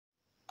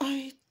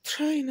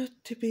try not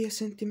to be a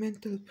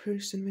sentimental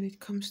person when it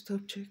comes to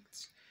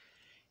objects.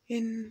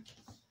 In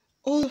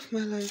all of my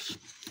life,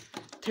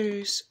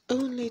 there's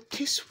only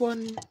this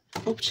one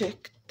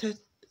object that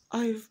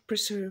I've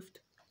preserved.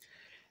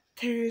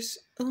 There's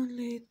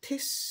only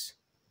this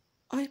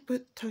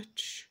iPod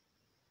Touch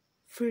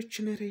third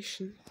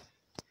generation.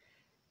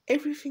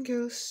 Everything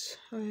else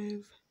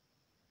I've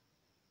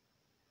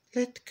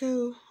let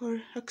go or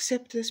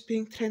accepted as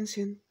being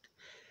transient.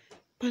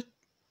 But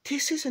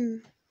this is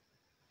an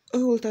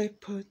old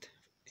iPod.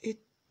 It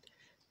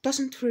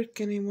doesn't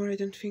work anymore, I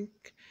don't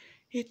think.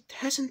 It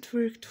hasn't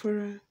worked for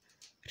a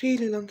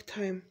really long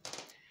time.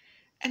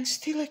 And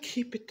still I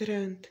keep it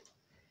around.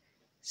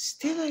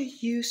 Still I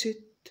use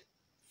it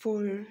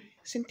for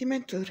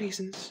sentimental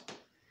reasons.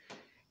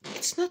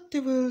 It's not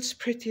the world's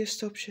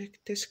prettiest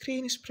object. The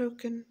screen is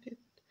broken. It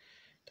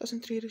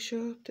doesn't really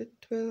show up that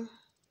well.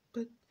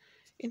 But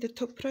in the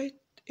top right,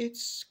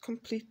 it's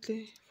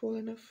completely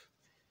fallen off.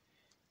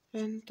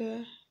 And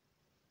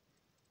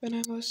when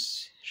I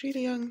was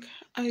really young,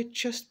 I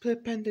just put a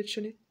bandage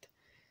on it.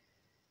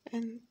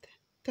 And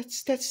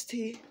that's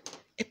the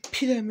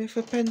epitome of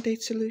a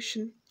band-aid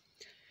solution.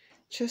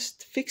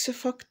 Just fix a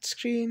fucked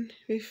screen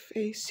with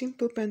a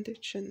simple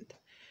bandage and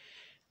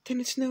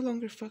then it's no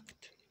longer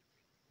fucked.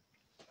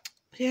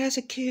 Yeah, as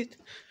a kid,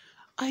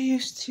 I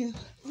used to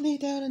lay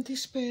down on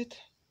this bed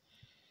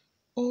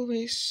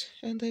always,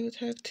 and I would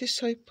have this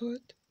iPod.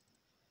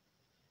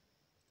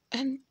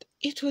 And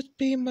it would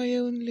be my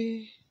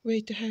only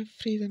way to have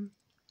freedom.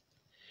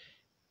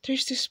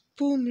 There's this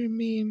boomer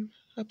meme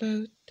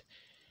about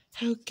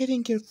how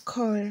getting your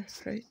car,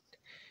 right,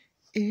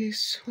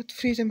 is what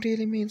freedom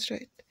really means,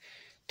 right?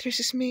 There's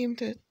this meme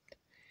that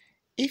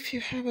if you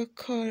have a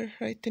car,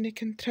 right, then you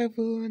can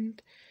travel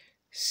and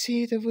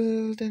see the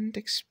world and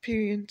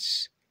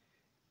experience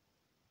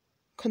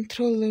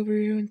control over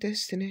your own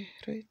destiny,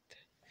 right?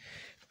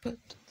 But,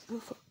 oh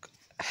fuck.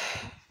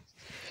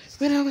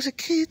 When I was a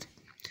kid,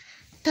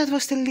 that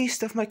was the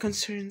least of my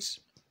concerns.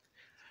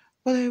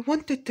 What I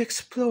wanted to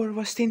explore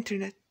was the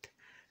internet.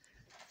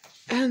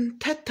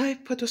 And that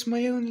iPod was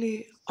my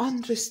only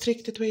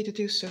unrestricted way to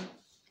do so.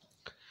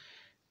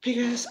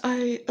 Because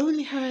I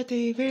only had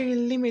a very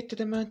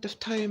limited amount of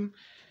time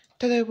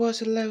that I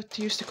was allowed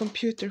to use the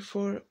computer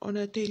for on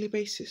a daily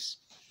basis.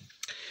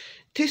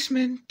 This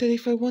meant that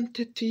if I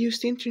wanted to use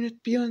the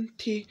internet beyond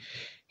the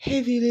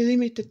heavily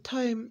limited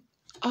time,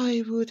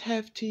 I would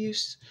have to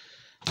use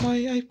my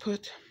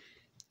iPod.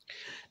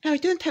 Now, I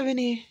don't have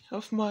any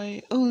of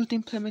my old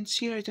implements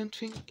here, I don't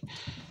think.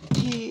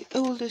 The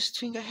oldest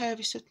thing I have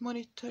is that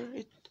monitor.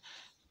 It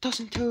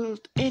doesn't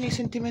hold any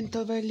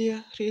sentimental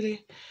value,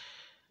 really,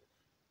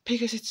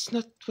 because it's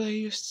not what I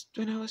used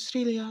when I was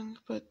really young,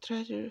 but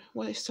rather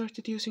what I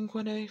started using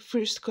when I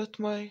first got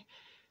my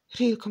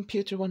real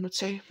computer, one would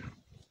say.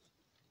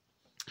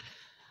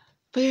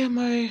 But yeah,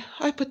 my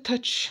iPod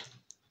Touch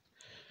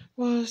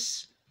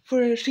was,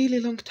 for a really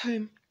long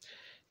time,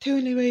 the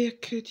only way I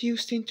could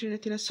use the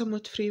internet in a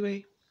somewhat free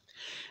way.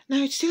 Now,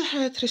 it still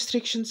had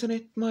restrictions on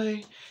it.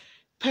 My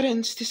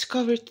parents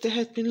discovered they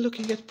had been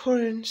looking at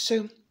porn,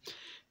 so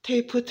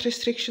they put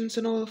restrictions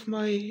on all of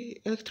my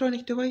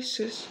electronic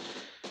devices.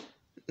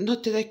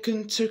 Not that I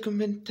couldn't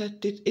circumvent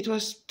that, it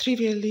was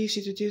trivially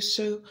easy to do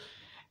so,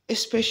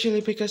 especially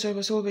because I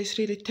was always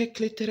really tech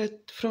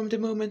literate from the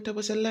moment I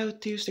was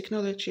allowed to use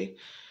technology.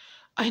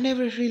 I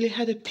never really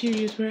had a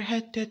period where I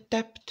had to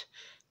adapt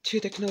to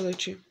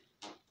technology.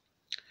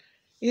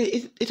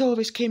 It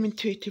always came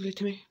intuitively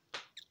to me.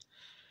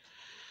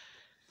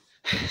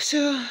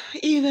 So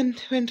even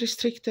when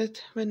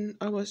restricted, when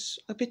I was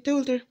a bit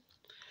older,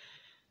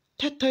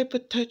 that type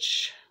of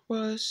touch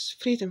was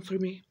freedom for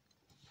me.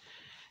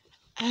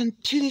 And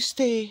to this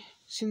day,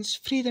 since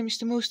freedom is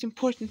the most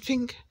important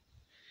thing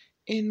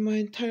in my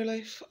entire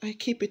life, I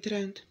keep it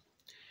around.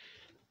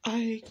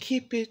 I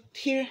keep it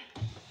here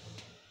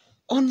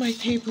on my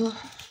table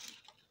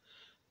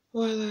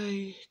while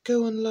I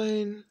go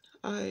online,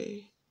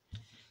 I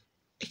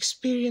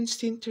experience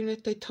the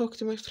internet, I talk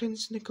to my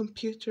friends on the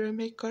computer, I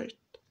make art.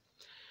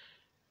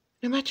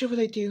 No matter what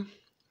I do,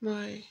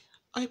 my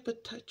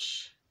iPod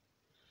Touch,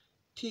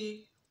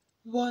 the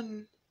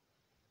one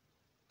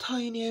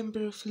tiny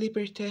ember of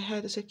liberty I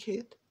had as a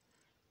kid,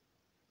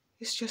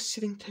 is just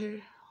sitting there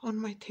on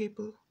my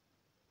table.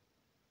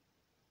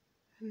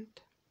 And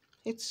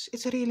it's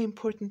a really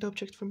important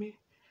object for me.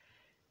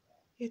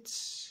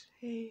 It's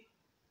a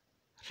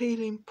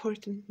really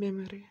important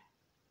memory.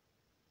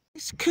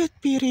 This could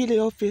be really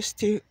obvious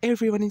to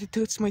everyone in the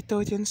Toads Might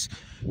audience,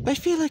 but I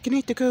feel like I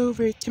need to go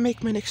over it to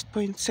make my next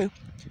point. So,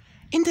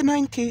 in the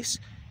 90s,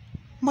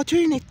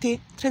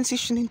 modernity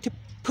transitioned into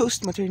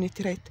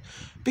post-modernity, right?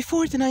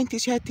 Before the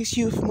 90s, you had these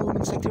youth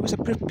movements, like there was a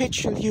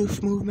perpetual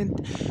youth movement.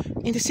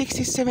 In the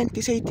 60s,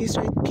 70s, 80s,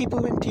 right?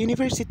 People went to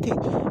university,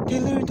 they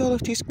learned all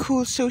of these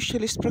cool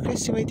socialist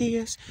progressive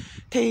ideas,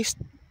 they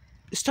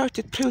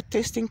started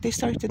protesting, they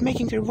started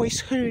making their voice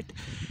heard.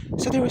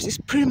 So there was this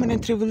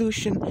permanent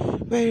revolution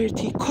where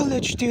the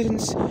college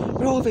students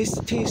were always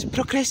these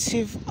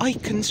progressive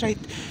icons, right?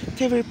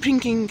 They were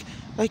bringing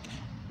like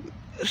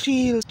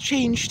real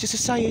change to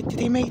society.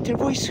 They made their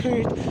voice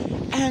heard,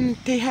 and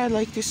they had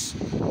like this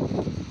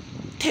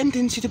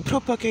tendency to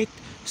propagate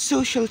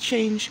social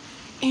change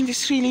in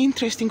this really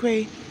interesting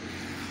way.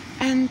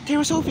 And there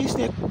was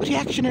obviously a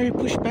reactionary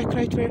pushback,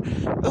 right, where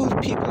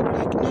old people were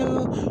like,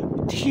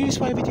 no, here's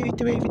why we do it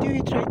the way we do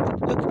it, right?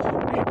 Look,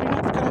 we're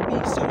not gonna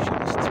be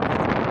socialists, we're not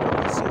gonna be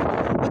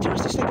progressive. But there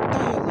was this like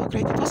dialogue,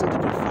 right? It wasn't a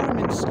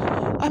performance.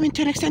 I mean,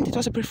 to an extent it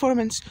was a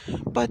performance,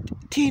 but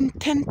the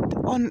intent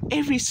on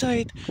every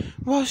side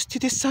was to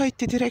decide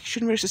the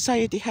direction where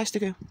society has to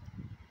go.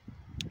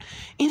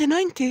 In the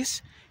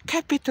 90s,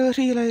 Capital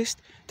realized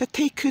that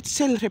they could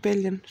sell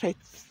rebellion, right?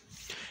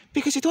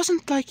 Because it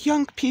wasn't like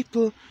young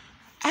people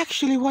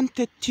actually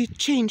wanted to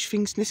change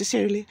things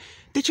necessarily.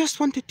 They just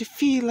wanted to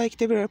feel like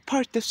they were a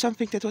part of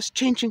something that was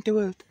changing the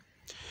world.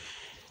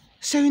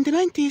 So in the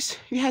 90s,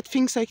 we had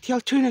things like the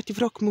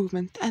alternative rock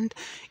movement, and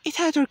it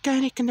had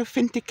organic and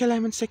authentic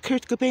elements like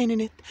Kurt Cobain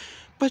in it,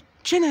 but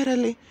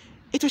generally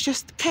it was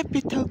just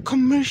Capital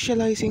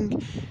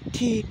commercializing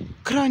the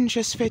grunge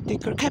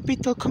aesthetic, or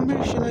Capital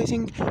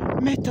commercializing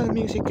metal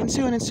music, and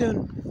so on and so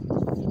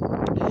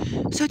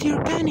on. So the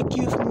organic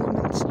youth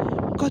movements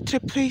got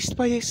replaced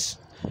by this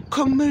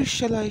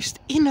commercialized,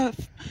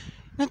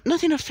 not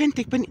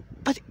inauthentic,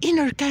 but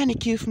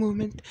inorganic youth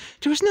movement.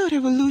 There was no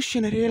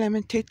revolutionary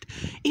element to it,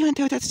 even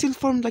though that still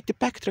formed like the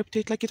backdrop to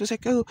it. Like it was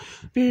like, oh,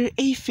 we're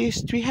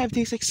atheists, we have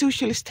these like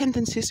socialist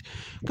tendencies,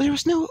 but there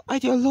was no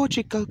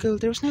ideological goal,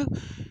 there was no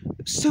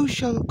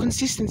social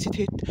consistency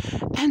to it.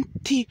 And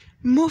the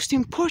most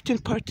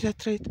important part of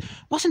that, right,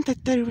 wasn't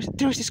that there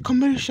was this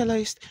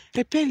commercialized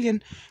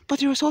rebellion, but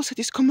there was also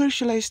this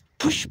commercialized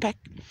pushback,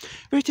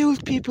 where the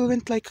old people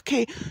went like,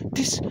 okay,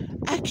 this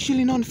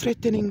actually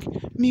non-threatening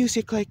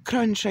music like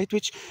grunge, right,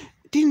 which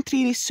didn't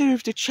really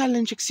serve to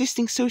challenge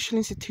existing social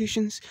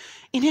institutions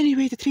in any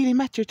way that really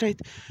mattered,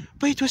 right,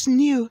 but it was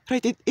new,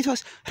 right, it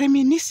was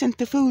reminiscent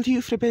of old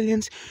youth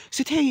rebellions.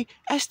 So they,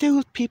 as the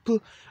old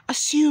people,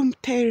 assumed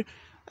their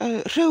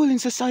role in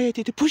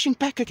society to pushing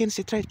back against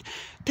it, right.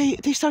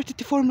 They started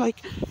to form like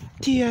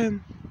the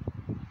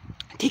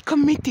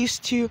committees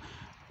to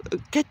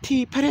get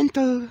the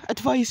parental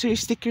advisory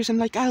stickers and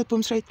like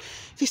albums, right.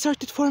 They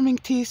started forming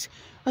these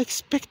like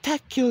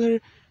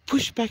spectacular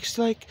pushbacks,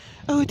 like,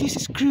 oh, this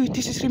is crude,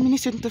 this is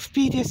reminiscent of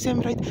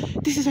BDSM,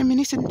 right, this is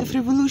reminiscent of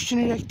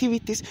revolutionary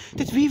activities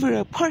that we were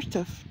a part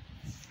of.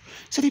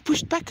 So they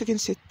pushed back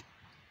against it,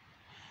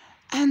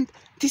 and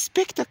the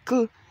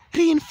spectacle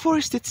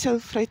reinforced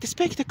itself, right? The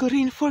spectacle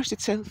reinforced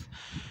itself.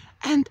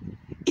 And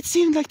it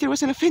seemed like there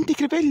was an authentic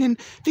rebellion,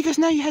 because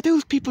now you had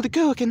old people to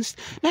go against.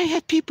 Now you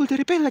had people to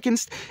rebel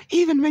against,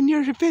 even when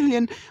your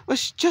rebellion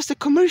was just a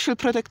commercial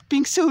product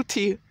being sold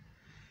to you.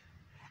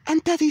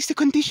 And that is the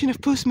condition of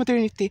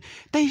postmodernity.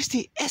 That is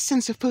the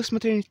essence of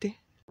postmodernity.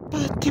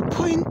 But the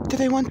point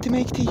that I want to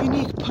make, the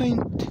unique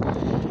point,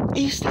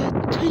 is that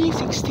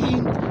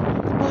 2016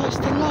 was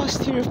the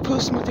last year of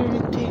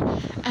postmodernity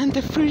and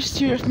the first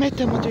year of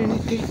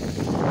metamodernity.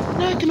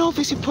 Now I can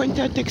obviously point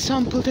out the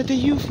example that the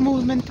youth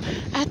movement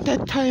at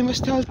that time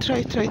was the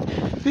alt-right, right,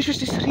 which was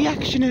this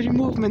reactionary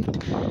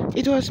movement.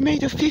 It was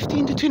made of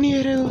 15 to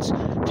 20-year-olds.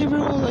 They were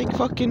all like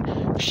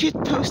fucking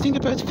shit-posting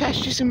about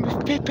fascism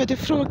with Pepe the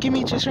Frog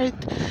images, right?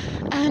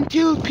 And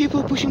the old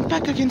people pushing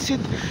back against it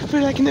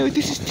were like, no,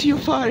 this is too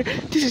far,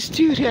 this is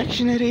too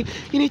reactionary,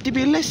 you need to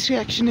be less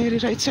reactionary,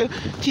 right? So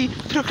the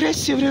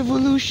progressive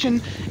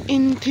revolution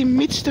in the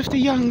midst of the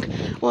young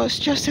was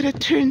just a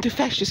return to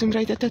fascism,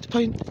 right, at that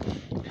point.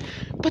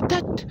 But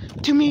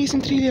that, to me,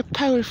 isn't really a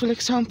powerful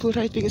example,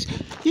 right, because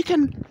you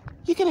can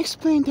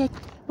explain that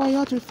by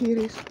other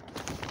theories.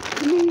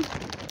 To me,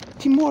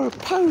 the more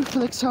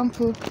powerful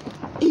example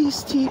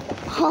is the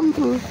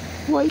humble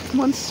white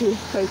monster,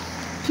 right?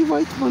 The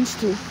white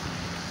monster.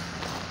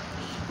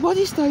 What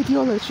is the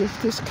ideology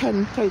of this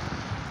can, right?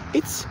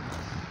 It's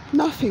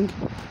nothing.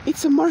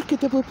 It's a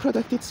marketable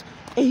product. It's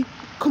a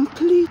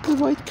completely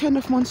white can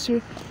of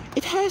Monster.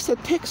 It has a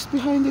text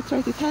behind it,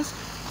 right? It has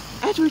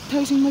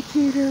advertising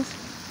materials,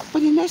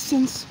 but in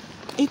essence,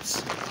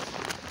 it's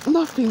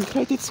nothing,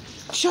 right? It's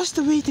just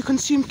a way to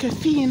consume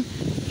caffeine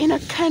in a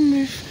can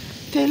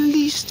with the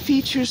least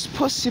features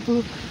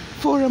possible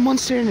for a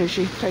Monster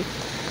Energy, right?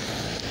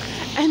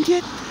 And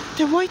yet,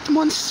 the white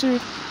monster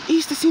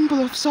is the symbol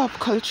of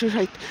subculture,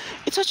 right?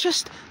 It's not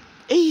just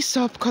a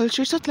subculture.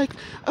 It's not like,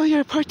 oh,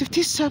 you're a part of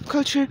this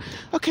subculture,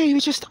 okay, we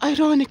just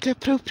ironically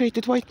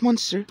appropriated white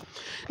monster.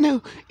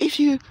 No, if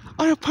you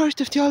are a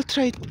part of the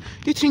alt-right,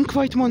 you drink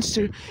white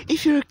monster.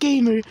 If you're a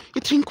gamer,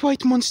 you drink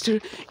white monster.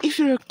 If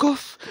you're a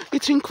goth, you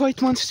drink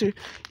white monster.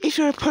 If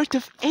you're a part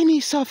of any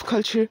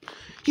subculture,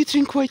 you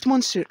drink white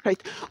monster,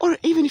 right? Or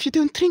even if you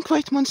don't drink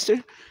white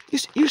monster,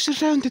 you're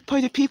surrounded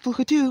by the people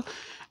who do,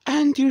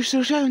 and you're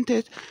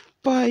surrounded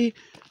by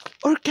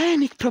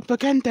organic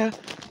propaganda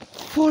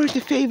for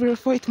the favor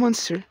of white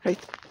monster, right?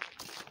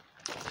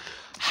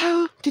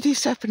 How did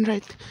this happen,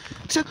 right?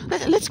 So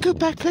let's go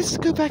back,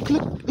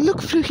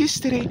 look through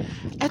history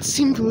at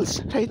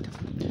symbols, right?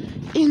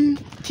 In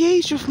the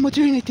age of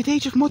modernity, the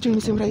age of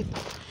modernism, right?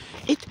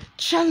 It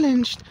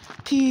challenged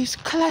these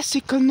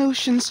classical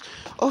notions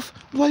of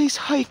what is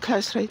high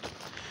class, right?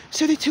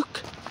 So they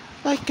took,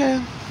 like,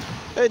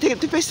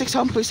 the best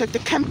example is like the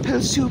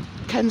Campbell soup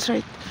cans,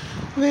 right?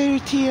 Where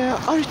the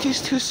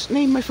artist, whose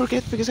name I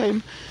forget because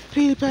I'm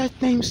really bad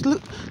at names,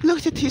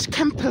 looked at his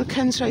Campbell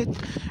cans, right?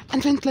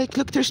 And went like,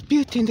 look, there's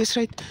beauty in this,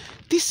 right?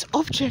 This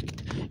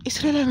object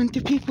is relevant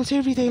to people's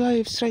everyday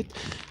lives, right?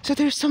 So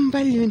there's some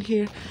value in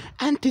here.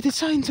 And the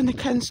designs on the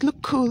cans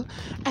look cool,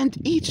 and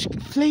each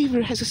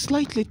flavor has a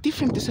slightly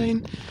different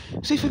design.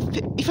 So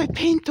if I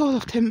paint all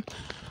of them,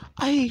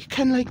 I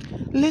can like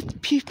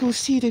let people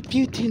see the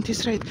beauty in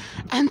this, right?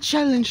 And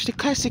challenge the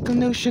classical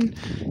notion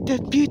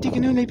that beauty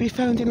can only be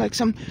found in like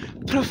some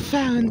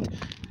profound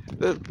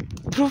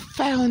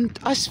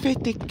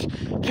aesthetic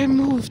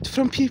removed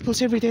from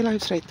people's everyday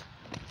lives, right?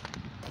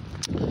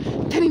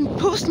 Then in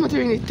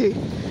postmodernity,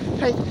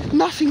 right,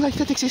 nothing like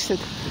that existed.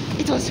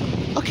 It was,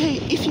 okay,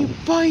 if you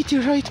buy the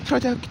right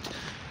product,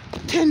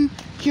 then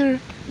you're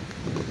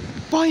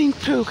buying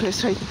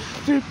progress, right?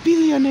 Where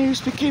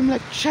billionaires became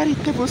like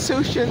charitable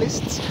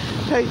socialists,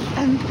 right?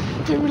 And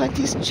there were like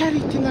these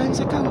charity lines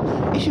like,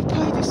 oh, if you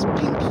buy this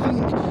pink thing,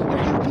 you're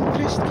helping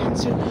breast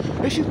cancer.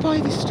 Or if you buy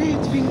this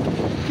red thing,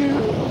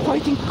 you're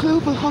fighting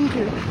global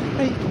hunger,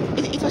 right?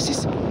 It was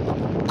this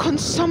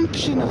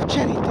consumption of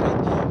charity,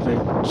 right?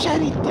 Where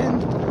charity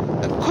and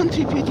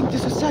contributing to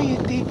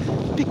society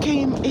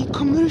became a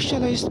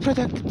commercialized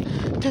product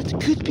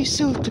that could be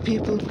sold to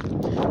people.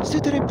 So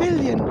the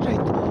rebellion, right,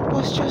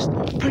 was just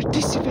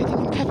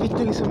participating in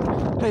capitalism,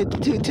 right,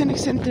 to an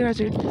extent or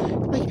other.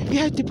 Like, you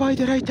had to buy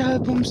the right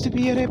albums to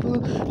be a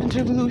rebel and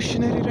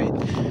revolutionary,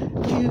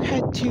 right? You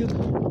had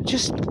to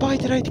just buy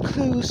the right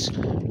clothes.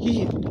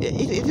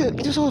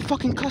 It was all a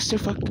fucking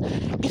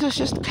clusterfuck. It was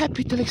just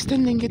capital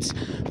extending its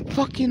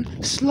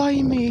fucking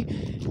slimy,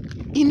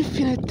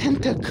 infinite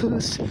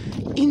tentacles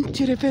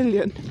into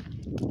rebellion.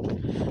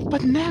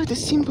 But now the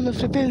symbol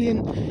of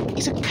rebellion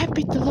is a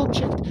capital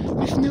object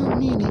with no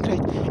meaning, right?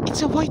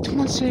 It's a white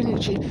monster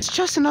energy. It's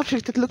just an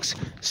object that looks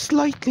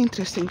slightly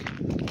interesting.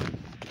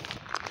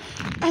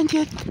 And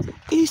yet,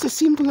 it is a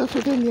symbol of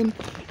rebellion.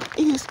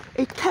 It is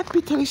a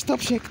capitalist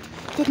object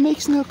that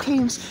makes no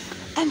claims.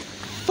 And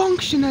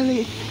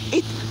functionally,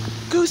 it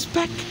goes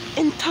back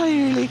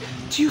entirely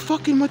to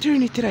fucking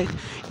modernity, right?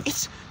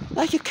 It's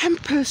like a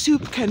Campbell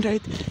soup can,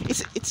 right?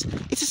 It's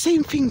the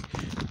same thing,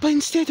 but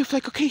instead of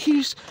like, okay,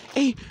 here's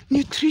a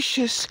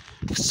nutritious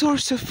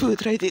source of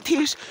food, right?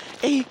 Here's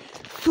a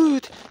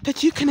food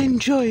that you can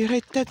enjoy,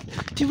 right? That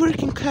the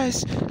working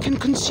class can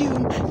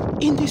consume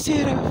in this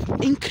era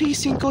of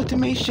increasing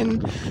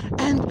automation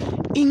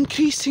and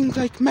increasing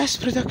like mass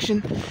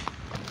production.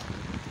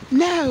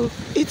 Now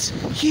it's,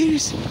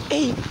 here's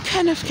a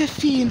can of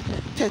caffeine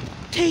that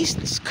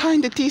tastes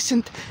kinda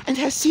decent and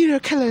has 0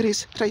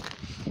 calories, right?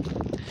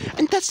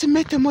 And that's a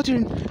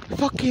meta-modern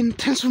fucking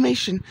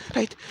transformation,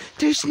 right?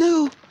 There's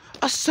no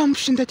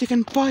assumption that you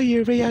can buy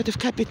your way out of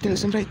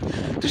capitalism, right?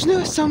 There's no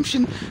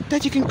assumption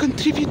that you can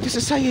contribute to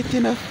society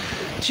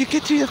enough to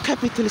get rid of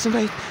capitalism,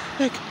 right?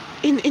 Like,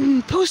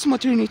 in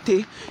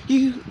post-modernity,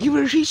 you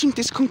were reaching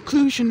this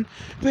conclusion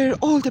where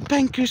all the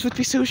bankers would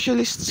be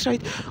socialists,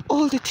 right?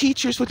 All the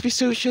teachers would be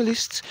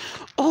socialists.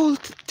 All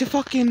the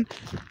fucking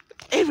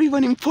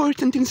everyone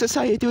important in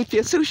society would be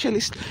a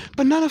socialist,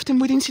 but none of them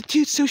would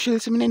institute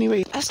socialism in any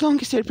way. As long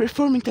as they're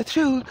performing that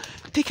role,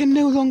 they can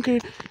no longer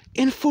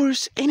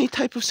enforce any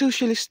type of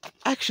socialist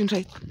action,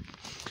 right?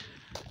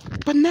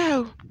 But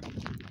now,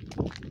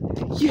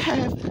 you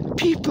have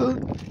people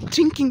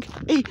drinking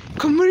a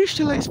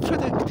commercialized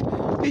product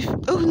with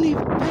only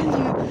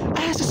value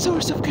as a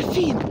source of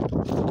caffeine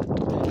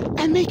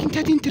and making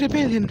that into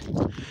rebellion.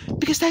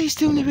 Because that is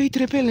the only way to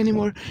rebel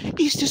anymore,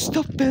 is to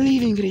stop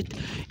believing in it,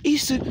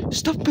 is to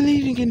stop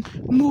believing in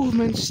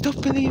movements,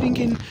 stop believing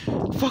in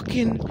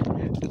fucking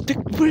the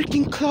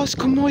working class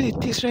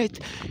commodities, right?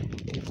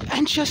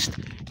 And just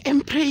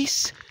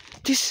embrace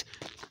this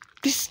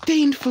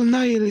disdainful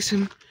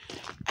nihilism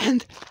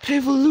and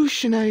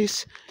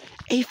revolutionize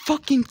a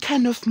fucking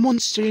can of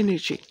monster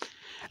energy.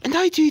 And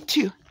I do it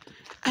too,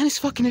 and it's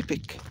fucking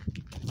epic.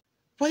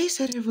 What is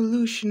a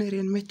revolutionary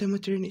in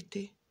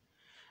metamodernity?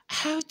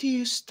 How do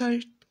you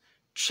start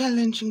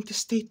challenging the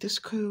status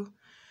quo?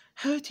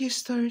 How do you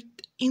start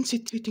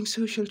instituting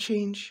social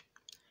change?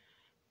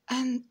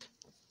 And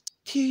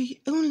the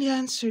only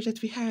answer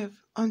that we have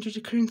under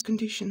the current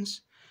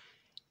conditions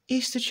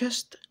is to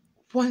just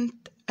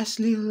want as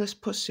little as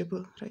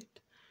possible, right?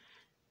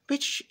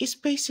 Which is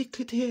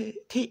basically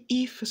the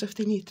ethos of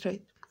the need,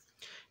 right?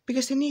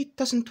 Because the need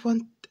doesn't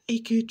want a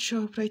good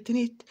job, right? The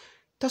need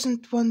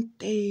doesn't want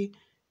a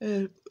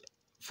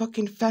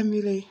fucking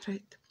family,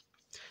 right?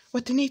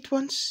 What the need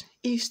wants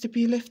is to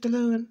be left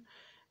alone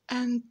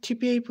and to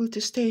be able to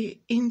stay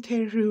in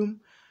their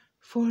room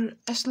for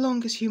as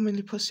long as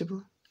humanly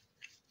possible.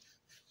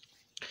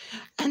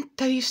 And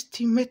that is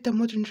the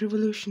meta-modern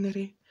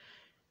revolutionary.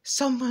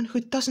 Someone who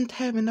doesn't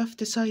have enough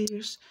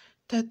desires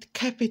that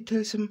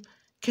capitalism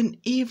can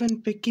even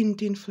begin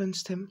to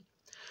influence them.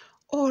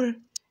 Or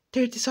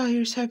their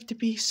desires have to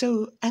be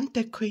so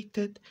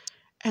antiquated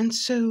and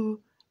so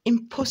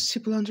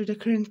impossible under the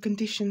current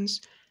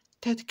conditions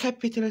that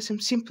capitalism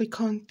simply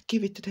can't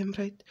give it to them,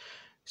 right?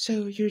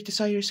 So your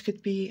desires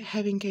could be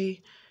having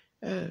a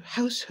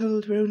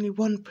household where only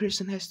one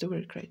person has to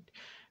work, right?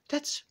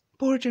 That's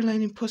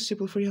borderline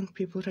impossible for young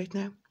people right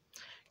now.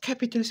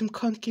 Capitalism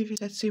can't give you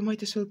that, so you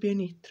might as well be a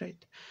NEET,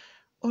 right?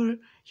 Or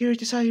your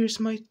desires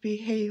might be,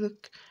 hey,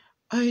 look,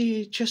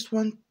 I just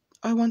want,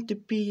 I want to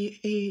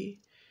be a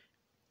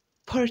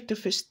part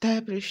of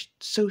established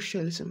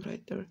socialism,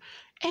 right? Or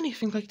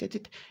anything like that.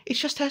 It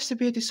just has to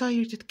be a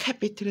desire that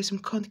capitalism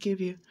can't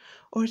give you,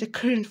 or the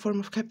current form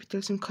of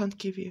capitalism can't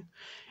give you.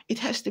 It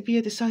has to be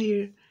a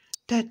desire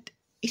that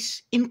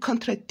is in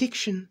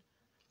contradiction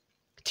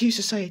to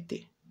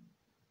society.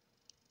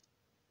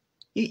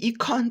 You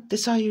can't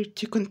desire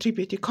to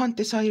contribute, you can't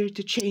desire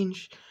to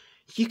change,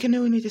 you can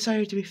only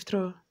desire to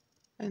withdraw.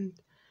 And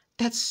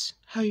that's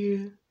how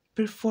you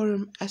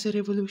perform as a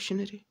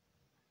revolutionary.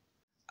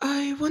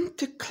 I want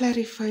to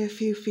clarify a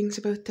few things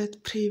about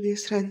that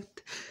previous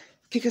rant,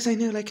 because I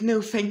know, like,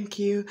 no thank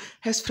you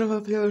has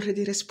probably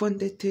already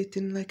responded to it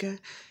in like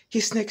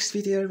his next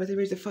video or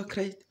whatever the fuck,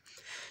 right?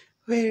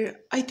 Where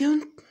I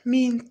don't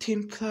mean to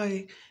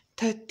imply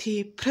that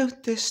the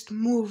protest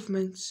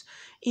movements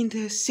in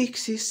the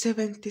 60s,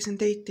 70s, and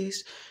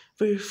 80s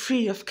were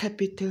free of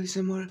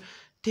capitalism or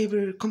they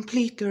were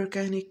completely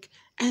organic.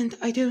 And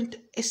I don't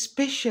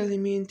especially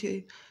mean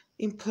to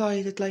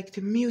imply that, like,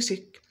 the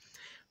music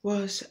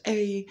was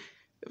a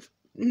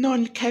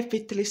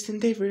non-capitalist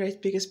endeavor,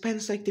 right? Because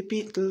bands like the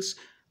Beatles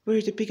were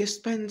the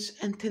biggest bands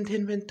and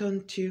then went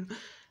on to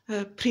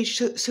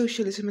preach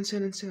socialism and so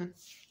on and so on.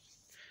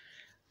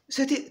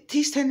 So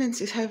these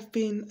tendencies have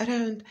been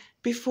around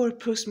before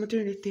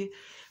postmodernity,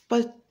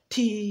 but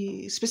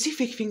the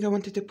specific thing I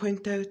wanted to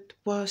point out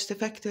was the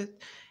fact that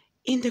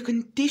in the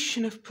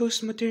condition of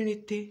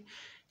postmodernity,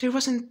 there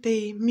wasn't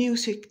a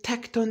music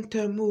tacked onto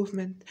a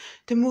movement.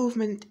 The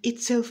movement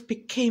itself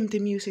became the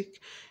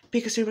music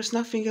because there was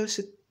nothing else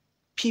that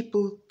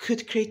people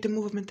could create the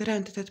movement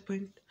around at that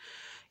point,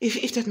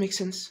 if that makes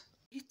sense.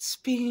 It's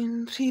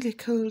been really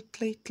cold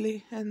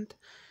lately, and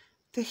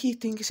the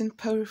heating isn't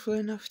powerful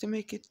enough to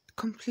make it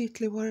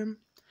completely warm.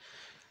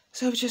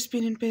 So I've just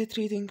been in bed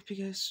reading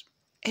because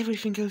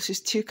everything else is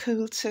too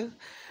cold. So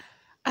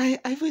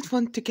I would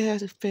want to get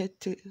out of bed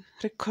to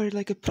record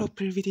like a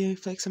proper video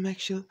with like some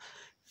actual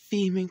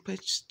theming, but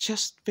it's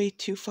just way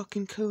too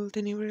fucking cold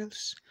anywhere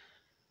else.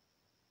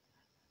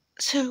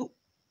 So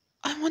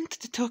I wanted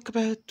to talk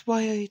about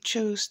why I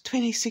chose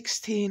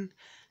 2016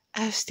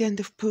 as the end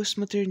of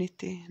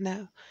postmodernity.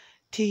 Now,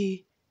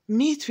 the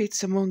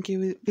meatwits among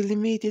you will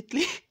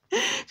immediately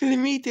will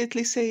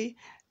immediately say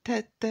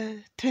that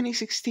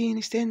 2016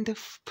 is the end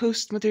of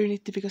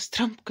postmodernity because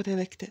Trump got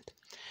elected.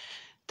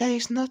 That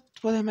is not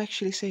what I'm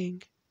actually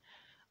saying.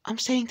 I'm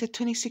saying that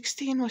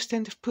 2016 was the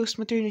end of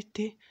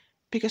postmodernity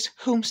because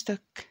Homestuck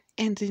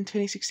ended in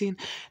 2016.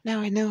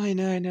 Now I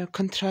know,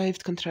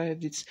 contrived.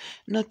 It's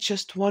not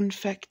just one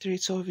factor,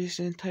 it's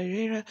obviously an entire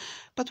era.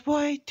 But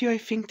why do I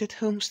think that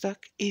Homestuck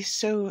is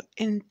so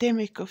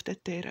endemic of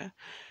that era?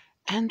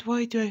 And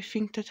why do I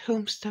think that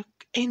Homestuck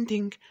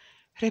ending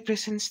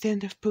represents the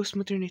end of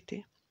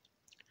postmodernity?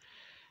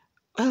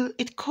 Well,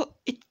 it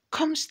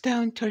comes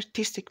down to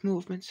artistic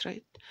movements,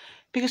 right?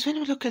 Because when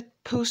we look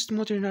at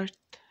postmodern art,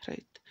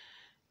 right,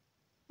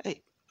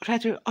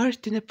 rather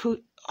art in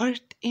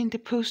art in the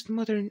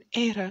postmodern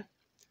era,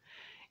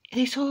 it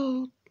is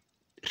all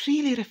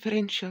really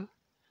referential.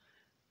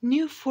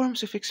 New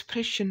forms of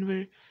expression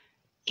were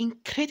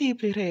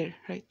incredibly rare,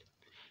 right?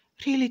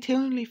 Really, the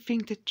only thing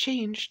that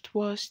changed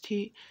was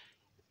the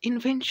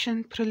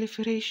invention,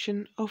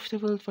 proliferation of the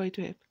World Wide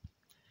Web.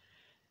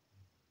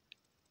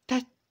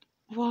 That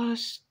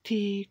was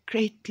the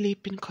great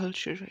leap in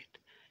culture, right?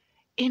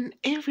 In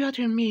every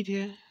other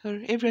media, or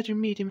every other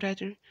medium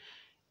rather,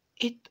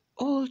 it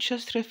all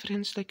just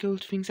referenced like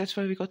old things. That's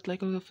why we got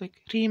like a lot of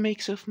like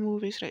remakes of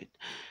movies, right?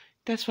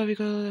 That's why we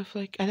got a lot of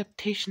like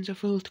adaptations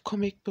of old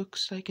comic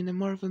books, like in the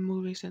Marvel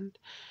movies and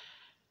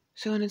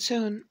so on and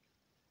so on.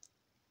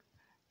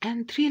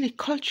 And really,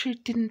 culture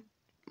didn't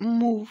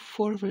move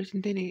forward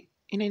in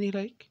any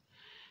like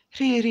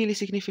really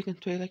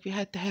significant way. Like we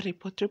had the Harry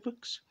Potter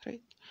books,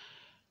 right?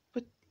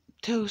 But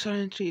those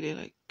aren't really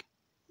like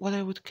what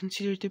I would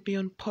consider to be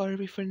on par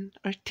with an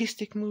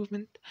artistic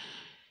movement.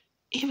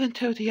 Even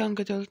though the young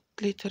adult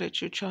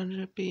literature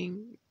genre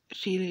being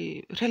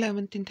really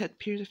relevant in that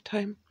period of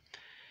time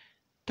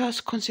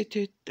does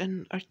constitute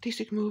an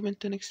artistic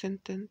movement to an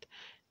extent, and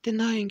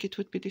denying it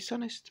would be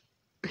dishonest.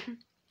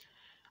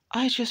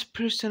 I just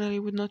personally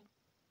would not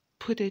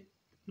put it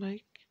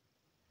like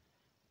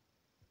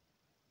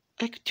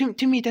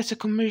to me that's a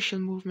commercial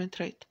movement,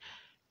 right?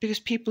 Because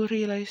people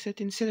realize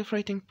that instead of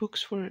writing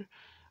books for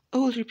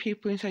older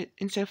people,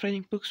 instead of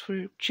writing books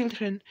for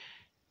children,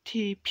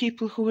 the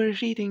people who were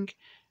reading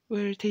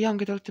were the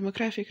young adult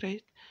demographic,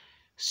 right?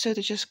 So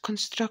they just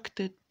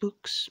constructed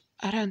books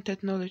around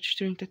that knowledge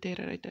during that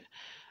era, right?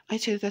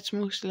 I'd say that's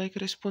mostly like a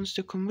response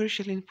to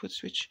commercial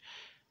inputs, which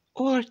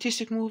all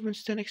artistic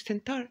movements to an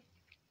extent are.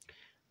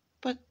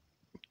 But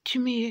To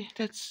me,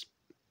 that's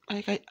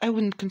like I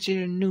wouldn't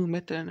consider new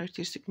metal an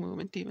artistic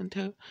movement, even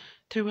though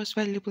there was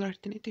valuable art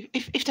in it.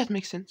 If that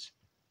makes sense,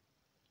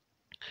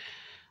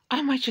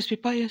 I might just be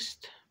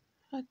biased.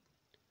 I,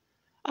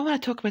 I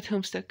want to talk about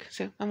Homestuck,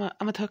 so I'm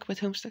gonna talk about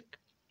Homestuck.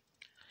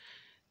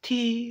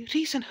 The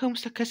reason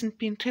Homestuck hasn't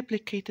been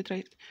replicated,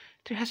 right?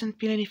 There hasn't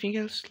been anything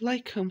else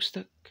like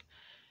Homestuck.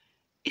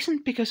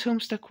 Isn't because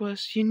Homestuck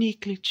was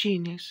uniquely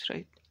genius,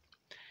 right?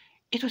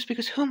 It was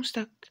because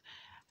Homestuck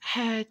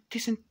had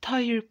this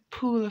entire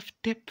pool of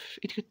depth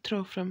it could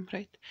draw from,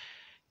 right?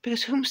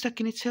 Because Homestuck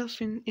in itself,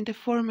 in the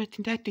format,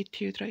 in the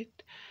attitude,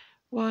 right,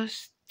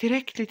 was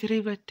directly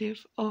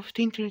derivative of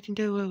the internet in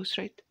the OOs,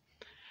 right?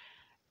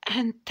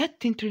 And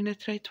that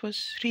internet, right,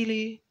 was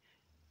really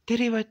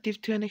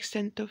derivative to an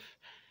extent of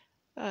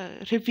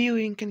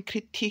reviewing and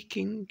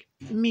critiquing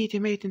media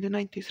made in the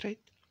 90s, right?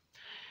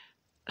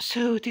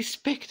 So the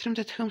spectrum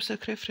that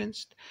Homestuck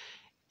referenced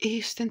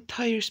is the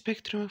entire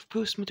spectrum of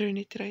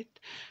postmodernity, right?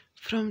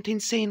 From the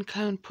insane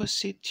clown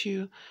posse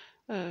to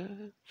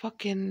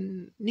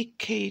fucking Nick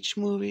Cage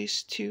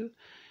movies to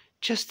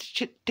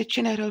just the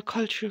general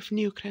culture of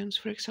newgrounds,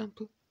 for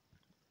example.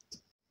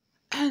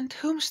 And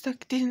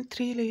Homestuck didn't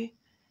really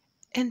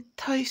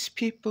entice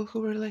people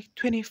who were like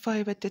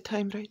 25 at the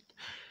time, right?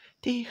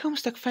 The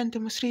Homestuck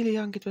fandom was really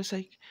young. It was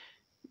like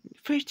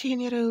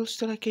 13-year-olds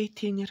to like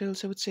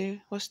 18-year-olds, I would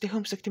say, was the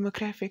Homestuck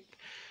demographic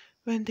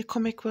when the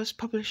comic was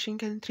publishing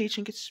and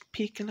reaching its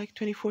peak in like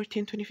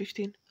 2014,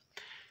 2015.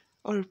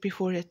 Or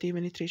before that,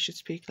 even it reached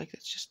its peak. Like,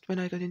 that's just when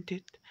I got into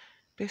it.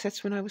 Because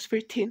that's when I was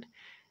 13.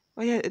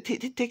 Well, yeah,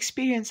 the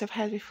experience I've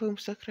had with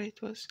Homestuck,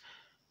 right, was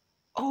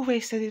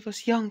always that it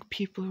was young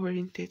people who were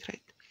into it,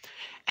 right?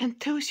 And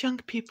those young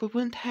people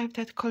wouldn't have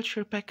that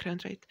cultural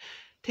background, right?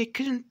 They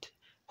couldn't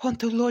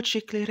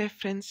hauntologically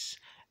reference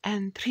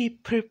and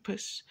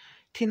repurpose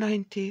the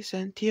 90s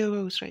and the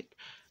OOs, right?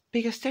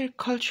 Because their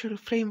cultural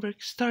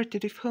framework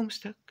started with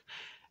Homestuck,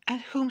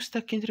 and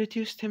Homestuck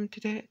introduced them to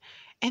the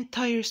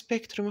entire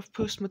spectrum of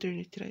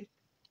postmodernity, right?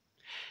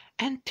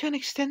 And to an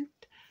extent,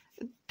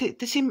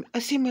 a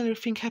similar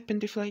thing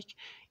happened with like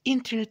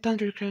internet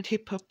underground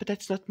hip hop, but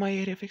that's not my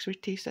area of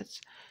expertise.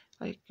 That's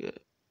like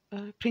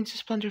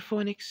Princess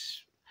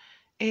Plunderphonic's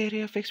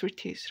area of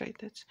expertise, right?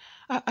 That's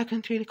I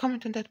can't really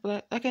comment on that,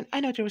 but I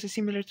know there was a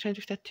similar trend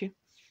with that too.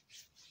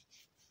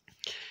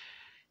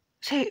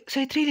 So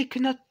it really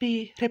could not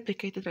be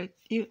replicated, right?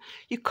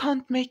 You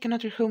can't make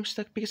another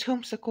Homestuck because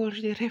Homestuck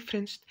already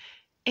referenced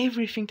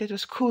everything that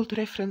was cool to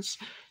reference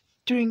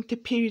during the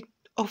period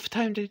of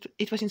time that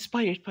it was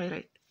inspired by,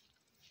 right?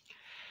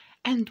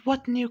 And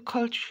what new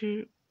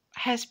culture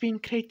has been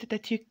created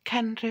that you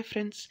can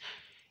reference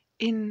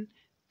in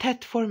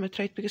that format,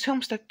 right? Because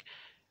Homestuck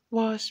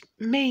was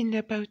mainly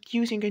about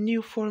using a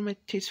new format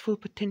to its full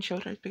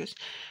potential, right? Because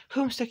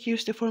Homestuck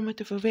used the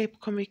format of a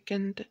webcomic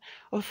and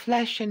of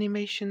flash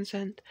animations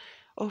and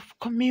of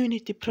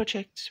community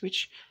projects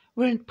which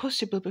weren't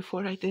possible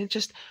before, right? And it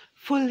just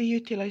fully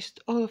utilized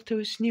all of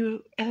those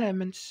new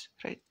elements,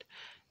 right?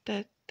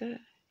 That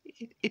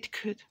it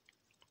could.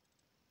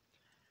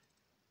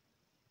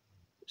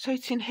 So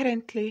it's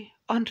inherently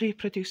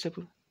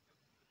unreproducible.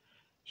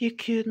 You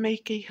could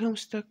make a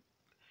Homestuck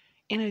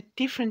in a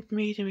different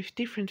medium with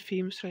different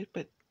themes, right?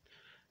 But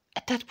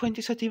at that point,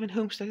 it's not even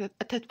Homestuck.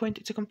 At that point,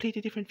 it's a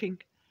completely different thing.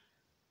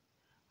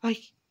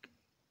 Like,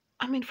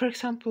 I mean, for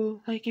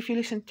example, like if you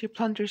listen to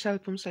Plunder's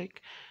albums,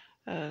 like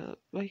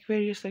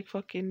various like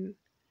fucking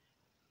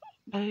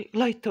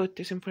light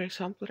autism, for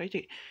example,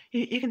 right?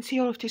 You can see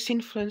all of this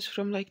influence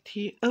from like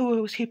the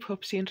OO's hip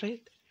hop scene,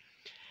 right?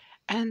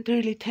 And the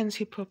really tense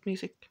hip hop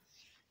music.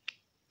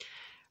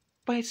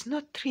 But it's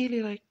not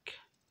really like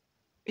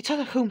it's not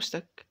a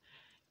Homestuck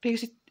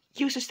because it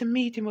uses the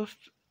medium of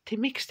the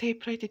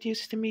mixtape, right? It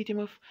uses the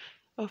medium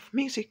of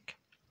music.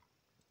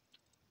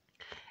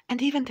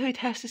 And even though it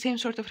has the same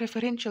sort of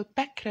referential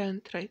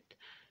background, right?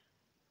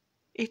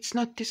 It's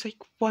not this like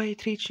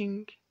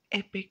wide-reaching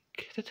epic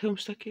that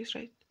Homestuck is,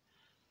 right?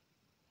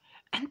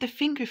 And the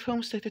thing with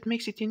Homestuck that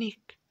makes it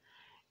unique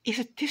is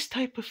that this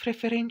type of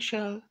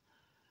referential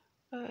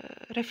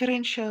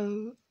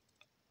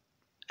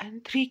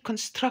and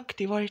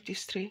reconstructive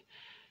artistry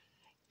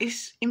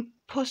is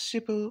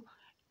impossible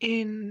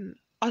in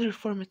other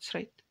formats,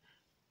 right?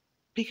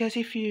 Because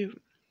if you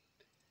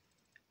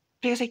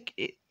because like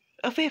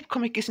a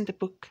webcomic isn't a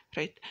book,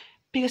 right?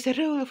 Because the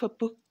role of a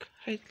book,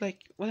 right,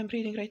 like what I'm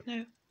reading right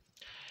now,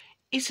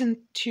 isn't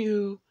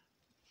to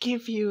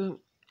give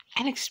you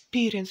an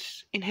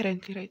experience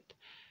inherently, right?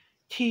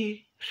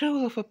 The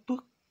role of a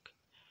book,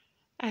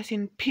 as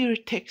in pure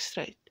text,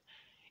 right,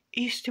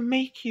 is to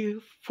make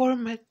you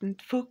format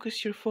and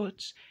focus your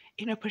thoughts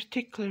in a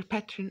particular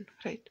pattern,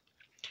 right?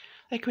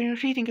 Like when you're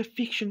reading a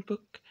fiction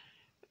book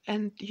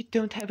and you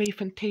don't have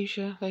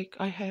aphantasia like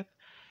I have,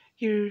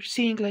 you're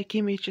seeing like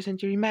images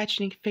and you're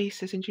imagining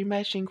faces and you're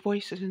imagining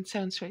voices and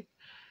sounds, right?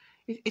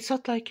 It's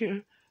not like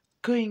you're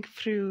going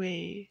through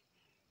a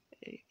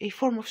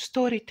form of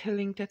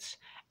storytelling that's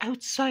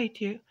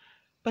outside you,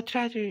 but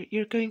rather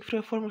you're going through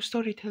a form of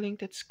storytelling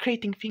that's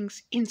creating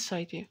things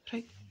inside you,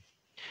 right?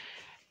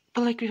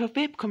 But like with a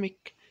webcomic,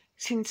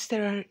 since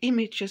there are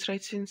images,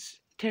 right? Since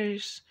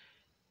there's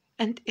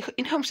and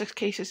in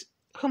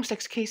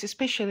Homestuck's case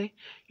especially,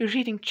 you're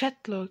reading chat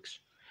logs.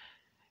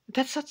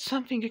 That's not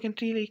something you can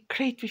really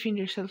create within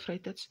yourself,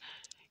 right? That's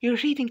you're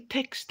reading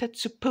text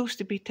that's supposed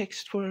to be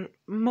text for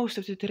most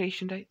of the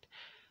duration, right?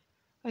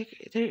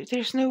 Like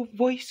there's no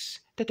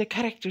voice that the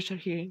characters are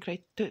hearing,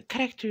 right? The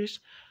characters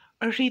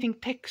are reading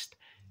text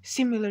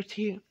similar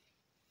to you,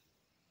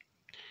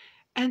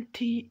 and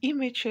the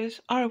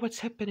images are what's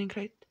happening,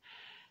 right?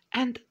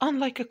 And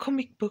unlike a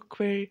comic book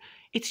where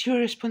it's your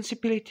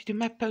responsibility to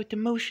map out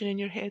emotion in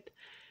your head,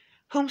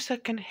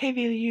 Homestuck can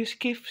heavily use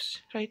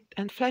GIFs, right,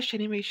 and flash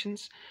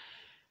animations,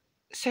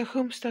 so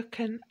Homestuck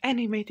can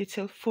animate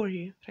itself for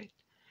you, right?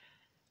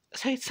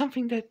 So it's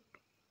something that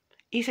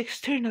is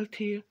external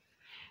to you,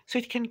 so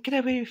it can get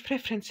away with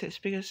references,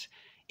 because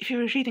if you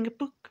were reading a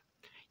book,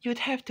 you would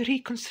have to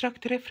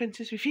reconstruct the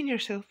references within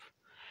yourself.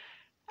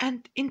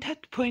 And in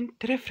that point,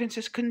 the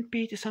references couldn't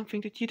be to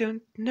something that you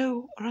don't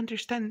know or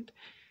understand,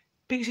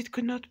 because it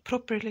could not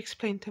properly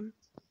explain them.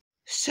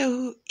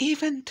 So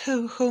even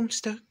though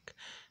Homestuck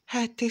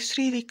had this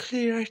really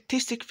clear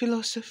artistic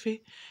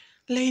philosophy,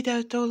 laid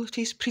out all of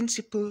these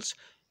principles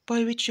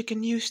by which you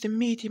can use the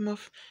medium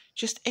of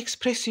just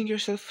expressing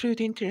yourself through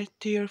the internet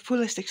to your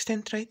fullest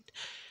extent, right?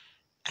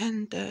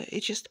 And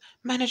it just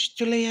managed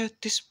to lay out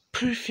this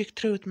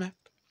perfect roadmap.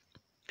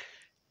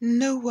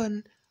 No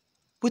one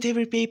would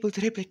ever be able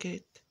to replicate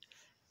it,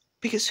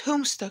 because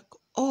Homestuck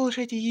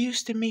already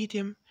used the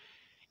medium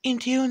in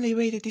the only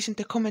way that isn't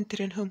a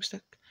commentary on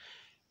Homestuck.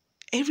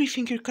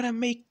 Everything you're gonna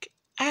make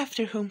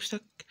after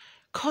Homestuck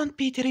can't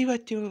be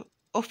derivative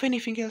of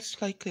anything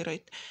else likely,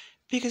 right?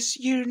 Because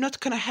you're not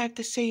gonna have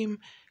the same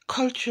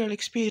cultural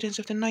experience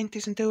of the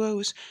 90s and the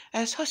 00s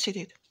as Hussey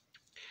did.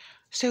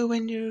 So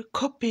when you're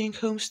copying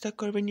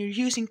Homestuck or when you're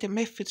using the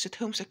methods that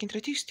Homestuck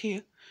introduced to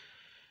you,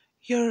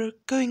 you're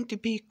going to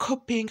be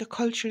copying a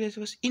culture that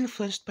was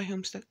influenced by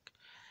Homestuck,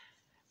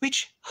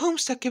 which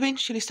Homestuck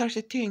eventually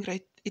started doing,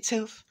 right,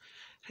 itself.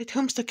 Right,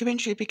 Homestuck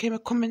eventually became a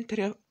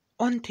commentary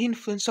on the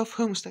influence of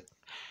Homestuck.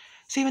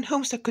 So even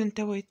Homestuck couldn't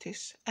avoid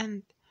this.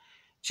 And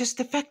just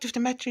the fact of the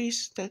matter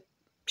is that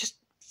just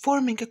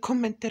forming a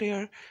commentary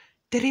or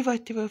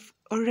derivative of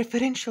or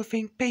referential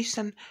thing based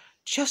on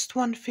just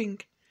one thing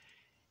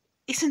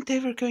isn't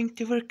ever going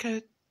to work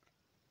out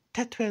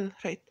that well,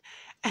 right?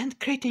 And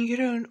creating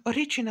your own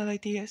original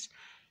ideas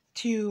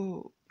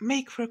to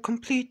make for a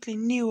completely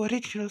new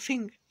original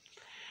thing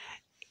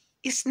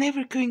is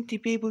never going to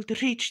be able to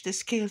reach the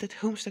scale that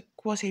Homestuck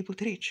was able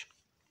to reach.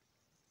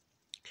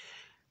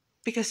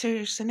 Because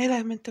there's an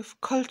element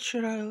of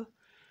cultural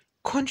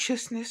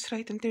consciousness,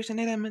 right? And there's an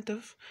element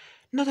of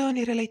not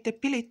only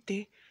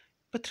relatability,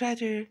 but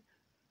rather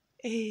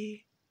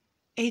a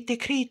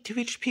degree to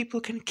which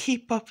people can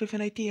keep up with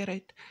an idea,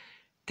 right?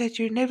 That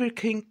you're never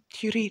going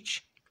to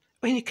reach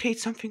when you create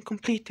something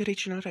completely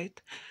original,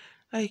 right?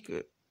 Like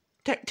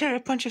there are a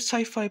bunch of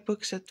sci-fi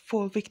books that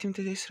fall victim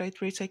to this, right?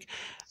 Where it's like,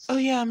 oh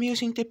yeah, I'm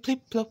using the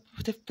blip blop,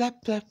 the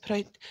blap blap,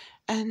 right?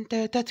 And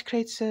that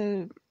creates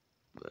a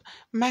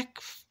Mac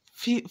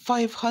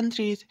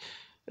 500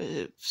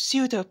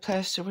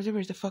 pseudoplast or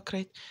whatever the fuck,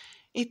 right?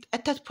 It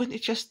at that point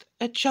it's just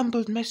a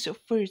jumbled mess of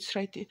words,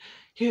 right?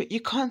 You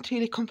can't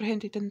really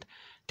comprehend it, and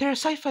there are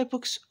sci-fi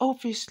books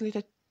obviously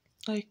that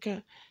like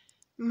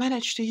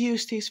manage to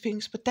use these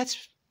things, but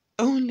that's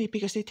only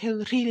because they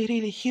tell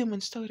really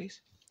human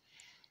stories.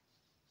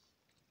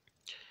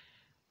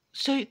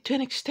 So to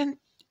an extent,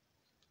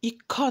 you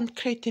can't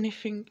create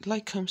anything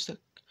like Homestuck.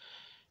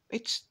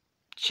 It's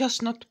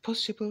just not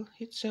possible.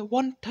 It's a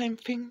one-time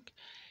thing.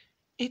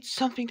 It's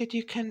something that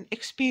you can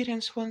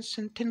experience once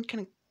and then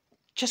can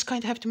just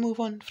kind of have to move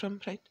on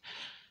from, right?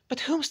 But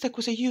Homestuck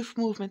was a youth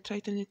movement,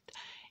 right? And it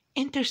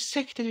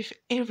intersected with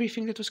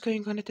everything that was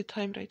going on at the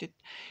time, right? It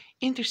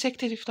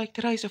intersected with like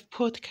the rise of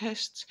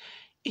podcasts.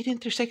 It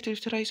intersected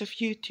with the rise of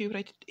YouTube,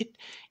 right? It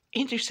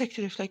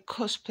intersected with like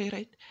cosplay,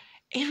 right?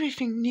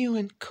 Everything new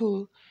and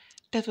cool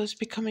that was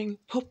becoming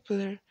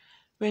popular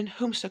when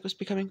Homestuck was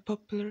becoming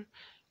popular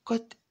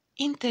got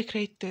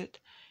integrated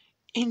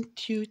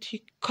into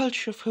the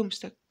culture of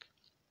Homestuck.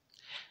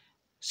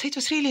 So it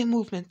was really a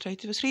movement,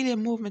 right? It was really a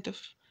movement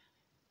of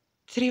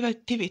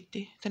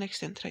derivativity to an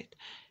extent, right?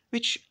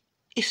 Which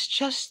is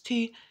just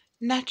the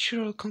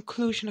natural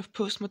conclusion of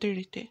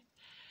postmodernity.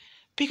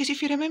 Because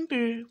if you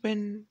remember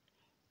when,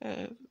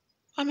 uh,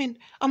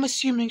 I'm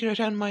assuming you're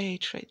around my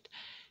age, right?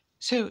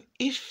 So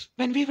if,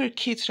 when we were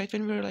kids, right,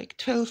 when we were like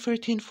 12,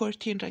 13,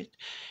 14, right,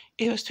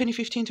 it was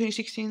 2015,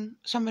 2016,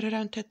 somewhere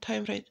around that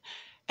time, right,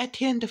 at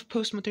the end of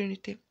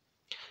postmodernity,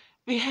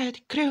 we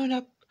had grown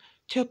up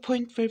to a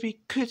point where we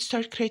could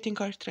start creating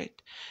art,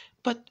 right?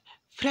 But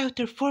throughout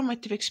our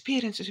formative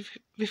experiences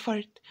with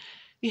art,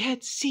 we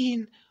had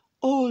seen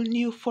all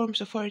new forms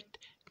of art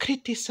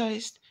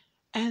criticized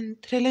and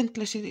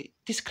relentlessly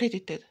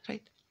discredited,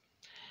 right?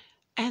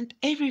 And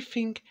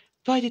everything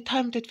by the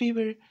time that we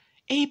were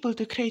able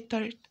to create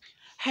art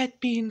had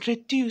been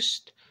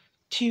reduced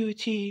to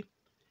the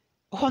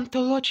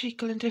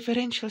ontological and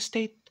referential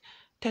state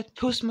that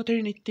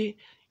postmodernity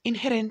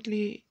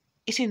inherently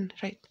is in,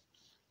 right?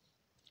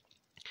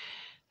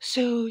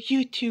 So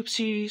YouTube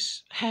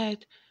series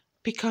had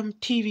become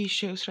TV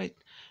shows, right?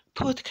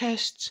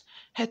 Podcasts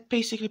had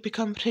basically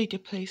become radio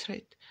plays,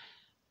 right?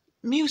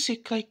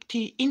 Music, like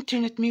the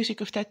internet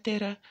music of that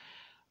era,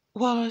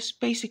 was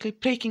basically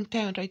breaking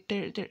down, right?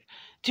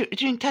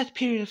 During that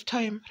period of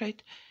time,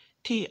 right?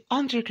 The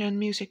underground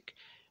music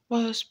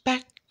was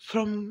back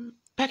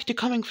to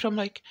coming from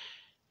like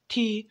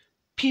the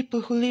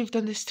people who lived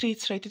on the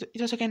streets, right?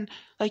 It was again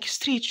like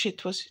street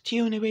shit was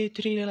the only way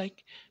to really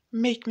like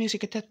make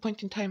music at that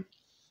point in time.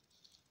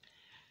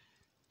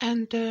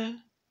 And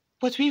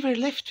what we were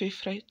left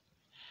with, right,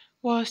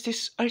 was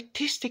this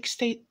artistic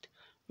state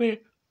where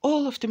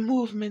all of the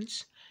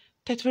movements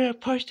that were a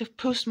part of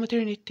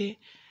postmodernity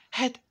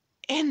had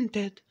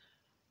ended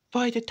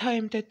by the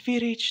time that we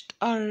reached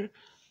our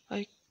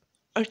like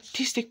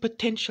artistic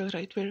potential,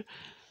 right, where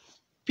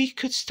we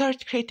could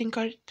start creating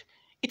art.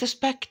 It was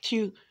back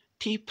to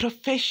the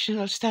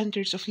professional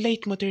standards of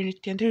late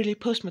modernity and early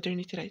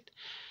postmodernity, right?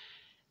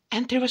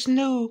 And there was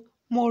no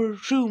more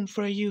room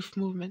for a youth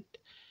movement.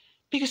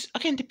 Because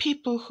again, the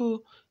people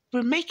who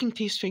were making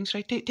these things,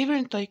 right, they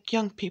weren't like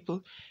young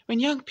people. When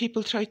young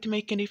people tried to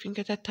make anything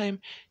at that time,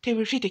 they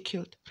were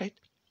ridiculed, right?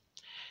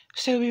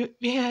 So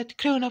we had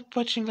grown up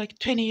watching like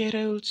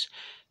 20-year-olds,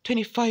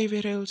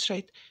 25-year-olds,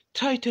 right,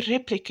 try to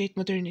replicate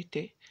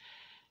modernity.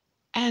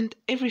 And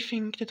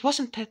everything that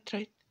wasn't that,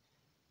 right,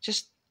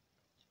 just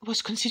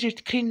was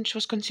considered cringe,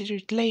 was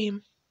considered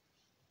lame.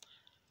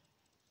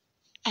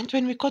 And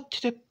when we got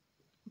to the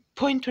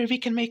point where we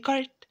can make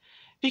art,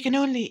 we could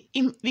only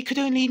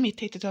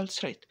imitate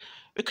adults, right?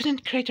 We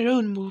couldn't create our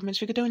own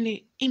movements. We could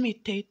only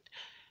imitate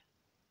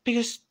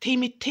because the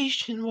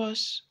imitation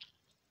was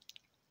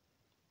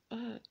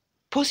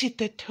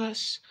posited to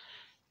us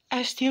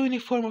as the only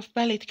form of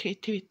valid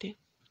creativity.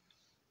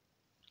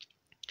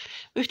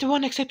 With the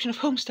one exception of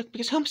Homestuck,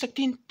 because Homestuck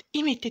didn't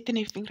imitate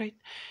anything, right?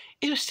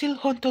 It was still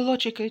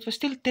hauntological, it was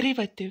still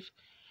derivative,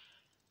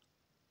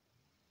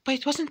 but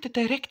it wasn't a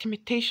direct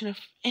imitation of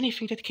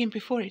anything that came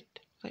before it.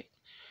 Like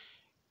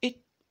it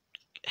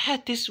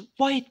had this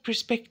wide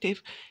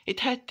perspective,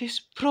 it had this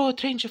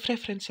broad range of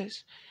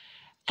references,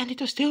 and it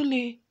was the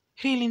only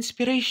really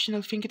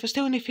inspirational thing. It was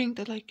the only thing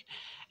that, like,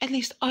 at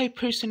least I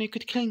personally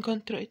could cling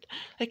on to it.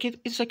 Like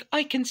it's like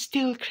I can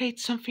still create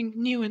something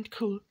new and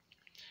cool.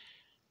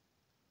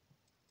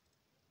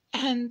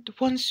 And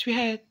once we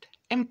had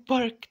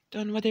embarked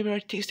on whatever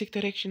artistic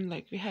direction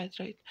like we had,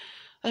 right?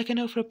 Like I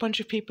know for a bunch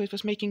of people it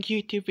was making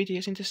YouTube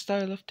videos in the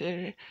style of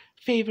their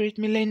favorite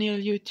millennial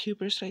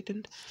YouTubers, right?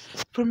 And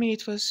for me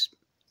it was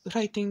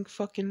writing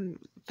fucking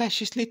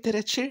fascist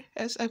literature,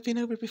 as I've been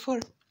over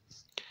before.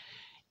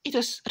 It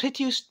was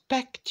reduced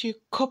back to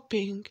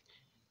copying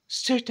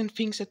certain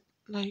things that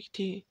like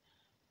the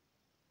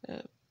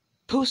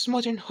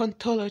postmodern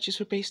hauntologies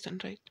were based on,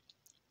 right?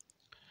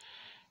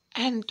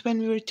 And when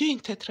we were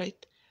doing that,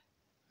 right,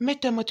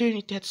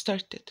 meta-modernity had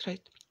started,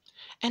 right?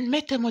 And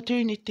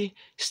meta-modernity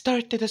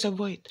started as a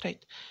void,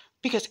 right?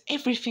 Because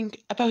everything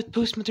about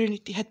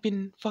post-modernity had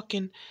been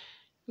fucking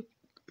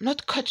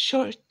not cut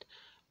short,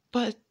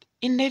 but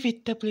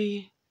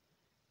inevitably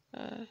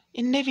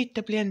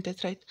ended,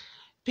 right?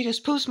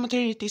 Because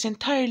post-modernity is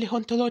entirely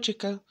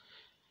ontological,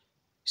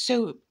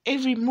 so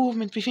every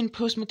movement within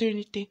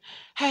post-modernity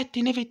had to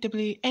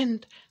inevitably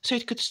end so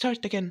it could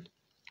start again.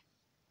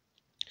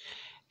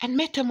 And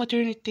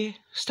meta-modernity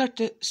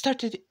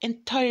started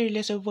entirely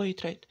as a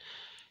void, right?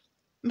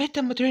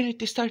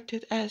 Meta-modernity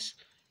started as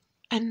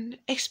an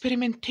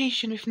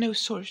experimentation with no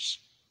source.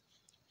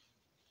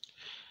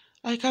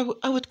 Like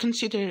I would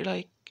consider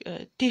like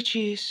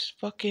Digi's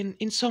fucking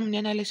insomnia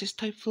analysis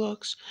type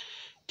vlogs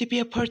to be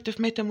a part of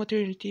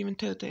meta-modernity, even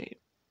though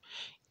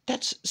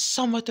that's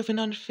somewhat of an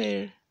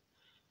unfair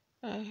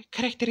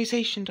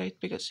characterization, right?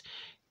 Because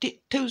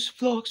those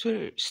vlogs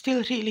were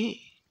still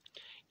really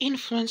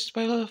influenced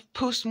by a lot of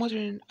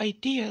postmodern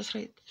ideas,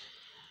 right?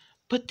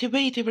 But the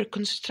way they were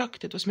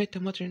constructed was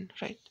meta-modern,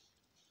 right?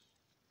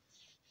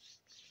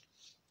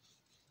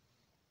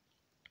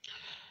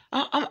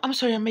 I'm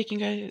sorry, I'm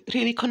making a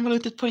really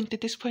convoluted point at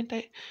this point.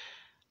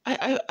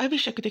 I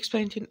wish I could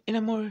explain it in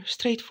a more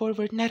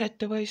straightforward,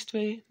 narrativized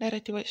way,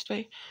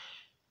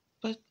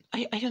 but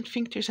I don't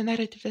think there's a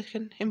narrative that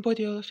can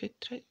embody all of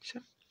it, right?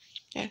 So,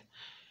 yeah.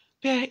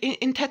 But yeah,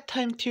 in that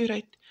time too,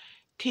 right,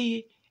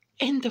 the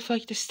end of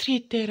like the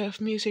street era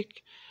of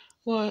music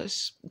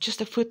was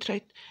just afoot,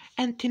 right?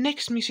 And the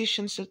next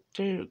musicians that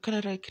were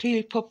gonna like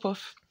really pop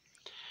off,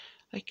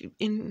 like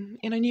in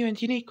a new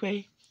and unique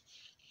way,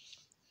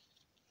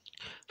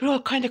 were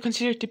all kind of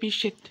considered to be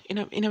shit in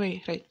a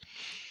way, right?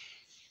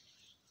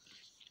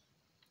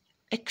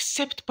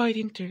 Except by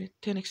the internet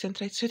to an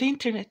extent, right? So the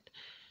internet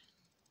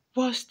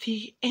was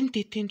the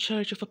entity in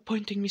charge of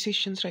appointing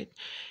musicians, right?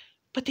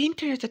 But the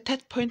internet at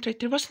that point, right,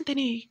 there wasn't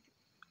any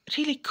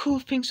really cool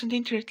things on the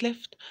internet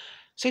left.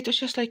 So it was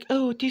just like,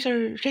 oh, these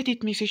are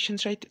Reddit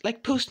musicians, right?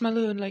 Like Post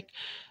Malone, like,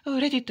 oh,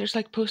 Redditors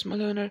like Post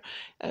Malone, or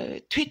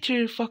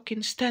Twitter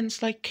fucking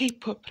stands like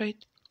K-pop,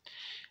 right?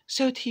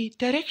 So the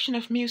direction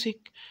of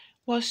music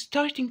was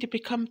starting to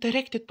become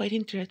directed by the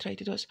internet, right?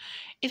 It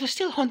was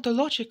still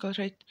hauntological,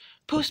 right?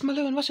 Post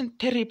Malone wasn't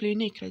terribly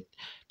unique, right?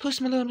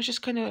 Post Malone was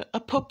just kind of a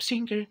pop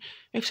singer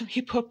with some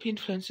hip hop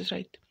influences,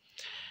 right?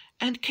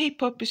 And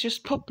K-pop is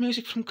just pop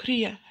music from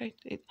Korea, right?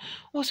 It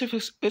also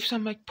with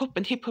some like pop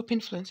and hip hop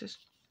influences.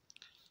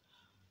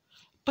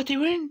 But they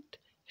weren't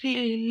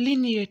really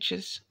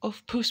lineages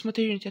of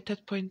postmodernity at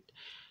that point.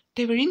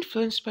 They were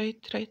influenced by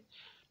it, right?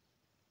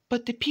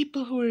 But the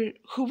people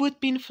who would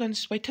be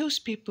influenced by those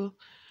people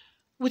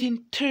would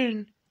in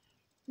turn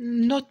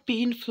not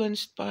be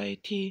influenced by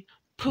the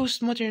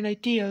postmodern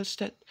ideals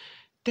that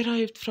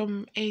derived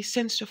from a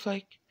sense of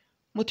like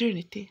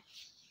modernity.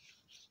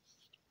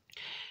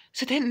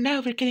 So then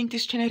now we're getting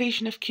this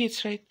generation of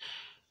kids, right,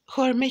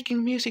 who are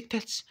making music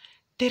that's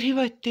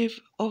derivative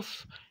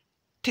of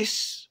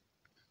this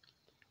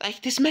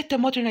like this meta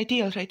modern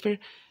ideal, right? Where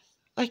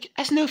like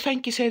as No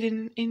Frankie said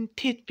in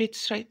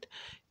Tidbits, right,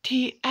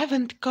 the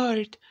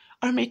avant-garde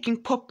are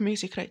making pop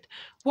music, right?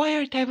 Why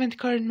are the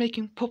avant-garde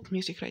making pop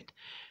music, right?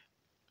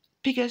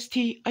 Because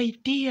the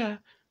idea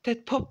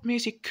that pop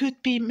music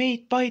could be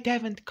made by the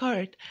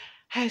avant-garde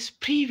has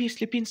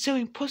previously been so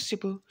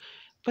impossible,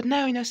 but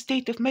now in a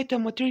state of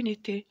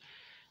meta-modernity,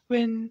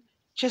 when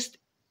just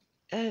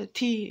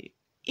the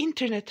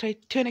internet,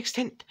 right, to an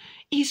extent,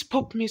 is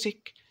pop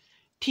music,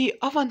 the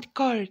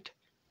avant-garde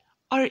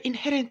are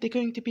inherently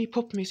going to be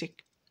pop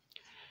music.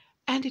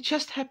 And it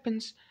just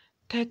happens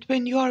that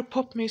when you are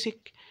pop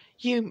music,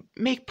 you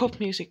make pop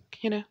music,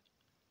 you know.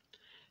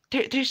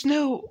 There's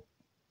no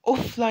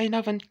offline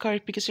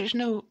avant-garde because there's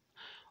no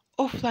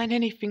offline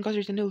anything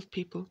other than old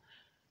people.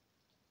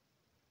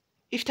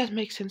 If that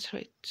makes sense,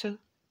 right? So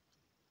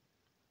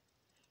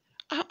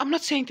I'm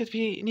not saying that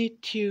we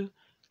need to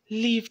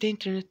leave the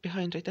internet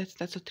behind, right? That's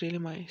not really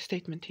my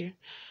statement here.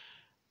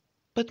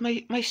 But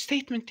my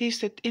statement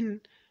is that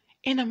in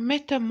a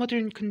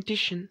meta-modern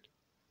condition,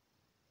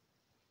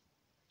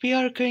 we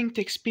are going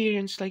to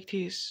experience like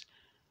this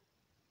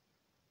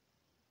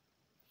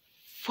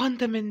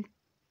fundament.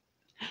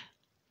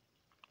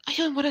 I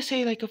don't want to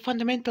say like a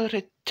fundamental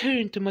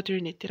return to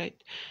modernity,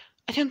 right?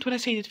 I don't want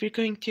to say that we're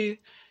going to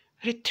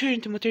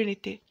return to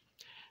modernity,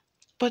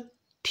 but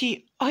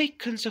the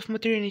icons of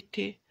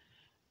modernity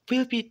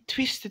will be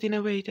twisted in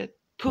a way that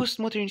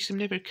postmodernism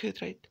never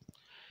could, right?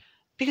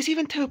 Because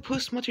even though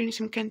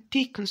postmodernism can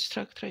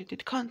deconstruct, right,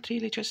 it can't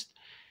really just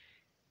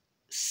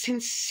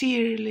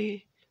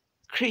sincerely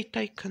create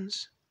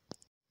icons.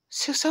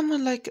 So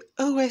someone like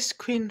O.S.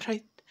 Quinn,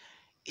 right,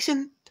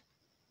 isn't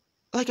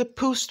like a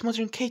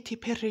postmodern Katy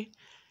Perry,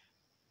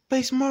 but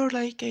it's more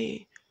like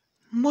a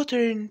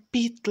modern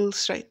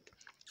Beatles, right?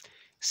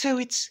 So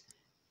it's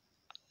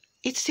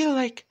still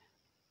like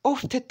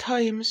of the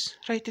times,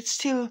 right? It's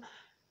still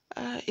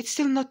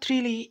not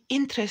really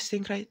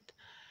interesting, right?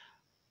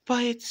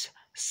 But it's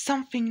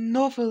something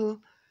novel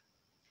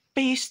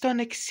based on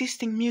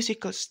existing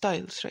musical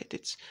styles, right?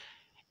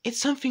 It's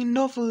something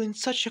novel in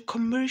such a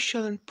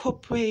commercial and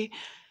pop way,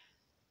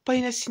 but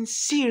in a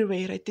sincere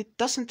way, right? It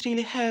doesn't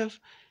really have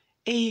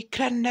a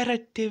grand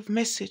narrative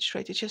message,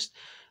 right? It's just,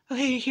 oh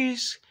hey,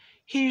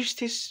 here's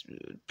this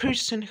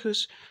person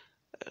who's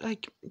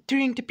like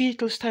during the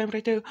Beatles time,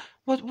 right?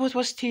 What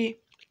was the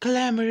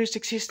glamorous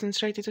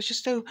existence, right? It was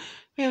just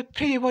we are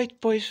pretty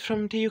white boys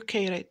from the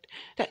UK, right?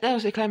 That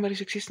was the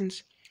glamorous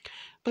existence.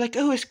 But like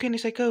O.S. Quinn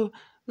is like, oh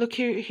look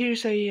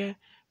here's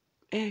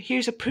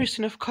a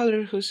person of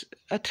color who's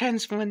a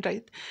trans woman,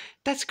 right?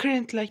 That's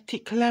currently like the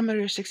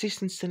glamorous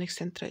existence to an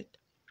extent, right?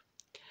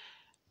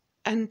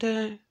 And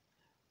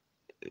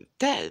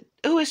that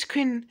O.S.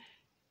 Quinn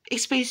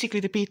is basically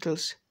the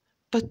Beatles,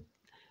 but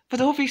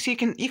obviously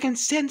you can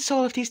sense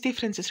all of these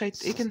differences, right?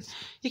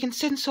 You can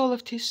sense all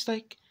of this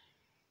like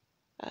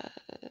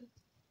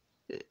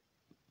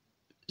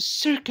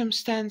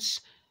circumstance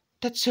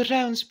that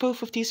surrounds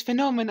both of these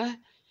phenomena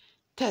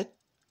that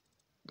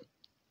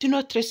do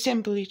not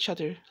resemble each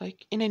other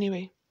like in any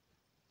way.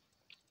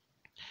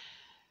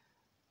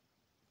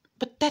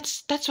 But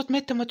that's what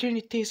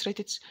metamodernity is, right?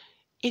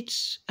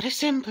 It's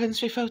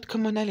resemblance without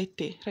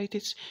commonality, right?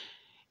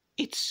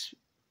 It's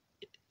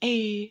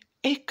a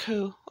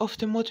echo of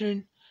the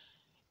modern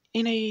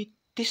in a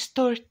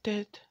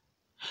distorted.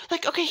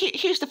 Like okay,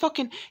 here's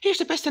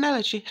the best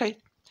analogy, right?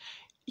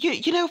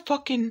 You know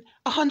fucking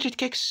 100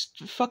 kicks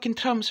fucking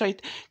drums,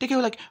 right? They go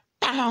like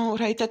pow,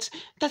 right? That's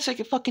like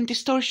a fucking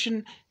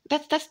distortion.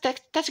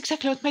 That's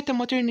exactly what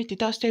metamodernity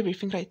does to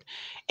everything, right?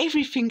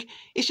 Everything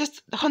is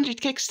just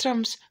 100 kicks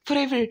drums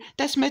forever.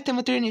 That's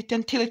metamodernity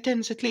until it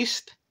ends, at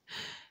least.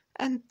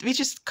 And we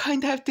just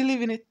kind of have to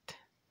live in it.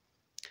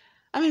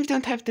 I mean, we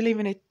don't have to live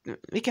in it.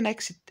 We can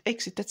exit.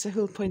 That's the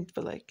whole point.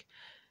 But like,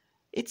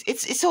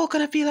 it's all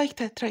gonna be like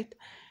that, right?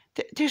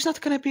 There's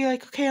not gonna be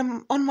like, okay,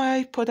 I'm on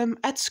my iPod, I'm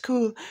at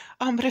school,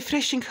 I'm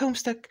refreshing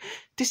Homestuck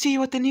to see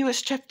what the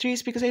newest chapter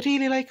is because I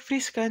really like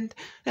Friska and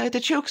the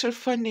jokes are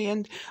funny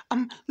and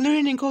I'm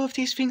learning all of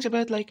these things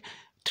about like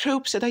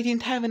tropes that I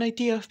didn't have an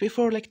idea of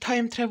before, like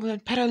time travel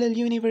and parallel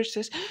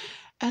universes.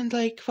 and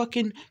like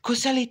fucking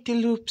causality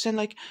loops and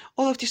like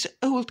all of this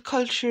old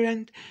culture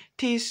and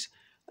these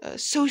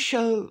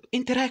social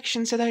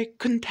interactions that I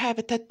couldn't have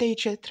at that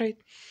age yet, right?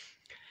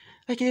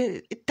 Like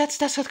that's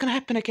not gonna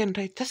happen again,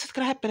 right? That's not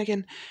gonna happen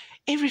again.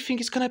 Everything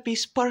is gonna be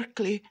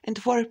sparkly and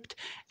warped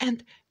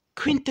and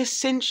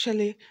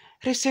quintessentially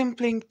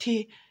resembling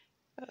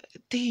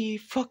the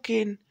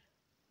fucking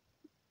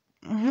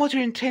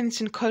modern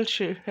trends in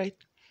culture, right?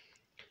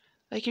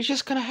 Like you're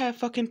just gonna have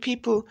fucking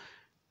people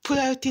pull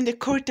out in the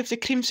court of the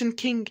Crimson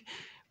King,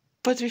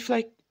 but with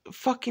like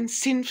fucking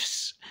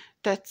synths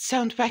that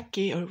sound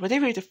wacky or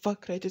whatever the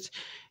fuck, right?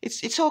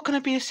 It's all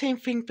gonna be the same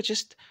thing, but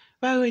just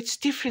wow, it's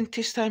different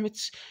this time.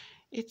 It's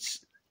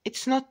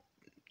it's not.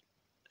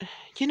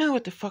 You know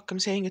what the fuck I'm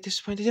saying at this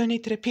point. I don't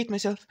need to repeat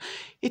myself.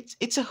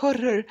 It's a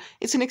horror.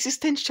 It's an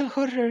existential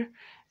horror,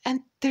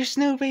 and there's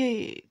no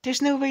way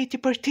to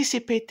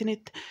participate in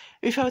it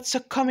without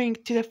succumbing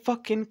to the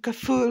fucking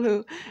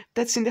Cthulhu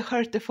that's in the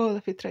heart of all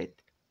of it, right?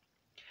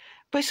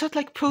 But it's not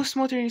like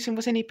postmodernism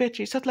was any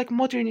better. It's not like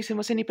modernism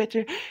was any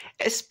better.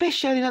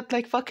 Especially not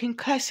like fucking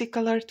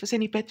classical art was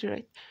any better,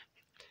 right?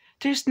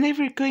 There's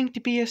never going to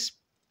be a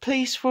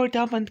place for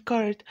the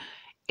avant-garde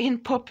in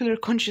popular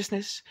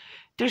consciousness.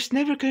 There's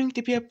never going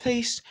to be a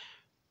place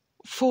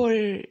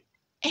for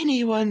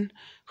anyone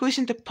who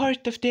isn't a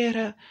part of the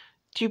era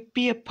to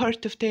be a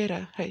part of the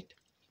era, right?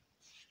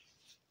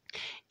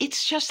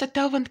 It's just that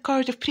the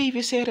avant-garde of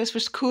previous eras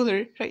was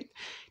cooler, right?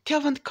 The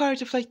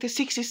avant-garde of like the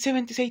 60s,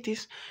 70s,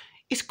 80s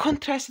is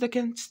contrasted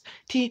against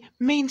the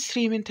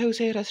mainstream in those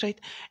eras, right?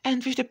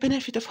 And with the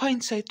benefit of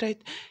hindsight, right?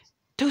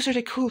 Those are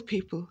the cool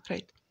people,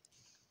 right?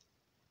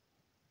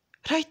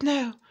 Right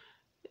now,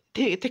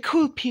 the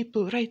cool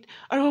people, right,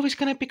 are always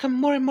going to become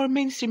more and more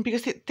mainstream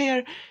because they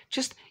are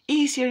just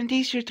easier and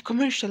easier to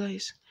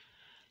commercialize.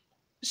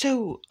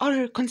 So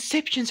our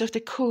conceptions of the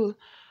cool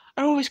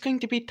are always going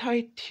to be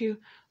tied to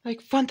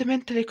like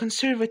fundamentally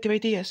conservative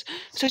ideas.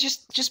 So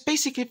just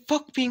basically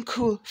fuck being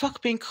cool,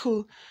 fuck being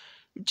cool.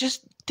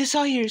 Just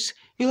desires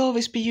will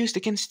always be used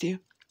against you.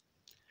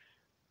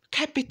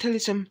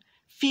 Capitalism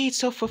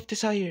feeds off of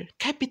desire.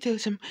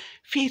 Capitalism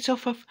feeds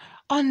off of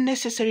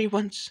unnecessary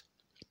wants.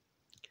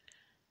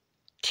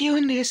 The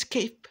only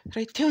escape,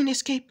 right? The only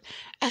escape,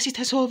 as it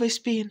has always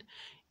been,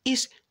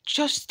 is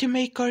just to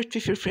make art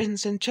with your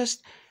friends and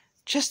just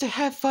to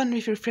have fun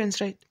with your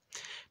friends, right?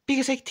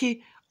 Because like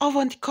the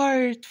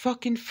avant-garde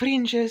fucking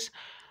fringes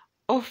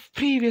of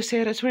previous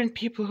eras weren't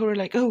people who were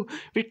like, oh,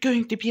 we're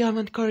going to be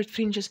avant-garde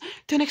fringes.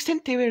 To an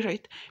extent they were,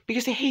 right?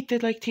 Because they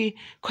hated like the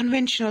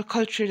conventional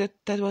culture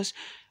that was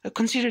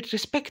considered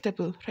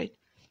respectable, right?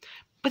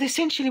 But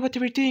essentially what they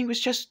were doing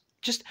was just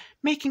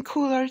making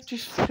cool art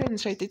with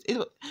friends, right?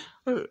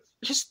 Or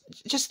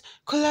just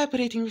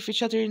collaborating with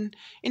each other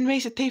in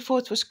ways that they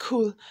thought was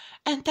cool.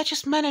 And that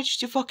just managed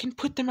to fucking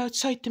put them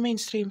outside the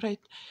mainstream, right?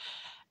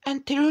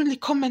 And they're only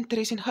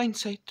commentaries in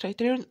hindsight, right?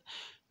 They're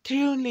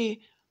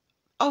only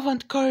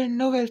avant-garde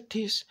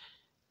novelties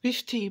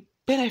with the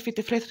benefit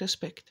of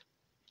retrospect.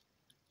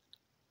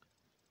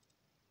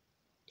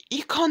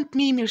 You can't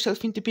meme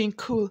yourself into being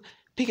cool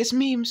because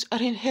memes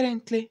are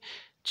inherently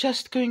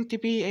just going to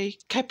be a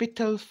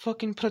capital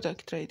fucking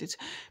product, right?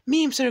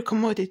 Memes are a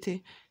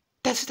commodity.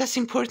 That's the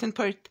important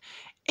part.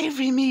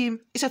 Every meme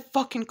is a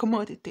fucking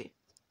commodity.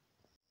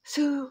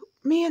 So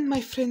me and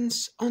my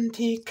friends on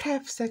the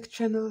Craftsec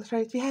channel,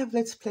 right? We have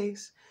Let's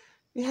Plays.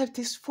 We have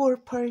this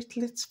 4-part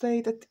Let's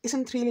Play that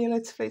isn't really a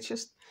Let's Play.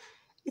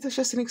 It was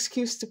just an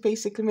excuse to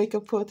basically make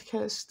a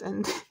podcast,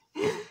 and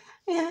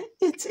yeah,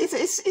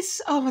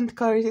 it's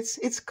avant-garde.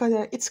 It's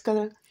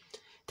gotta.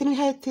 Then we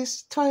had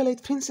this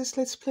Twilight Princess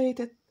Let's Play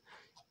that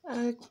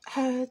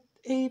had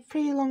a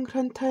pretty long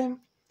runtime,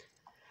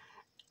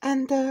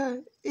 and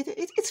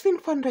it's been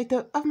fun, right?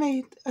 I've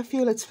made a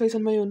few Let's Plays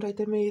on my own, right?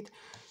 I made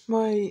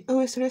my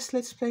OSRS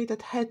Let's Play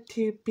that had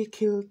to be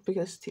killed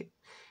because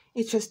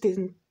it just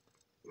didn't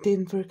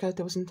work out.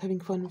 I wasn't having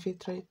fun with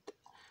it, right?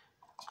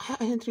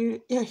 I hadn't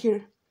really, yeah,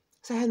 here.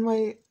 So I had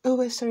my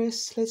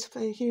OSRS Let's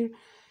Play here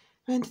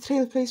when the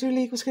Trailblazer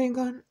League was going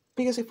on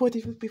because I thought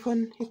it would be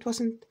fun. It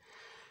wasn't.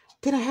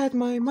 Then I had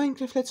my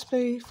Minecraft Let's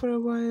Play for a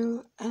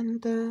while,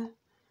 and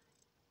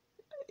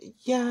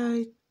yeah,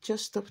 it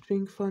just stopped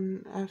being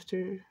fun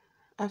after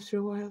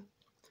a while.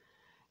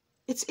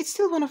 It's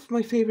still one of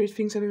my favorite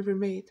things I've ever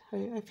made.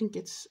 I think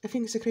it's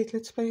a great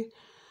Let's Play.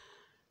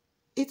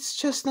 It's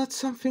just not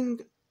something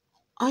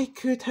I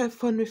could have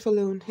fun with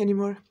alone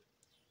anymore.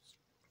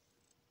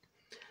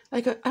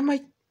 Like I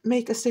might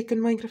make a second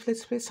Minecraft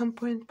Let's Play at some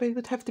point, but it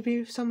would have to be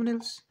with someone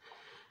else.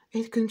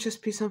 It couldn't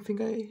just be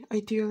something I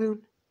do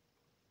alone.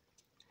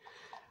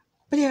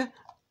 But yeah,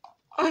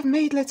 I've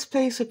made Let's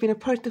Plays, I've been a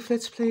part of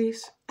Let's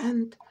Plays,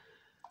 and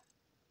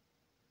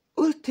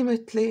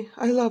ultimately,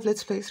 I love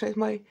Let's Plays, right?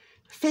 My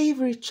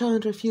favorite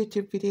genre of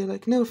YouTube video,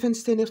 like, no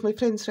offense to any of my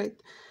friends, right?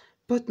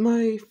 But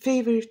my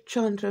favorite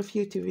genre of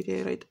YouTube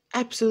video, right?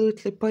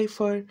 Absolutely, by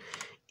far,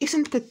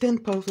 isn't the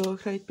Tenpa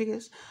vlog, right?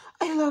 Because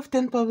I love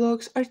Tenpa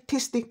vlogs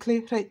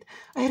artistically, right?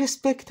 I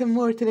respect them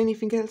more than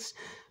anything else.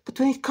 But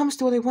when it comes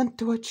to what I want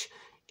to watch,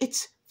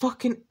 it's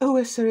fucking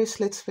OSRS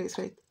Let's Plays,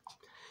 right?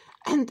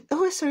 And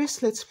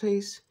OSRS Let's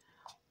Plays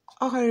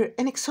are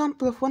an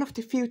example of one of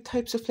the few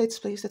types of Let's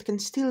Plays that can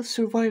still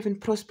survive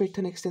and prosper to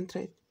an extent,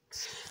 right?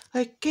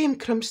 Like Game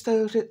Crumb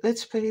style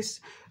Let's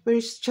Plays, where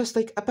it's just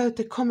like about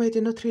the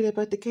comedy, not really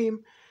about the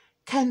game,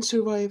 can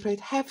survive, right?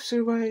 Have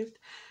survived,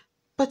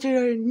 but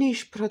they're a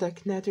niche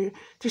product now. They're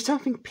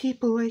something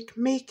people like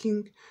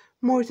making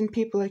more than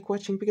people like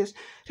watching. Because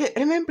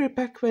remember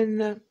back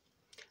when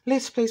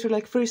Let's Plays were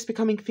like first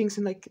becoming things,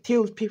 and like the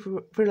old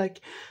people were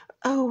like,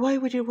 oh, why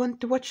would you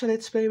want to watch a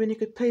Let's Play when you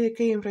could play a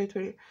game, right?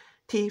 Where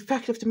the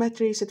fact of the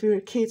matter is that we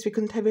were kids, we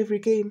couldn't have every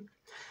game.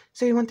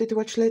 So we wanted to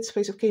watch Let's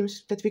Plays of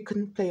games that we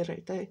couldn't play,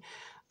 right?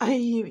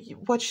 I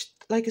watched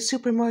like a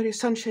Super Mario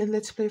Sunshine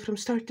Let's Play from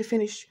start to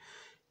finish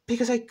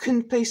because I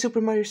couldn't play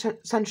Super Mario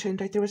Sunshine,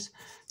 right? There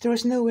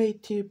was no way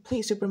to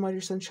play Super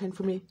Mario Sunshine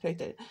for me,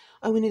 right?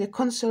 I would need a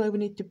console, I would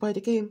need to buy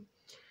the game.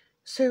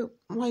 So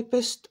my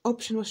best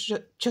option was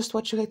just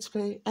watch a Let's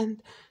Play,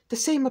 and the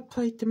same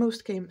applied to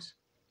most games.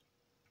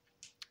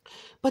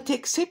 But the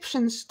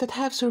exceptions that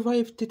have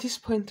survived to this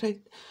point,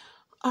 right,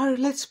 are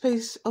Let's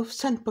Plays of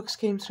sandbox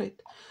games, right?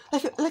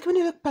 Like when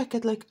you look back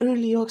at like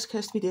early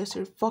Yogscast videos,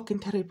 they're fucking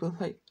terrible.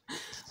 Like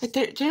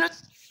they're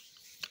not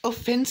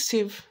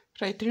offensive,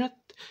 right? They're not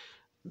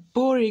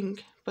boring,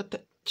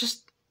 but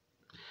just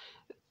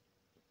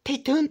they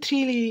don't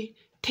really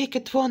take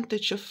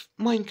advantage of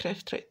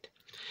Minecraft, right?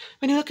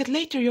 When you look at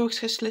later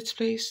Yogscast Let's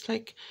Plays,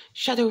 like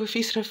Shadow of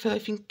Israfel, I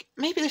think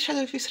maybe the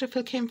Shadow of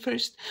Israfel came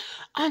first.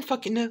 I don't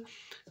fucking know.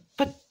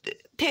 But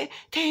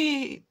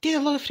they did a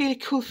lot of really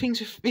cool things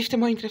with the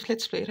Minecraft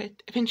Let's Play,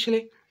 right?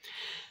 Eventually.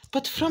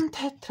 But from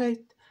that,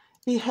 right,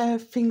 we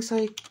have things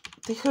like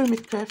the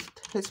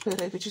Hermitcraft Let's Play,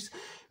 right? Which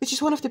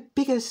is one of the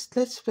biggest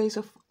Let's Plays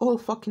of all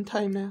fucking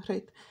time now,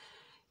 right?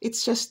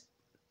 It's just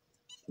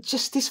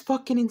this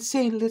fucking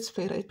insane Let's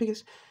Play, right?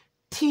 Because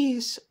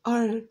these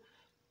are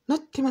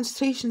not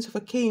demonstrations of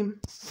a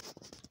game,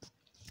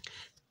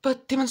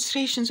 but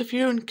demonstrations of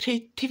your own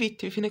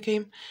creativity within a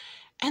game.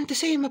 And the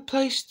same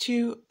applies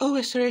to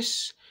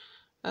OSRS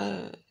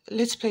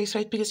Let's Plays,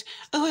 right? Because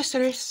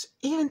OSRS,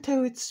 even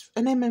though it's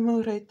an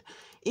MMO, right?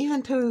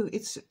 Even though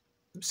it's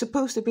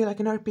supposed to be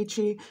like an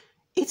RPG,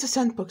 it's a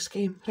sandbox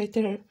game, right?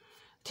 There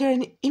are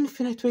an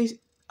infinite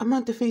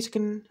amount of ways you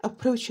can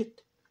approach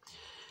it.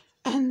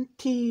 And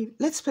the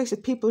Let's Plays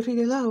that people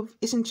really love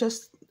isn't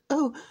just,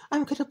 oh,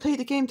 I'm gonna play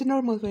the game the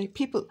normal way.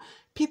 People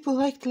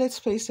like the Let's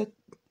Plays that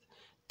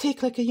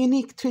take like a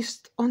unique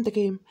twist on the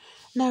game.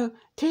 Now,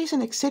 there is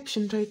an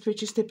exception, right,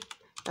 which is the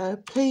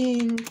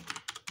playing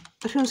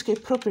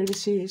RuneScape properly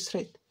series,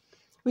 right,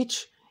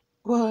 which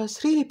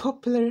was really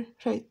popular,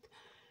 right,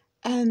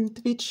 and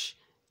which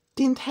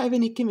didn't have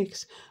any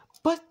gimmicks,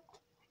 but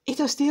it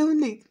was the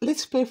only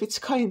Let's Play of its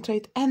kind,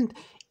 right, and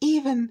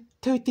even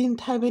though it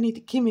didn't have any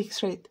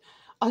gimmicks, right,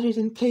 other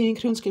than playing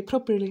RuneScape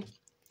properly,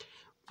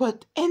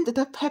 what ended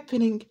up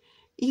happening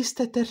is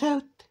that the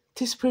route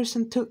this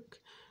person took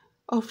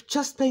of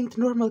just playing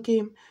the normal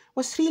game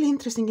was really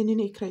interesting and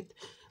unique, right?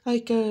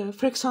 Like,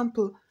 for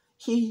example,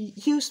 he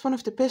used one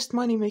of the best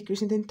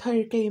moneymakers in the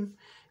entire game,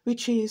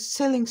 which is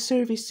selling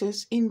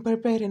services in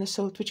Barbarian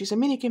Assault, which is a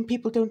minigame.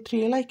 People don't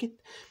really like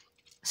it,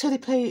 so they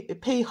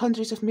pay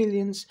hundreds of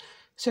millions,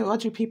 so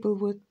other people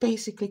would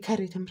basically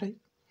carry them, right?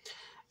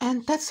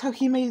 And that's how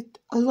he made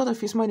a lot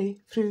of his money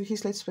through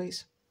his Let's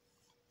Plays.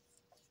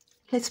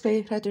 Let's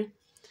Play, rather.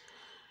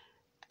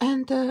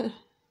 And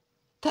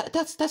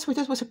that's why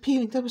that was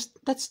appealing.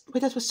 That's why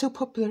that was so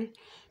popular,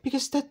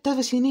 because that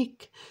was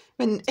unique.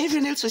 When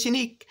everyone else was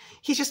unique,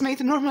 he just made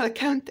a normal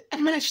account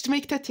and managed to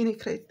make that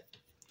unique, right?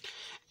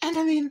 And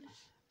I mean,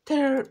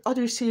 there are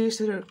other series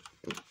that are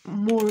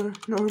more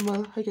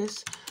normal, I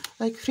guess.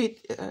 Like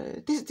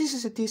this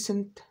is a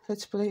decent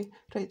Let's Play,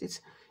 right?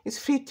 It's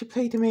free to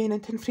play the main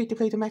and then free to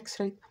play the max,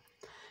 right?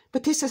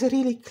 But this has a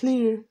really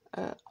clear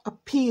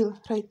appeal,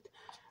 right?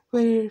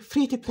 Where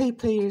free to play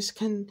players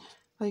can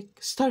like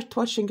start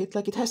watching it.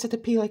 Like it has that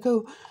appeal, like,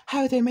 oh,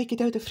 how they make it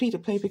out of free to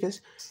play,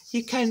 because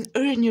you can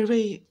earn your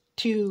way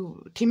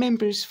to the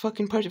members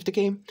fucking part of the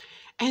game,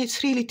 and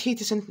it's really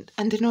tedious and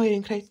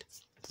annoying, right?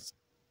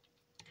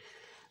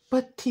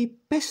 But the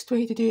best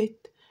way to do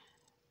it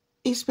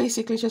is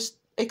basically just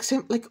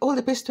like all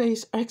the best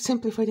ways are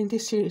exemplified in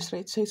this series,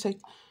 right? So it's like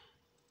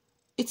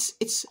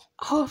it's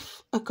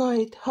half a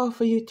guide,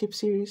 half a YouTube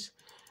series,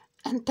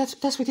 and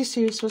that's why this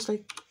series was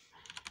like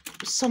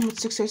somewhat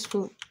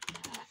successful.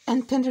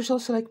 And then there's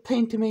also like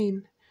Paint to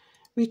Main,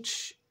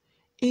 which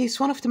is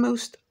one of the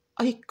most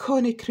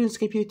iconic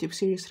RuneScape YouTube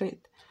series, right?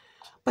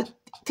 But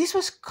this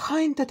was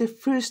kind of the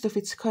first of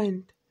its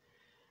kind.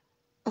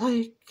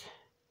 Like,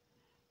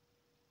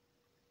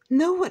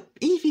 no one,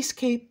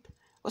 EVscape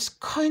was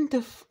kind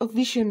of a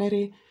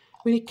visionary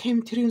when it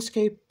came to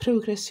RuneScape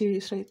Progress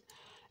series, right?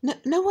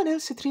 No one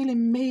else had really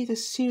made a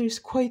series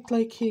quite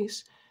like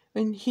his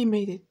when he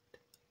made it.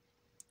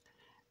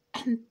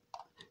 And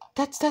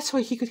that's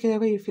why he could get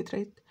away with it,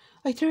 right?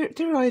 Like,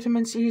 there were Iron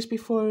Man series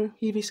before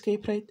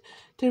EVscape, right?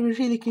 They were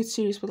really good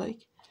series, but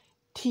like,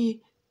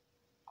 the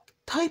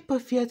type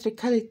of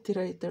theatricality,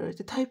 right, or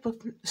the type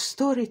of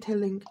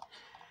storytelling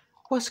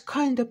was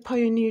kind of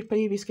pioneered by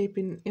Eviscape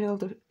in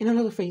a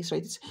lot of ways,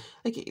 right? It's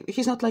like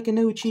he's not like an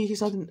OG,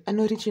 he's not an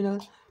original.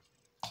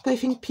 But I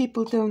think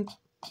people don't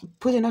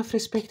put enough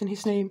respect on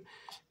his name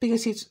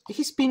because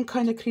he's been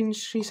kind of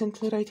cringe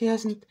recently, right? He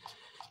hasn't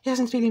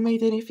really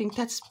made anything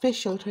that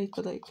special, right?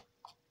 But like,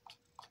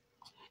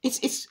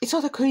 it's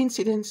not a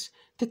coincidence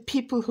that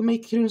people who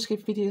make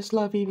RuneScape videos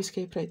love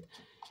Eviscape, right?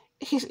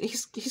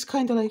 He's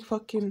kind of like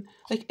fucking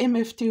like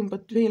MF Doom,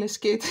 but way less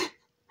good.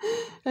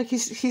 Like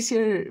he's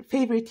your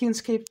favorite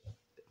RuneScape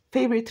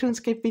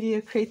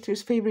video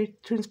creator's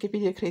favorite RuneScape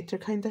video creator,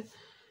 kind of.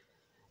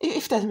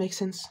 If that makes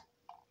sense.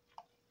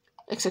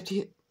 Except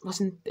he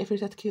wasn't ever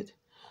that cute.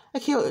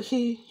 Like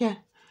yeah.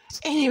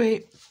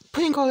 Anyway,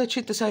 putting all that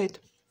shit aside,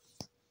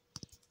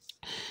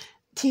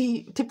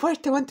 the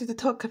part I wanted to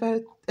talk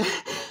about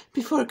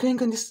before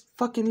going on this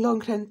fucking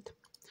long rant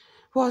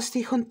was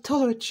the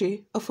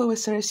hauntology of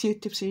OSR's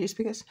YouTube series,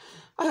 because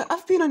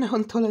I've been on a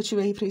hauntology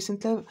wave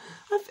recently.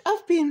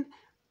 I've been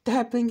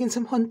dabbling in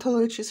some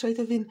hauntologies, right?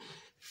 I've been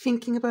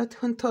thinking about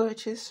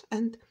hauntologies,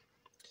 and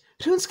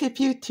RuneScape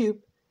YouTube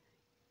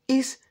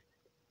is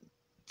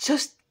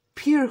just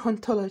pure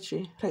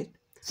hauntology, right?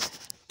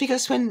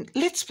 Because when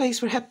Let's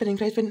Plays were happening,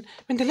 right, when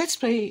the Let's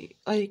Play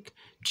like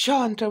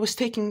genre was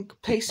taking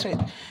place, right,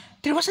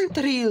 there wasn't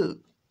a real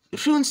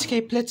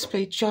RuneScape Let's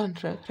Play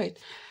genre, right?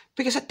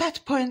 Because at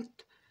that point,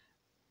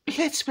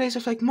 Let's Plays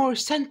of like more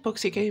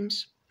sandboxy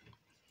games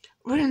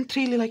weren't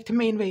really like the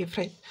main wave,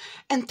 right?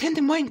 And then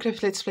the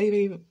Minecraft Let's Play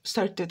wave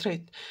started,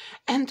 right?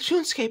 And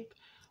RuneScape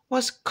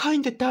was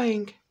kind of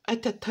dying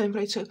at that time,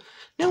 right? So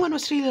no one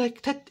was really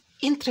like that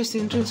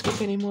interested in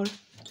RuneScape anymore.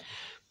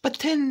 But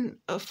then,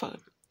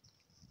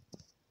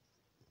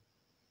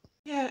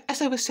 yeah,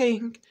 as I was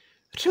saying,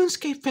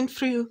 RuneScape went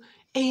through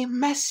a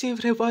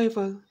massive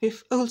revival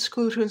with old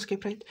school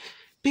RuneScape, right?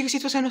 Because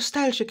it was a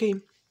nostalgia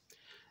game.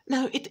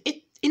 Now,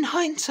 it in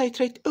hindsight,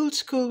 right, old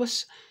school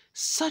was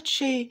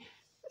such a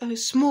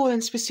small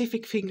and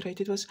specific thing, right?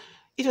 It was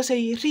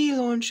a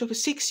relaunch of a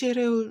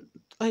 6-year-old,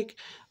 like,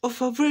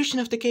 of a version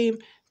of the game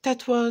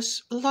that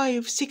was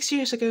live 6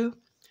 years ago.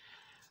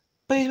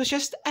 But it was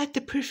just at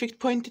the perfect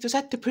point, it was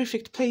at the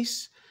perfect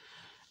place,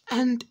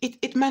 and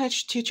it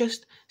managed to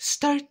just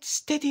start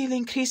steadily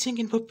increasing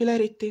in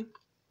popularity.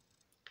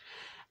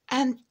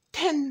 And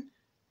then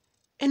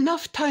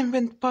enough time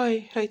went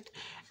by, right,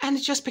 and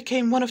it just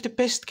became one of the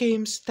best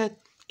games that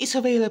is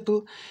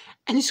available,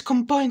 and is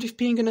combined with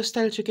being a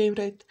nostalgia game,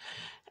 right?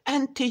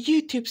 And the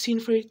YouTube scene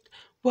for it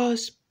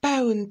was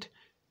bound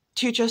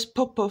to just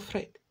pop off,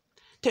 right?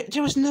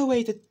 There was no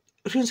way that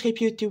RuneScape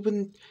YouTube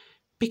wouldn't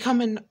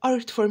become an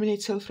art form in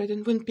itself, right,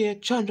 and wouldn't be a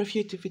genre of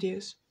YouTube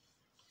videos.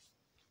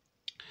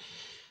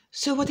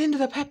 So what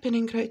ended up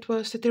happening, right,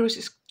 was that there was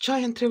this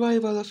giant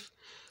revival of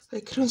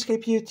like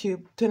RuneScape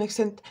YouTube to an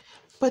extent.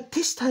 But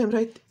this time,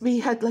 right, we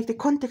had like the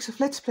context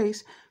of Let's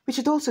Plays, which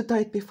had also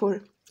died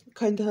before.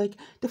 Kind of like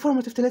the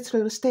format of the Let's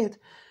Play was dead.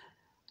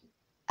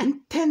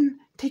 And then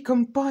they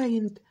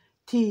combined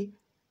the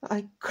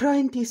like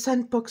grindy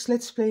sandbox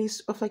Let's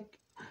Plays of like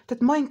that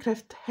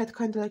Minecraft had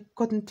kind of like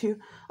gotten to,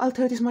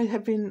 although this might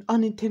have been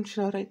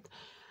unintentional, right?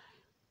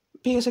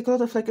 Because like a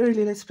lot of like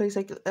early Let's Plays,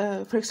 like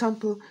for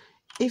example,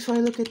 if I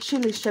look at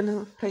Chili's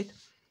channel, right,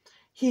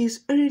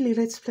 his early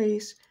Let's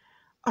Plays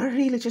are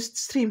really just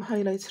stream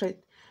highlights, right?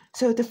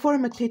 So the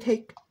format they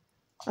take,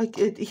 like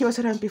he was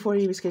around before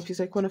Eviscape, he's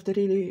like one of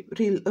the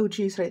real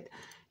OGs, right?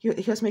 He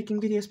was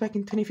making videos back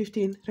in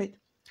 2015, right?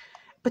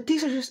 But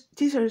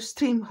these are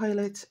stream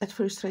highlights at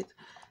first, right?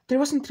 There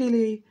wasn't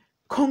really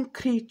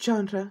concrete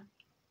genre.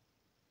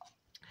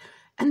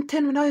 And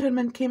then when Iron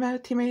Man came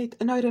out, he made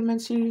an Iron Man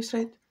series,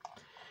 right?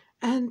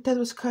 And that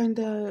was kind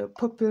of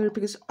popular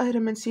because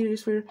Iron Man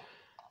series were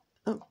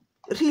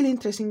really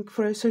interesting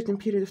for a certain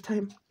period of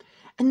time.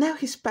 And now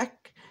he's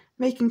back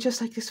making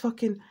just like this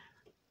fucking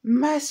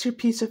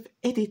masterpiece of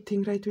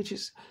editing, right? Which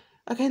is,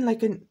 again,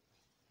 like an...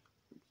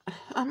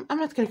 I'm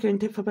not going to go in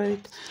depth about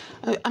it.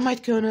 I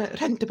might go on a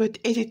rant about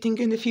editing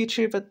in the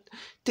future, but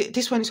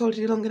this one is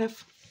already long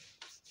enough.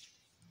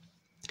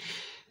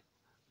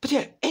 But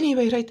yeah,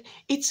 anyway, right,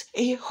 it's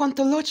a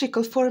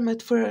hauntological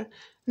format for a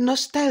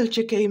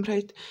nostalgia game,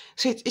 right?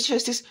 So it's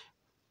just this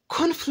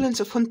confluence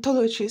of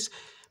hauntologies,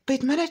 but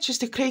it manages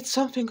to create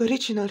something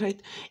original,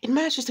 right? It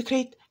manages to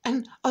create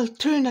an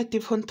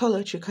alternative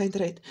hauntology, kind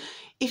of, right?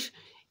 If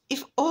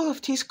all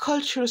of these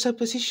cultural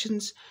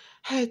suppositions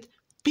had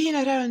been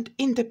around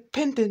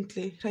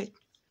independently, right,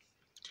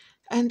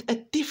 and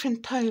at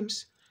different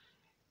times,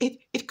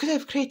 it could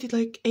have created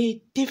like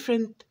a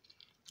different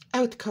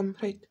outcome,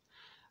 right?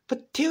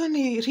 But the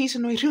only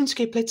reason why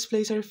RuneScape Let's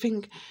Plays are a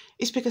thing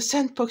is because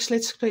Sandbox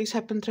Let's Plays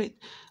happened, right?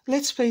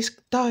 Let's Plays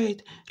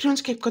died,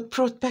 RuneScape got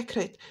brought back,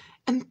 right?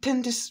 And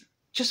then this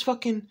just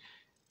fucking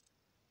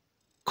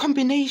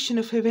combination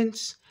of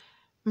events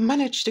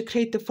managed to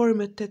create the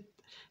format that,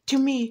 to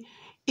me,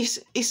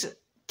 is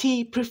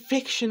the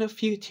perfection of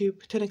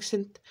YouTube to an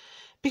extent.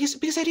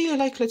 Because I really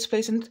like Let's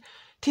Plays, and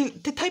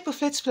the type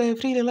of Let's Play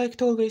I've really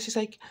liked always is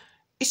like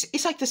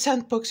it's like the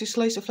sandbox is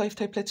slice of life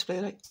type let's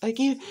play.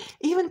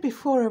 Even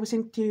before I was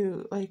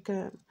into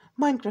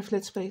Minecraft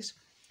let's plays,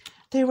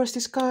 there was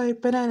this guy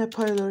Banana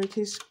Pilot.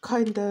 He's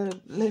kinda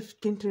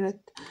left internet,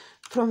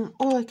 from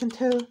all I can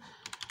tell.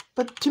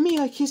 But to me,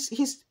 like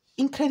he's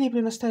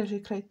incredibly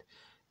nostalgic, right?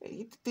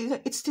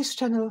 It's this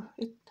channel.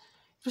 It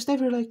was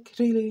never like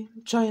really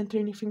giant or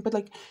anything, but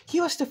like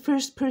he was the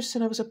first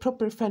person I was a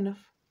proper fan of.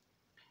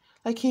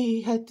 Like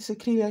he had this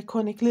like really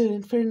iconic Little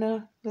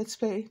Inferno let's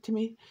play to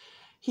me.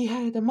 He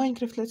had a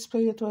Minecraft let's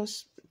play that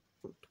was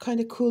kind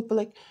of cool, but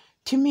like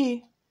to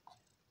me,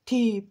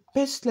 the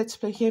best let's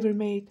play he ever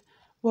made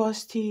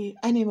was the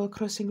Animal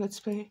Crossing let's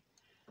play.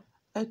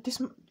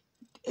 This,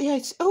 yeah,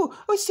 it's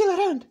still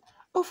around.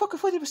 Oh fuck! I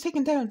thought it was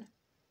taken down.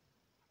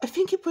 I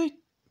think he put it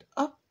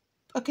up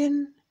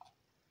again.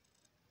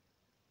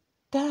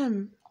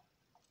 Damn.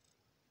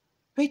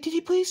 Wait, did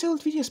he put his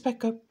old videos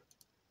back up?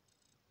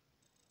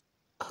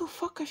 Oh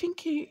fuck! I think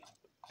he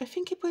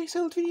put his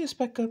old videos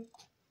back up.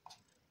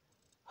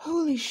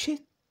 Holy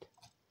shit!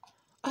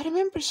 I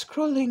remember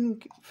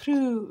scrolling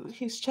through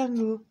his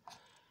channel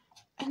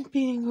and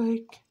being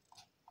like,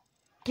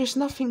 "There's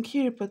nothing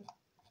here," but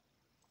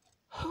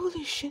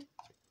holy shit!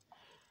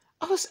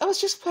 I was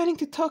just planning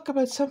to talk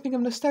about something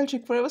I'm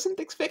nostalgic for. I wasn't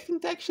expecting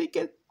to actually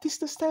get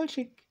this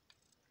nostalgic.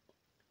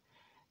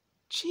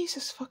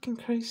 Jesus fucking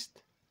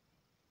Christ.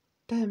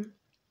 Damn.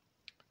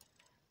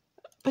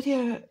 But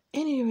yeah,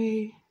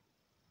 anyway.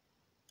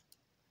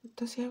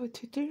 Does he have a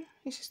Twitter?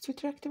 Is his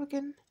Twitter active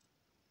again?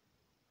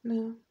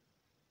 No.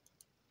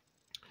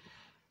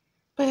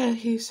 But yeah,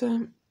 he's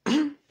oh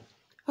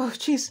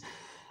jeez.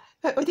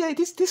 But yeah,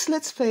 this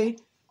let's play.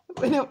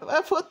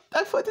 I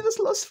thought it was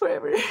lost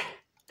forever.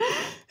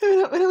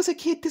 When I was a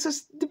kid, this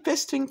was the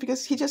best thing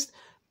because he just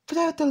put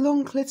out a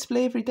long let's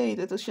play every day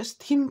that was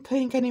just him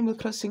playing Animal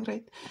Crossing,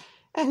 right?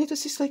 And it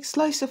was this like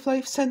slice of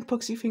life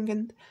sandboxy thing,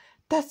 and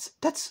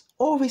that's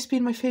always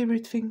been my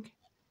favorite thing.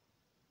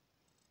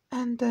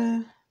 And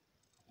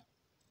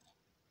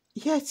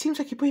yeah, it seems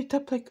like he put it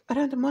up like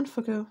around a month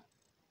ago.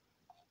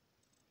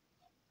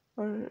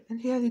 And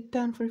he had it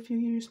down for a few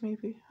years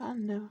maybe. I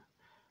don't know.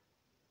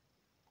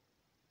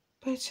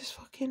 But it's just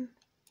fucking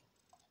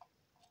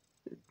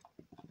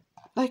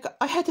like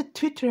I had a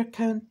Twitter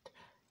account.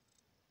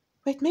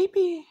 Wait,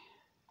 maybe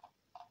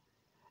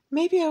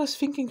I was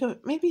thinking of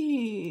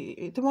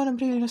maybe the one I'm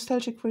really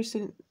nostalgic for is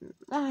the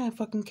I don't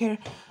fucking care.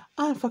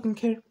 I don't fucking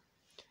care.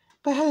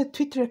 But I had a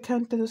Twitter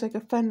account that was like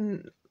a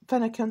fan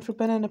account for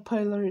Banana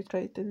Pilot,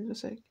 right? And it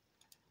was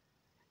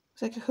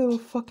like a whole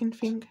fucking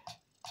thing.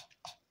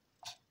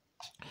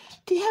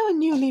 Did he have a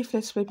new Leaf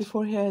Let's Play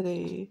before he had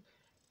a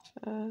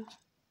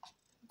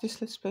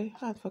this Let's Play?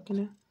 I don't fucking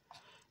know.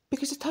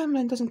 Because the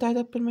timeline doesn't add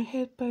up in my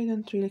head, but I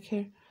don't really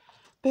care.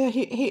 But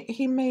yeah,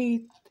 he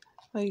made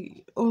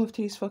like all of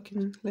these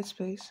fucking Let's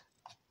Plays.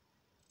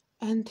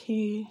 And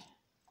he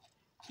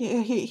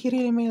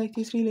really made like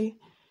these really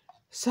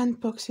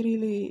sandbox,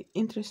 really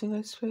interesting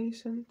Let's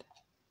Plays, and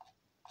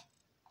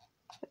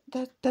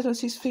that was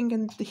his thing.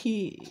 And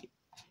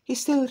he's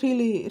still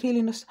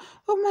really nice.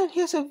 Oh man, he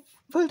has a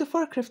World of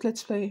Warcraft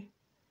Let's Play.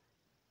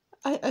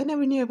 I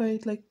never knew about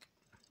it. Like,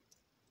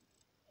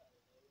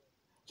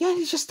 yeah,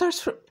 he just starts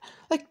from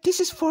like this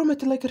is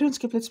formatted like a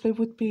RuneScape Let's Play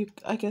would be,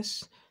 I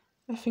guess.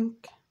 I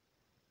think.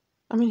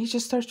 I mean, he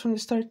just starts from the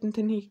start and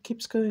then he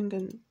keeps going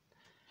and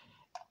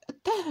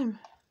damn.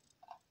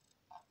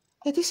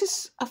 Yeah, this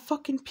is a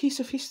fucking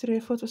piece of history I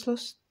thought was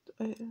lost.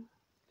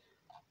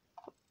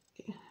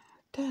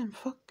 Damn,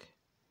 fuck.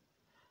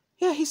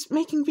 Yeah, he's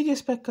making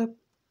videos back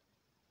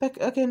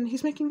again.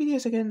 He's making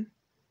videos again.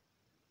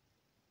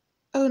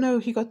 Oh no,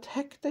 he got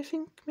hacked, I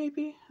think,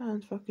 maybe? I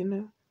don't fucking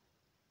know.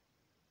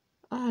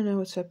 I don't know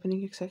what's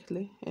happening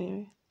exactly.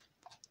 Anyway.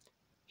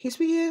 His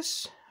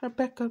videos are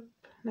back up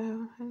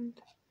now,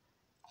 and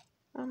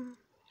I'm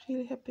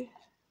really happy.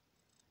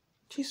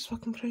 Jesus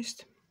fucking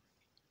Christ.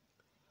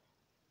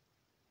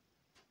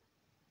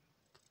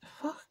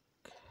 Fuck.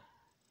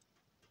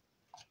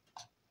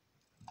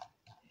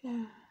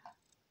 Yeah.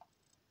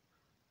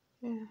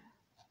 Yeah.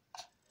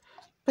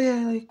 But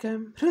yeah, like,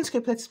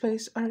 RuneScape Let's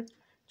Plays are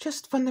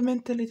just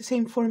fundamentally the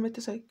same format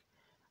as, like,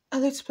 a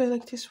Let's Play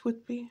like this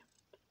would be.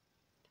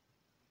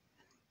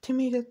 To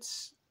me,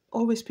 that's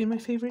always been my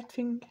favorite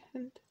thing,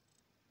 and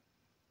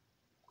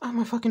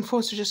my fucking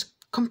thoughts are just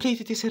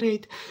completely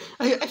disarrayed.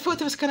 I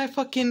thought I was gonna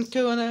fucking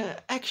go on a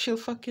actual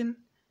fucking...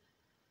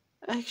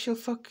 I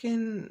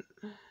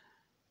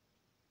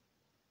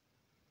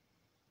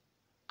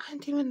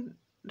don't even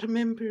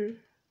remember.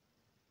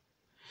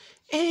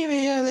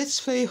 Anyway, yeah, let's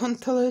play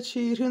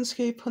hauntology,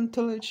 RuneScape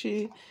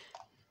hauntology.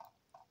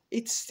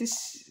 It's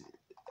this...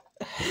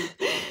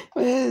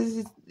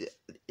 well,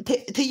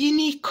 the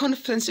unique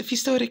confluence of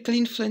historical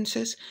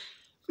influences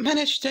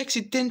managed to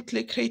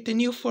accidentally create a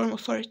new form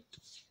of art,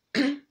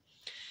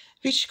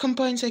 which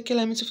combines like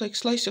elements of like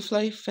slice of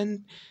life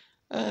and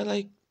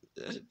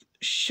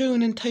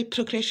shonen type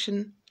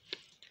progression,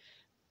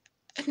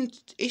 and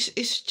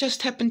it's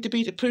just happened to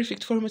be the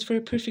perfect format for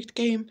a perfect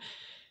game.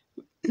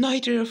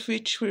 neither of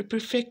which were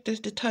perfect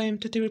at the time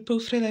that they were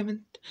both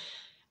relevant.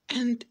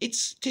 And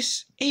it's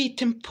this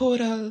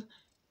atemporal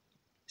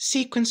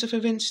sequence of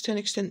events to an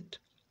extent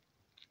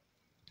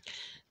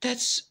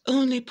that's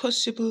only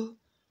possible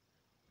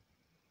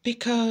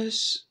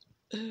because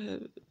uh,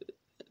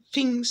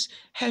 things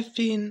have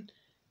been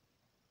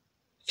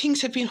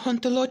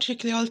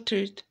hauntologically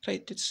altered,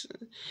 right?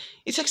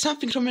 It's like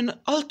something from an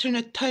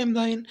alternate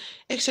timeline,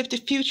 except the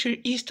future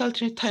is the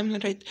alternate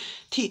timeline, right?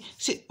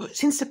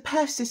 Since the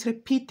past is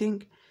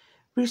repeating,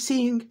 we're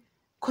seeing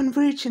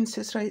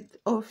convergences, right,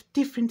 of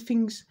different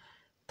things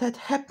that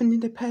happened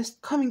in the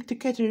past coming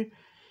together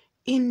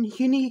in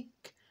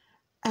unique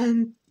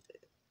and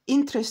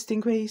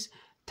interesting ways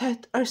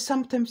that are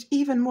sometimes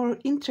even more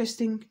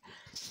interesting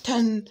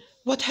than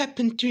what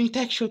happened during the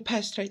actual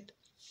past, right?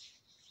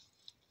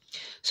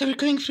 So we're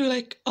going through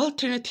like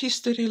alternate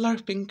history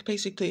LARPing,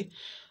 basically,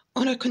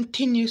 on a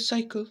continuous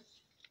cycle.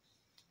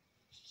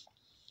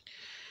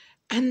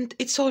 And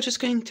it's all just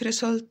going to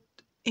result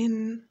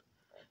in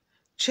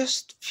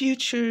just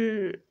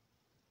future,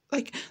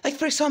 like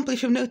for example,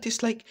 if you've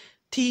noticed, like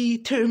the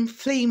term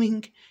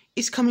flaming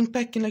is coming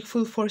back in like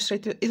full force,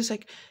 right? It was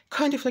like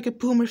kind of like a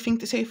boomer thing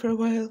to say for a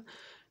while.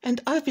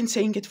 And I've been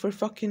saying it for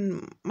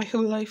fucking my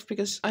whole life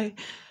because I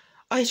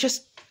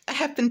just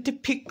happened to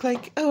pick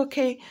like, oh,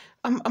 okay,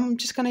 I'm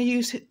just gonna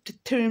use the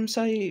terms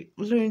I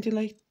learned in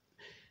like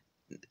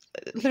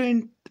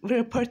learned were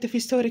a part of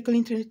historical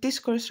internet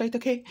discourse, right?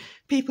 Okay,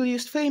 people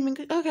used flaming.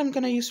 Okay, I'm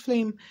gonna use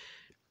flame.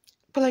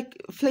 But like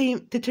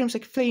flame, the terms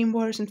like flame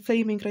wars and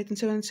flaming, right, and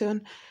so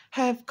on,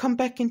 have come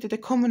back into the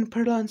common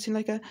parlance in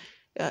like a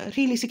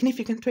really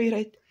significant way,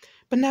 right?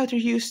 But now they're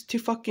used to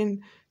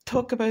fucking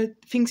talk about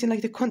things in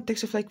like the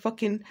context of like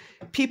fucking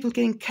people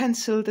getting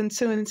cancelled and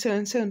so on and so on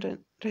and so on,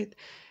 right?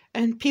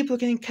 And people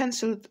getting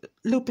cancelled,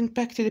 looping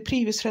back to the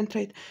previous rant,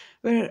 right,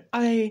 where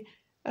I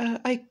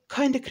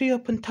kind of grew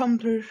up on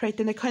Tumblr, right,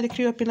 and I kind of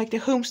grew up in like the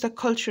Homestuck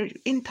culture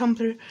in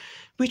Tumblr,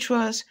 which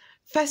was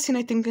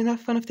fascinating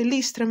enough one of the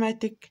least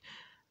dramatic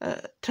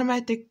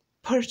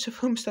parts of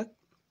Homestuck,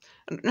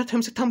 not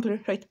Homestuck,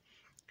 Tumblr, right?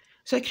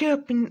 So I grew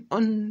up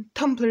on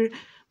Tumblr.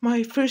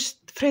 My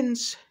first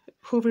friends,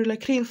 who were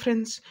like real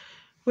friends,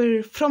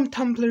 were from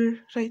Tumblr,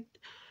 right?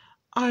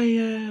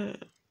 I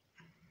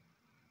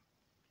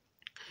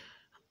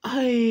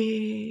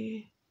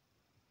I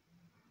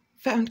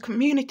found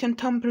community on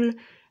Tumblr,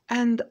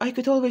 and I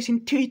could always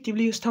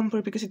intuitively use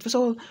Tumblr because it was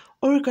all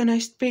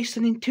organized based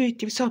on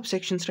intuitive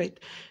subsections, right?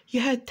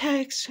 You had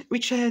tags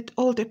which had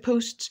all the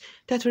posts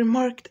that were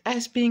marked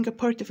as being a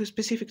part of a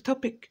specific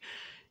topic.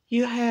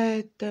 You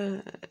had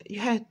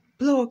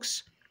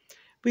blogs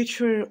which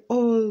were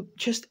all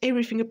just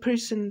everything a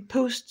person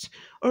posts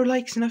or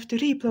likes enough to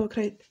reblog,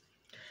 right?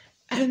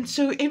 And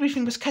so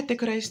everything was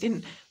categorized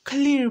in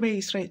clear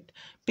ways, right?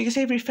 Because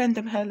every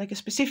fandom had like a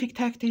specific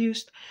tag they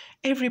used.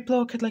 Every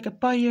blog had like a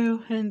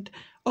bio and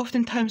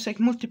oftentimes like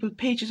multiple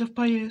pages of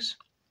bios.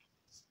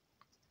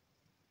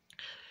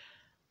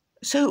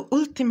 So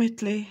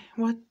ultimately,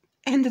 what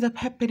ended up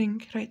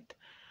happening, right,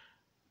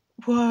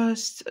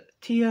 was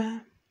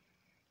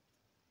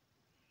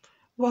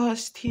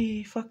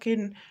the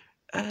fucking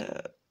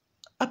uh,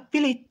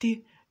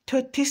 ability to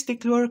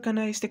artistically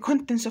organize the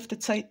contents of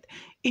the site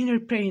in your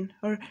brain,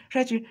 or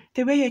rather,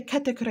 the way I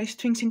categorized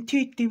things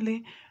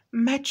intuitively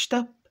matched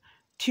up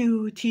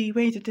to the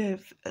way that the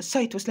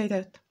site was laid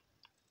out.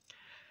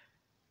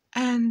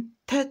 And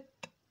that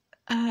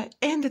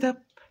ended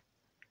up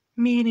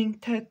meaning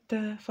that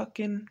uh,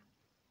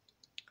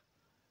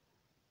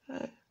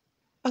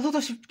 a lot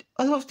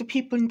of the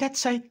people in that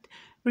site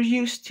were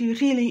used to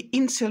really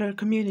insular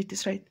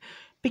communities, right?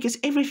 Because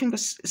everything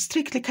was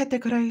strictly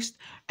categorized,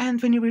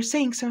 and when you were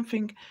saying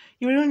something,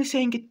 you were only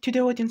saying it to the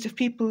audience of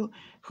people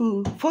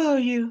who follow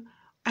you,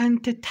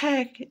 and the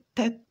tag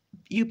that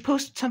you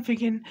post something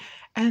in,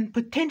 and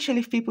potentially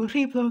if people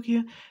reblog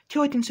you, the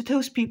audience of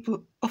those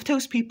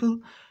people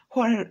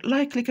who are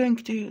likely going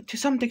to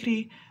some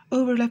degree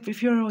overlap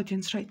with your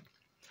audience, right?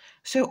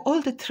 So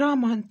all the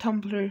drama on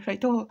Tumblr,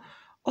 right,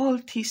 all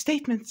the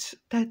statements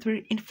that were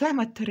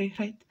inflammatory,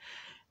 right,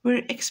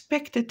 were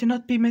expected to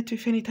not be met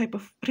with any type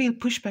of real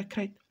pushback,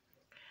 right?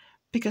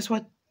 Because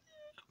what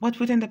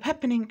would end up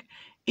happening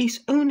is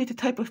only the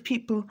type of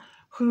people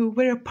who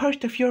were a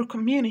part of your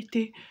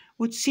community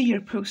would see your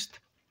post.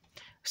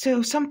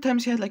 So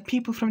sometimes you had like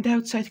people from the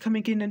outside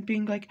coming in and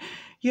being like,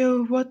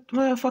 "Yo, what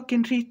a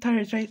fucking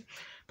retard," right?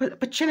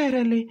 But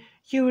generally,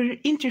 you were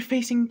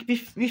interfacing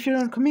with your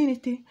own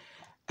community,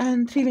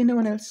 and really no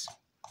one else.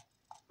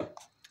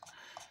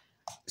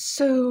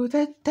 So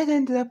that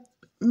ended up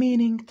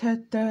meaning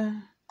that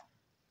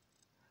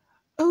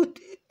oh,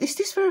 is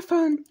this where I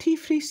found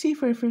T3C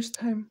for the first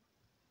time?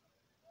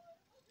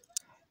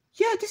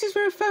 Yeah, this is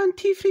where I found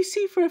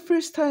T3C for the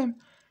first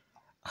time.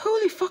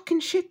 Holy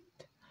fucking shit!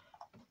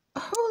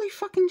 Holy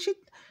fucking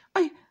shit!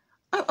 I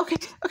okay,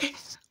 okay.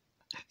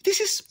 This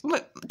is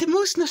the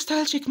most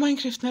nostalgic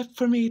Minecraft map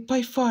for me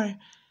by far,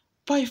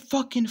 by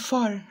fucking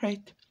far,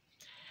 right?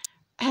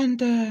 And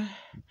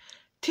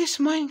this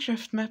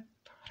Minecraft map,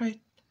 right?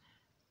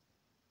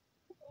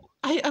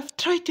 I've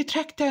tried to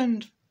track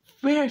down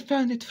where I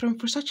found it from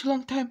for such a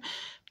long time.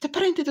 But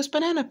apparently it was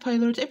Banana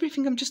Pile, or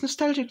everything I'm just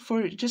nostalgic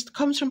for it just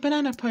comes from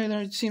Banana Pile,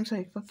 or it seems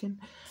like fucking.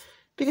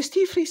 Because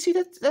T3, see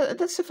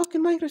that's a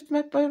fucking Minecraft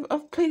map.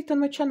 I've played it on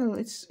my channel.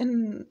 It's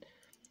in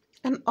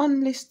an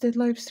unlisted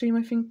live stream,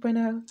 I think, by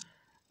now.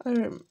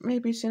 Or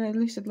maybe it's in a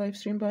listed live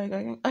stream, but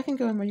I can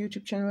go on my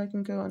YouTube channel, I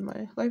can go on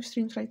my live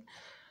streams, right?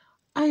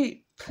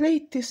 I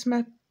played this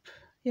map,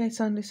 yeah, it's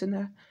unlisted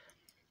now.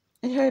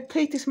 I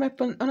played this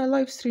map on a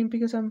live stream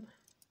because I'm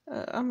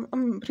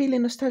really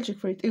nostalgic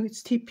for it. Oh,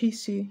 it's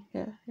TPC,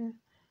 yeah.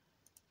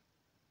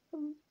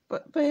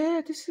 But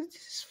yeah, this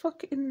is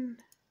fucking,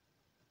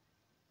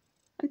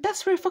 and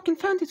that's where I fucking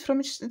found it from.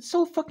 It's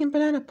all fucking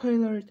Banana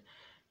Pile.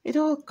 It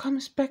all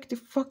comes back to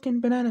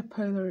fucking Banana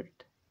Pile.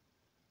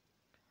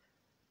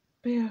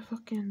 But yeah,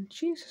 fucking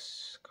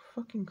Jesus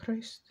fucking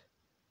Christ.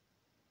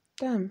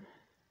 Damn.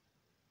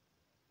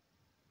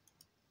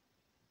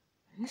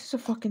 This is a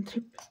fucking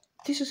trip.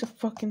 This is a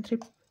fucking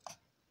trip.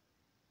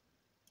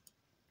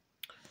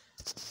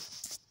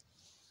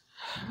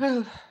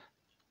 Well.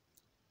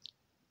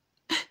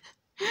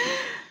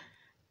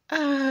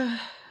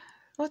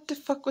 What the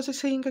fuck was I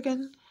saying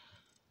again?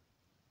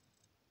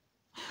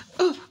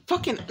 Oh,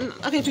 fucking.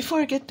 Okay,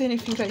 before I get to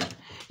anything, right?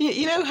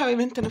 You know how I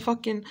went on a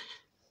fucking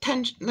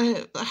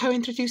tangent, how I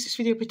introduced this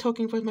video by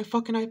talking about my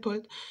fucking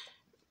iPod?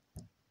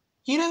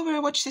 You know where I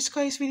watch this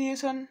guy's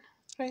videos on,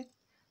 right?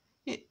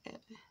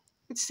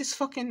 It's this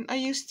fucking. I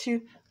used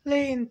to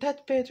lay in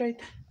that bed, right?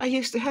 I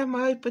used to have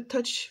my iPod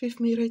Touch with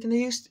me, right? And I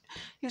used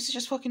to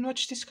just fucking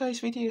watch this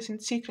guy's videos in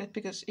secret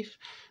because if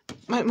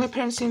my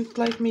parents didn't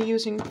like me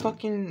using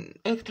fucking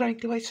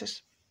electronic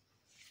devices.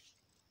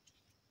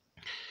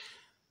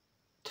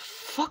 The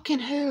fucking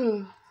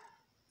hell.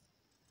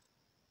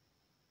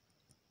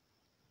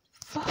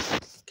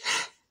 Fuck.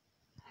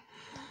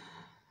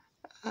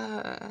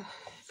 But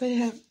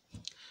yeah.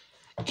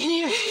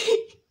 Anyway,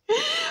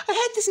 I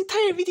had this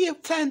entire video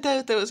planned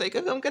out. I was like,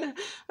 I'm gonna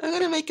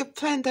make a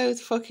planned out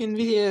fucking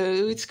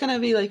video. It's gonna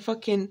be like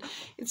fucking.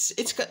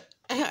 It's got.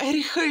 I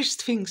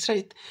rehearsed things,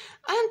 right?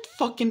 I didn't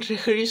fucking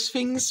rehearse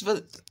things,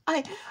 but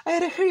I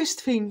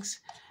rehearsed things,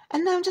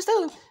 and now I'm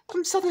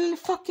suddenly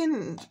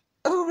fucking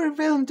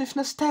overwhelmed with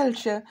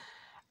nostalgia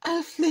out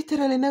of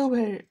literally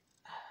nowhere.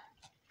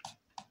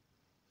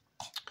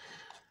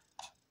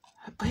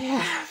 But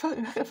yeah, so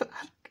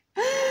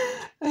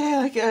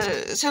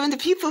when the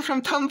people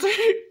from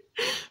Tumblr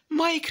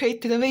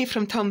migrated away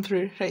from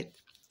Tumblr, right,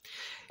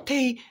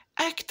 they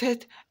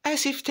acted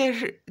as if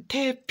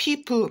the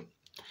people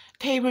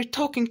they were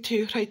talking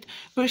to, right,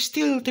 were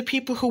still the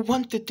people who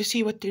wanted to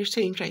see what they're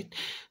saying, right?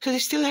 So they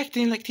still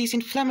acted in like these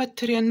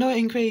inflammatory,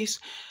 annoying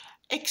ways,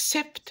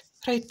 except,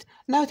 right,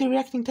 now they're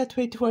reacting that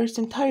way towards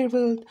the entire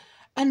world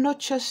and not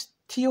just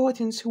the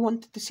audience who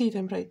wanted to see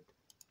them, right?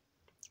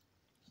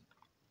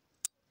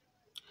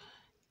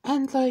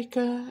 And like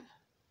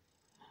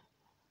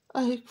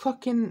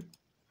fucking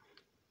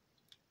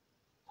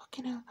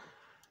hell.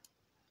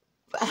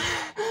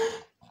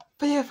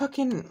 But yeah,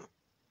 fucking,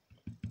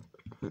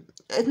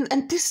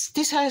 and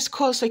this has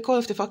caused like all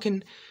of the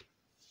fucking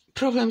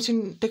problems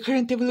in the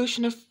current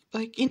evolution of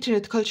like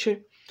internet culture,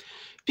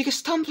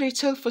 because Tumblr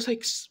itself was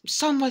like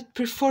somewhat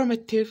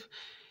performative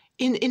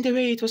in the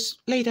way it was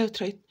laid out,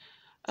 right?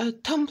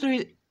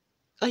 Tumblr,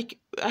 like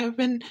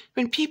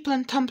when people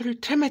on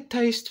Tumblr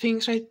dramatized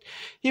things, right,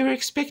 you were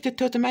expected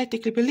to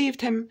automatically believe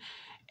them,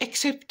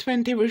 except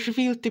when they were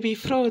revealed to be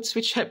frauds,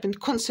 which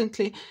happened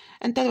constantly.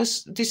 And that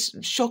was this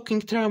shocking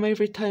drama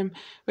every time,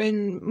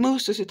 when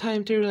most of the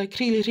time there were like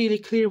really, really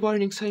clear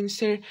warning signs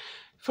there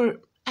for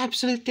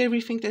absolutely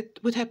everything that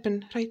would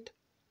happen, right?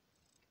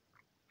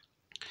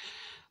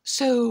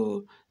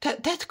 So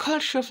that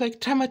culture of like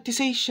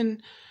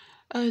dramatization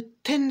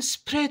then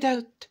spread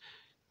out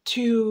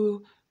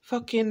to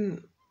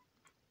fucking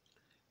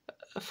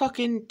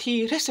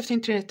the rest of the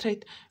internet,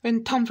 right?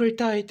 When Tumblr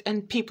died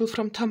and people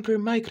from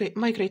Tumblr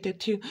migrated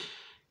to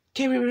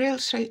everywhere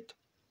else, right?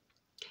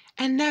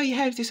 And now you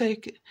have this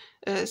like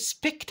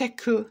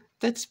spectacle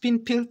that's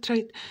been built,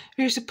 right?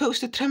 We're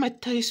supposed to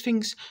dramatize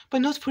things,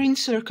 but not for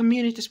insular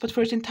communities, but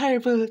for the entire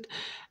world.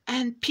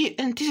 And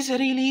this is a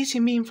really easy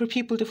meme for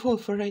people to fall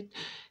for, right?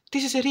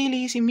 This is a really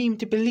easy meme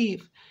to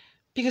believe,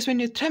 because when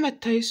you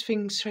dramatize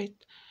things, right,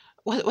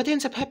 what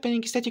ends up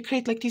happening is that you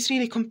create like these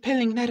really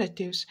compelling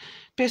narratives,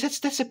 because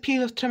that's the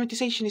appeal of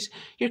dramatization, is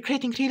you're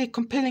creating really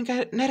compelling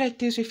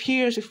narratives with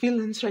heroes, with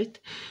villains, right?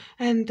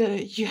 And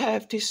you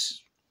have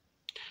this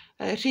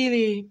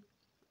really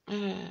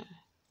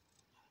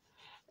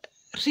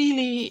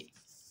really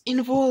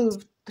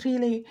involved,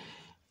 really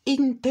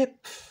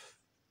in-depth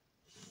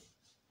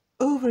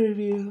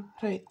overview,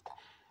 right,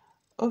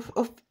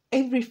 of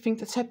everything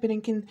that's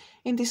happening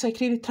in this like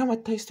really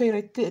traumatized way,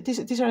 right?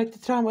 These are like the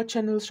drama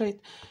channels, right?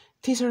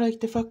 These are like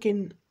the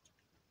fucking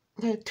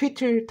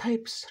Twitter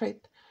types,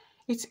 right?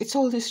 It's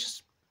all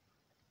this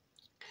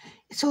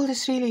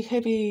really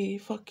heavy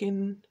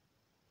fucking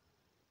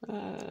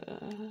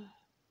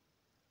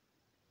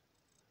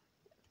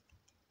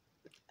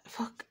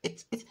fuck.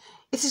 It's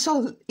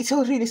it's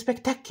all really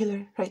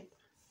spectacular, right?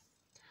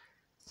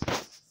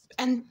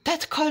 And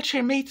that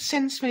culture made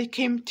sense when it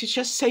came to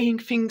just saying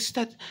things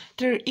that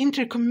they're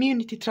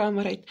inter-community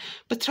drama, right?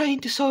 But trying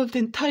to solve the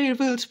entire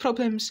world's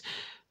problems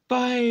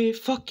by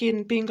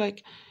fucking being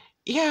like,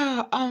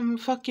 yeah,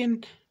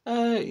 fucking,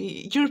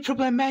 you're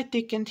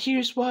problematic, and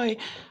here's why.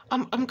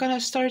 I'm gonna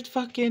start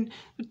fucking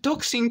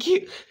doxing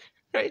you,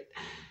 right?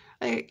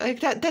 Like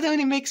that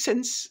only makes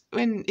sense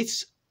when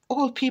it's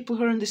all people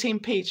who are on the same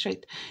page,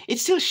 right?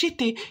 It's still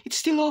shitty, it's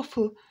still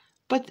awful,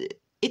 but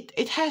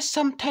it has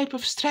some type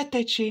of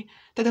strategy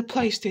that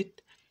applies to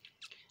it.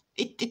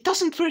 It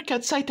doesn't work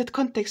outside that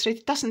context, right?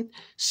 It doesn't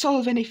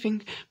solve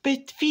anything, but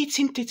it feeds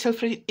into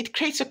itself, right? It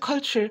creates a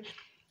culture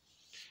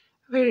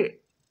where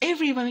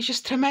everyone is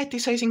just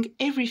dramatizing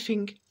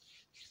everything,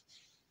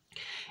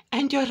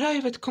 and you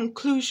arrive at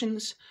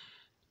conclusions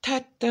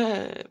that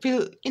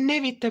will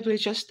inevitably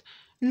just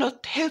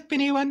not help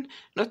anyone,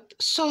 not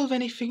solve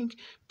anything,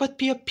 but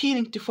be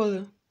appealing to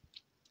follow.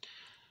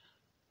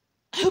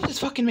 I hope this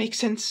fucking makes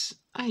sense.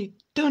 I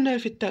don't know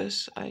if it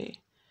does.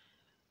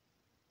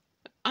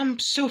 I'm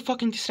so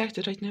fucking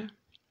distracted right now.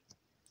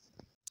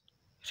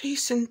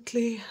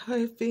 Recently,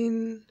 I've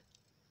been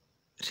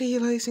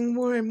realizing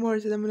more and more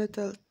that I'm an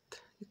adult.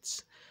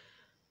 It's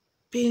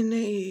been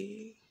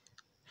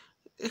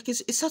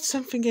it's not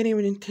something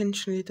anyone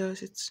intentionally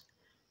does. It's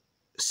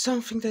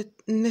something that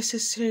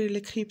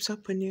necessarily creeps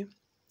up on you.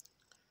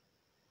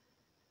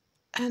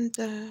 And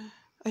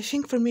I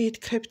think for me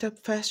it crept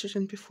up faster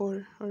than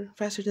before, or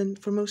faster than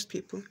for most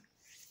people.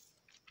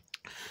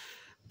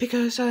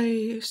 Because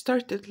I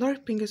started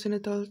LARPing as an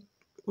adult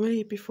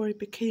way before I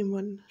became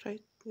one,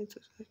 right? It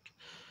was like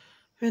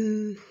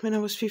when I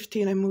was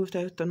 15, I moved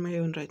out on my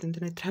own, right? And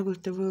then I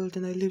traveled the world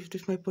and I lived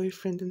with my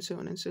boyfriend and so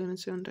on and so on and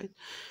so on, right?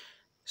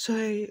 So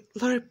I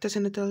LARPed as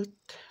an adult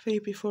way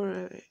before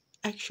I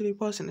actually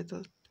was an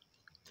adult.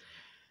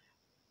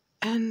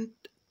 And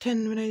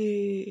then when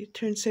I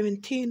turned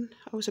 17,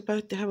 I was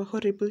about to have a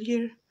horrible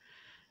year.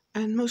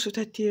 And most of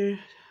that year,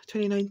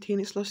 2019,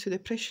 is lost to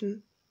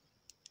depression.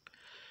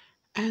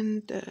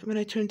 And when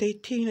I turned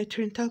 18, I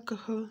turned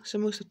alcohol. So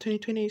most of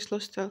 2020 is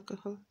lost to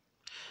alcohol.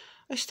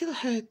 I still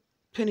had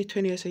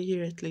 2020 as a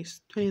year at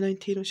least.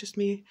 2019 was just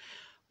me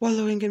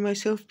wallowing in my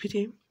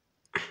self-pity.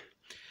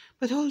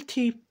 But all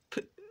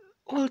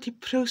the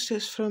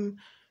process from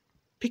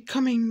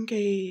becoming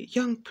a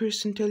young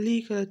person to a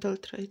legal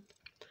adult, right,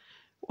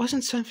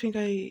 wasn't something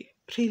I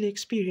really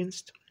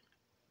experienced.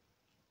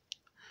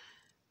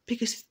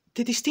 Because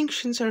the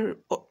distinctions are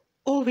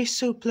always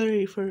so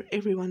blurry for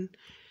everyone,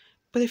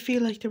 but I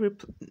feel like they were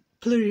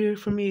blurrier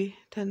for me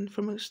than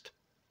for most.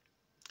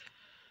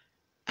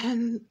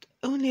 And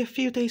only a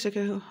few days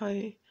ago,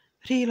 I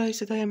realized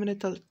that I am an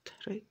adult,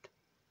 right?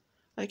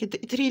 Like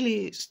it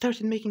really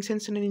started making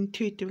sense on an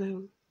intuitive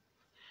level.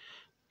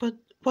 But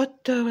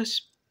what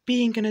does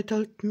being an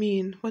adult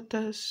mean? What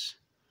does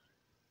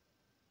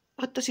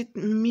it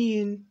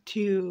mean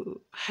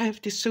to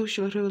have the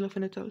social role of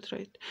an adult,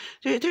 right?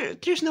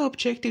 There's no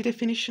objective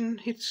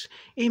definition. It's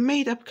a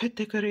made-up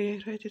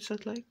category, right? It's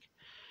not like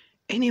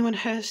anyone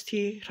has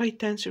the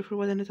right answer for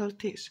what an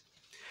adult is.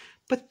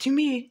 But to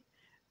me,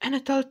 an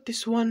adult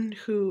is one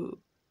who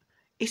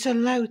is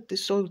allowed to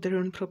solve their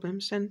own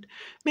problems. And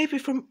maybe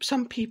for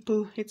some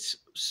people, it's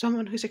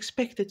someone who's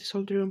expected to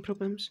solve their own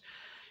problems.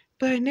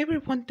 But I never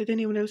wanted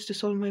anyone else to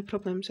solve my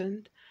problems.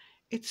 And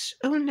it's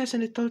only as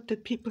an adult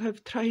that people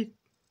have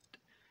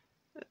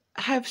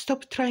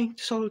stopped trying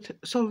to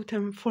solve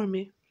them for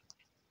me.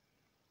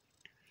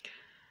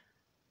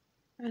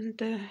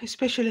 And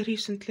especially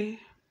recently.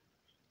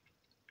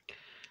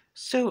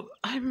 So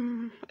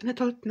I'm an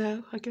adult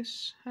now, I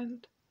guess,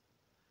 and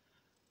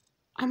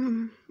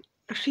I'm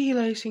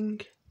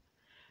realizing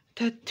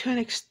that to an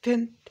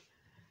extent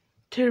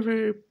there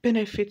were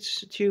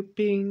benefits to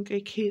being a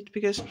kid,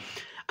 because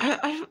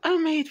I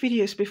made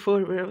videos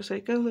before where I was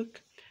like, oh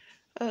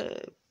uh,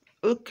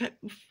 look,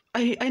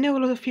 I know a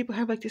lot of people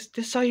have like this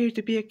desire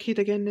to be a kid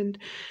again and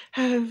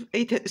have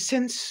a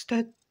sense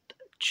that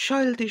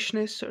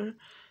childishness or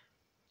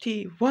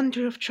the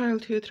wonder of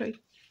childhood, right,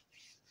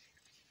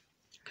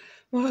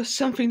 was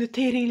something that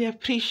they really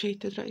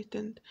appreciated, right,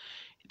 and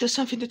it was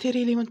something that they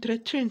really want to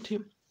return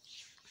to.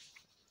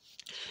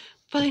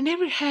 But I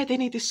never had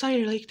any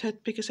desire like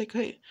that because like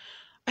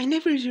I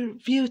never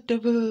viewed the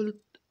world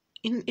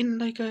in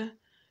like a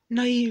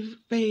naive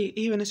way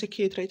even as a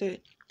kid,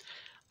 right?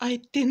 I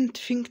didn't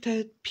think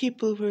that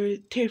people were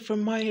there for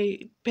my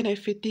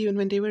benefit even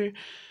when they were,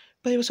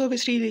 but I was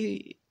always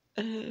really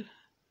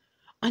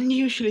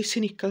unusually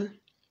cynical.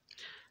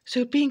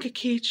 So being a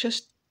kid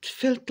just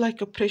felt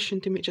like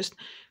oppression to me, just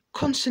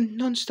constant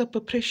non-stop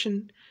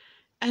oppression,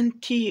 and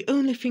the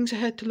only things I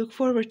had to look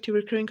forward to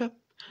were growing up,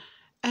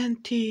 and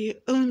the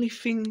only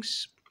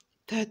things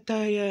that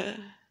I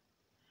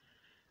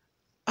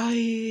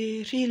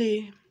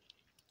really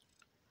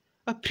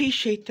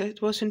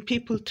appreciated was when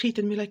people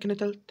treated me like an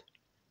adult.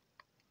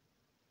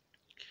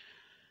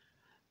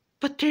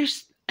 But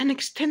there's an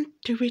extent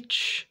to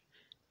which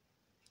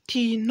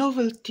the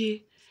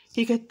novelty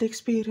you get the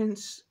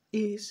experience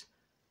is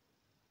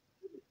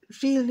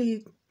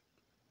really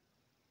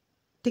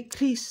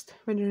decreased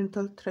when you're an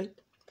adult, right?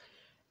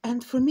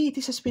 And for me,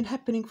 this has been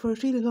happening for a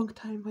really long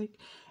time. Like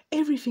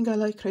everything I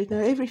like right now,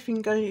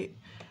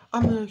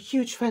 I'm a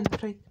huge fan,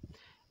 right?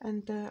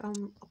 And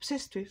I'm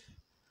obsessed with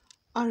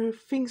are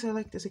things I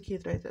liked as a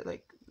kid, right?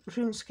 Like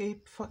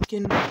RuneScape,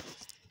 fucking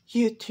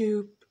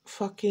YouTube,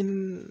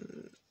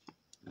 fucking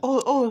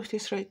all of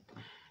this, right?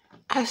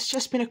 Has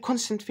just been a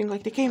constant thing.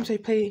 Like the games I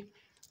play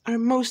are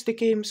most the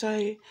games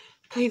I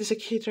played as a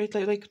kid, right?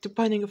 Like the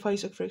Binding of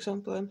Isaac, for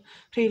example. I'm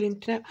really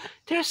into now.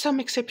 There are some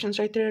exceptions,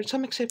 right? There are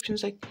some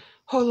exceptions like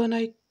Hollow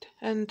Knight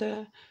and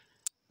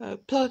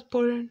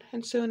Bloodborne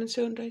and so on and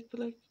so on, right? But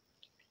like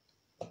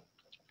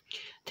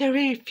they're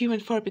very few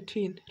and far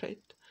between,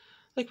 right?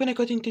 Like when I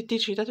got into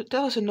Digi, that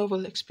was a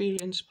novel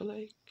experience, but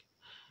like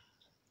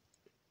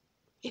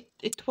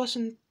it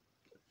wasn't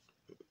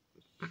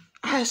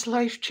as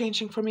life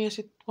changing for me as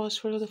it was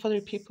for a lot of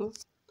other people.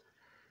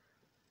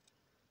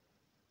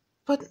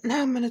 But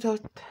now I'm an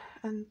adult,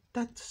 and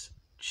that's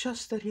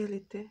just the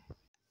reality.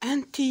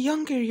 And the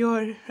younger you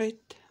are,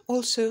 right,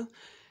 also,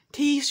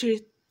 the easier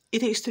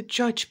it is to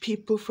judge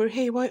people for,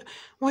 hey, why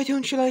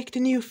don't you like the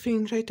new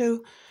thing, right?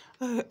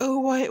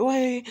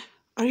 Why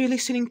are you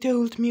listening to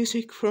old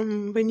music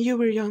from when you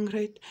were young,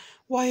 right?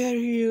 Why are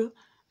you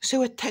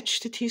so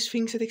attached to these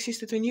things that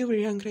existed when you were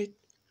young, right?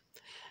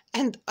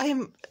 And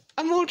I'm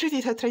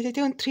already that, right? I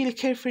don't really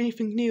care for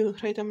anything new,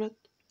 right? I'm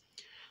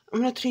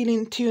not really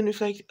in tune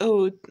with like,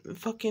 oh,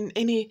 fucking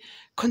any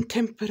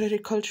contemporary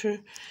culture.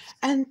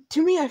 And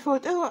to me I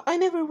thought, oh, I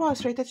never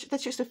was, right?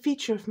 That's just a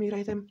feature of me,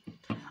 right?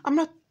 I'm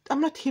not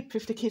I'm not hip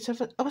with the kids.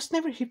 I was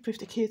never hip with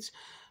the kids.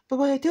 But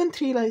what I don't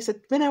realize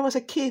that when I was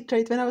a kid,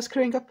 right, when I was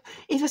growing up,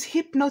 it was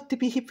hip not to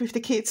be hip with the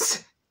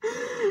kids.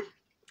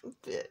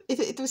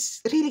 It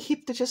was really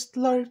hip to just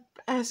LARP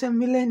as a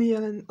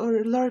millennial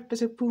or LARP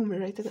as a boomer,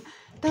 right?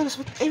 That was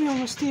what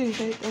everyone was doing,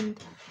 right? And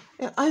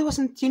I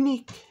wasn't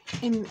unique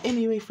in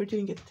any way for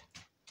doing it.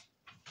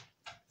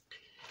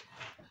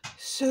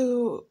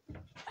 So,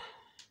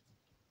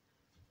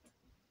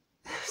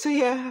 so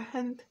yeah,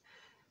 and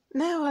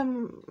now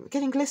I'm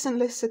getting less and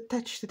less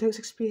attached to those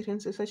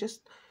experiences. I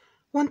just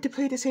want to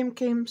play the same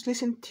games,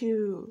 listen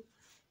to.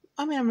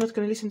 I mean, I'm not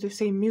gonna listen to the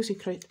same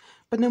music, right?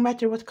 But no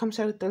matter what comes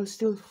out, I'll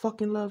still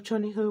fucking love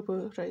Johnny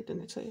Hobo, right?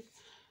 And it's like,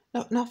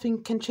 no,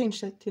 nothing can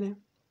change that, you know.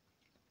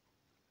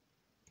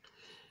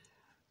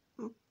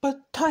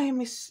 But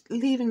time is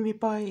leaving me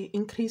by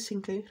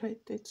increasingly, right?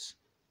 It's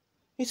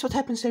what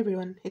happens to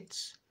everyone.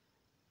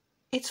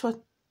 It's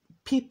what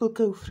people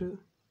go through,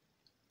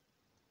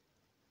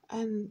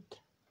 and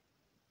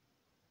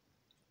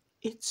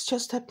it's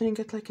just happening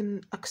at like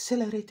an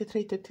accelerated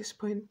rate at this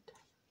point.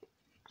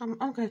 I'm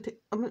gonna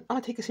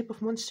take a sip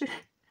of Monster.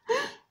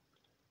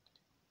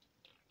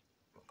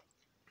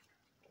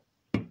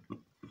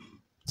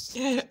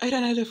 Yeah, I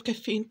ran out of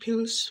caffeine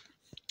pills,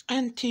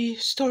 and the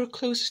store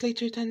closes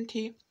later than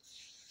the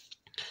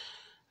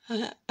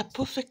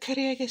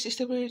apothecary, I guess is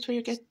the word where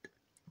you get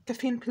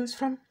caffeine pills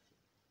from.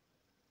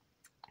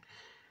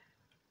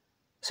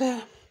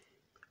 So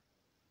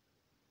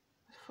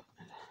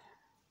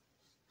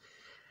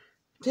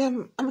yeah,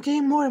 I'm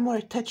getting more and more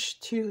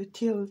attached to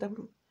Tilde.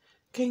 I'm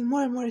getting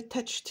more and more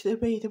attached to the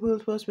way the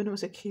world was when I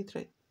was a kid,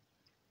 right?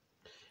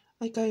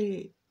 Like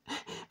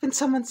when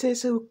someone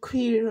says, "Oh,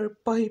 queer or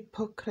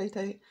BIPOC," right?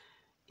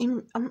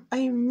 I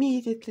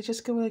immediately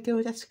just go like,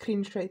 "Oh, that's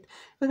cringe," right?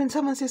 But when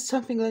someone says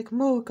something like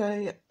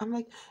 "Moga," I'm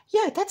like,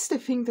 "Yeah, that's the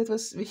thing that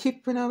was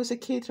hip when I was a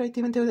kid," right?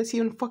 Even though that's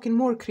even fucking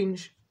more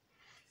cringe.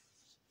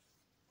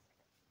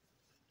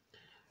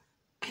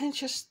 And it's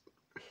just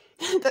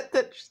that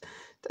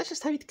that's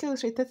just how it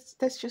goes, right?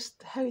 That's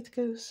just how it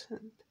goes,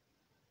 and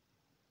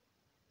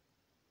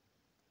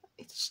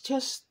it's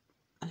just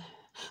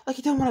like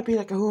you don't want to be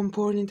like, oh, I'm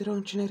born in the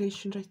wrong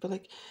generation, right? But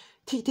like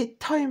the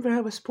time where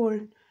I was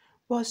born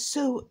was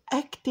so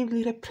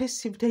actively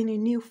repressive to any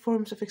new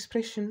forms of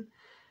expression,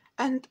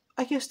 and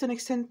I guess to an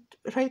extent,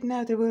 right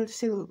now the world is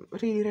still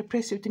really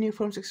repressive to new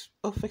forms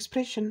of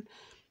expression,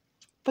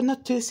 but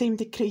not to the same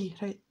degree,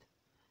 right?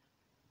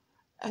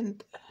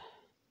 And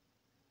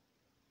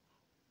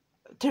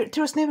there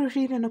was never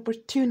really an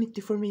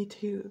opportunity for me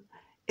to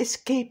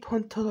escape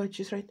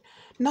hauntologies, right?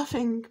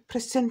 Nothing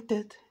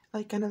presented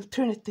like an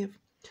alternative,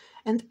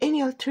 and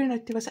any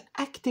alternative was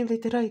actively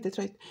derided,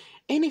 right?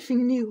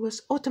 Anything new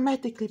was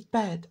automatically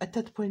bad at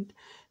that point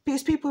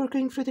because people were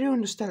going through their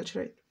own nostalgia,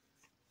 right?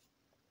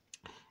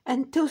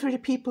 And those were the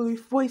people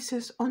with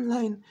voices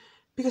online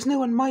because no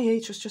one my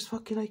age was just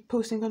fucking like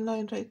posting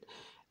online, right?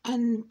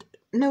 And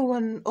no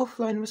one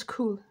offline was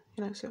cool,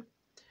 you know, so.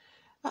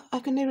 I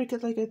can never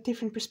get like a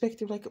different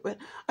perspective. Like,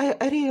 I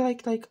really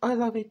like I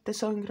Love It the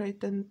song,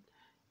 right? And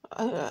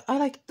I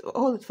liked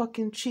all the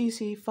fucking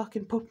cheesy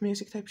fucking pop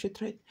music type shit,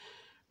 right?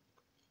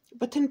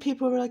 But then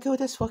people were like, "Oh,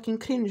 that's fucking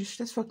cringe.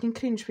 That's fucking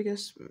cringe,"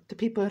 because the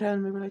people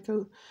around me were like,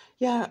 "Oh,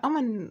 yeah,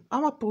 I'm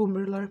a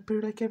boomer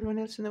larper like everyone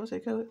else," and I was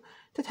like, "Oh,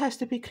 that has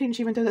to be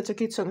cringe, even though that's a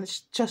good song. It's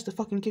just a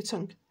fucking good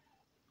song."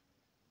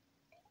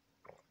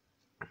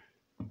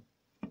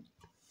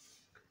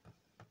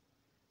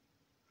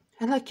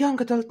 And like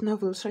young adult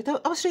novels, right?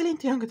 I was really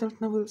into young adult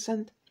novels,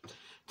 and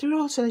they were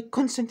also like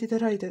constantly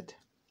derided.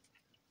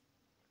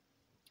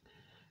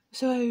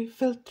 So I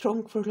felt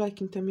wrong for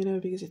liking them,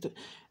 because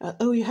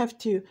oh, you have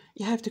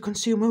to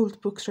consume old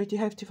books, right? You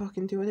have to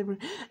fucking do whatever.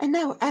 And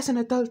now, as an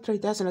adult,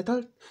 right? As an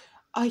adult,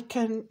 I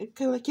can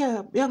go like,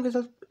 yeah, young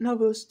adult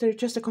novels, they're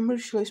just a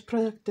commercialized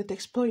product that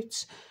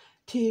exploits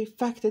the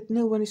fact that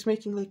no one is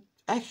making like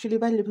actually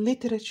valuable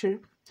literature.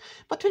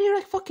 But when you're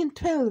like fucking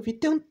 12, you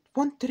don't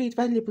want to read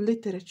valuable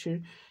literature.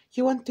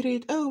 You want to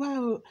read, oh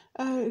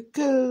wow,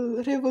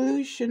 Girl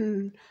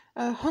Revolution,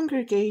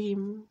 Hunger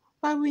Game,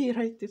 Wowie,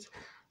 right?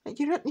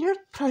 You're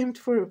not primed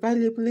for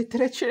valuable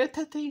literature at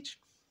that age.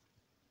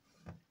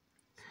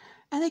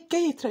 And I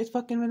get it, right?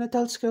 Fucking when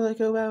adults go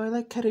like, oh wow, I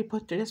like Harry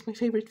Potter, that's my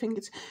favorite thing.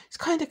 It's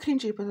kind of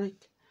cringy, but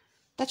like,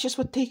 that's just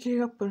what they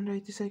grew up on,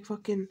 right? It's like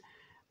fucking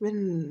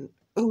when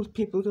old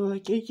people go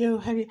like, yo,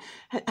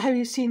 have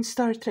you seen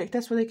Star Trek?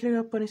 That's what I grew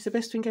up on. It's the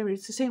best thing ever.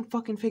 It's the same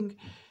fucking thing,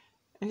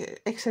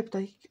 except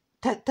like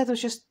that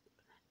was just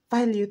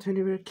valued when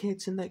we were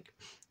kids, and like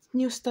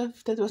new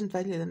stuff that wasn't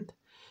valued. And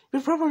we're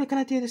probably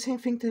gonna do the same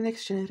thing to the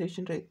next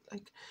generation, right?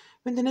 Like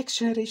when the next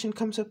generation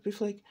comes up with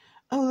like,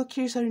 oh look,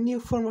 here's our new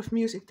form of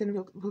music, then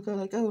we'll go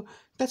like, oh,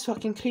 that's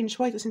fucking cringe.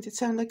 Why doesn't it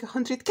sound like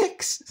 100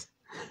 kicks?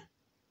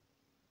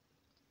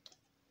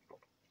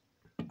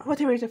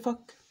 Whatever the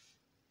fuck.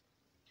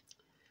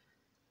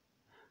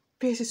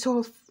 Because it's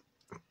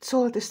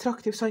all a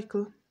destructive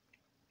cycle.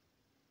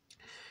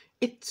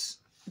 It's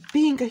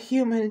being a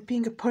human and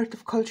being a part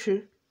of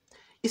culture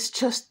is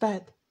just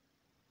bad.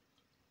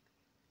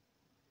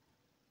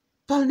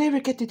 But I'll never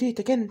get to do it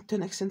again to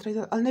an extent,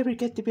 right? I'll never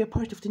get to be a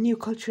part of the new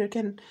culture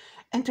again.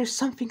 And there's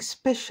something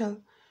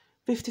special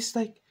with this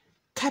like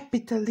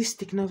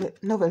capitalistic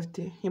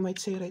novelty, you might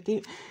say,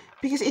 right?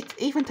 Because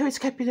even though it's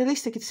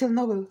capitalistic, it's still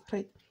novel,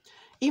 right?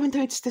 Even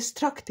though it's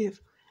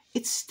destructive,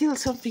 it's still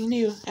something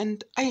new.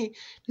 And I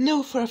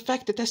know for a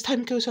fact that as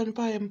time goes on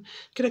by, I'm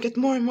gonna get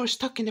more and more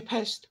stuck in the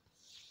past.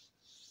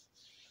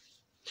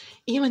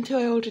 Even though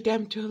I already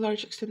am to a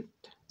large extent.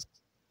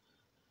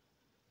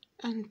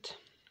 And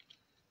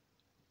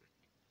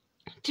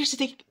there's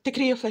a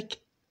degree of like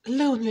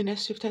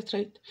loneliness with that,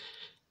 right?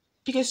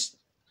 Because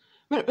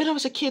when I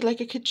was a kid,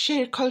 like I could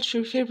share culture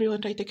with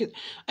everyone, right?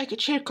 I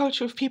could share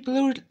culture with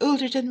people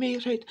older than me,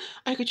 right?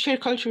 I could share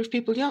culture with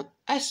people young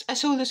as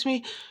old as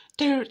me.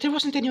 There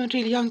wasn't anyone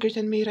really younger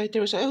than me, right?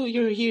 There was, oh,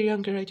 you're a year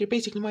younger, right? You're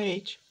basically my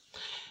age.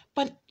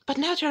 But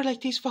now there are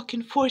like these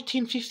fucking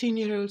 14,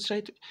 15-year-olds,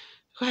 right?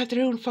 Who have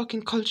their own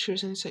fucking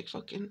cultures, and it's like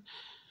fucking,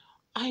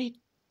 I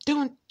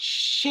don't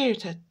share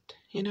that,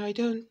 I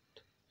don't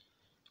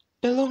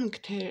belong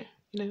there,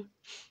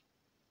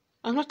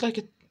 I'm not like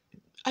a,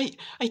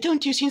 I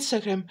don't use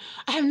Instagram.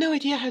 I have no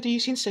idea how to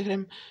use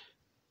Instagram.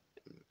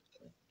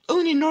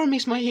 Only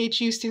normies my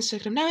age used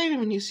Instagram. Now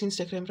everyone uses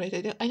Instagram,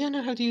 right? I don't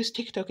know how to use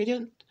TikTok. I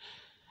don't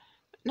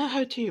know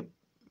how to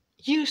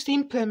use the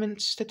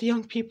implements that the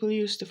young people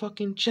use to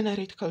fucking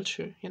generate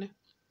culture.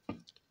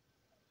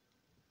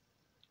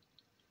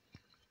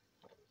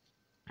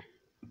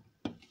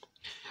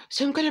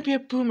 So I'm gonna be a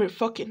boomer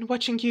fucking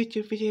watching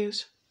YouTube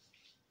videos.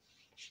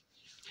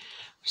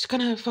 I'm just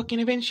gonna fucking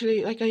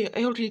eventually, like,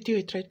 I already do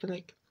it, right? But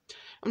like,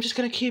 I'm just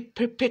gonna keep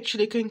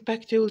perpetually going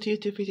back to old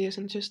YouTube videos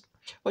and just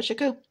watch it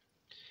go.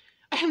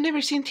 I have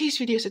never seen these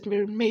videos that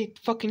were made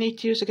fucking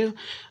 8 years ago.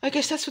 I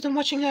guess that's what I'm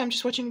watching now. I'm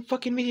just watching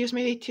fucking videos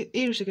made 8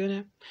 years ago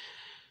now.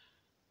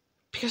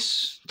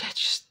 Because that's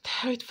just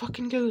how it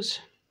fucking goes.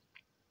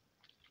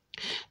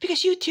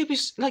 Because YouTube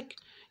is like,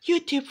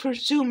 YouTube for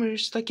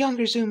Zoomers, like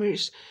younger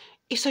Zoomers,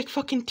 it's like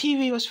fucking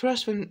TV was for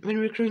us when we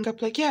were growing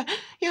up. Like, yeah,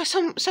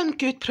 some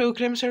good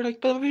programs are like,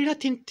 but we're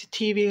not into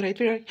TV, right?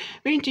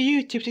 We're into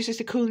YouTube. This is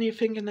the cool new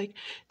thing, and like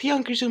the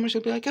younger Zoomers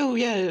will be like, oh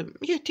yeah,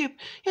 YouTube,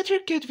 yeah, there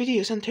are good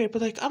videos on there,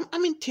 but like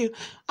I'm into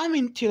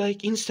like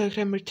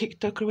Instagram or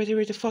TikTok or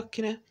whatever the fuck.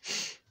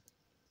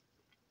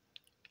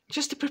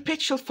 Just a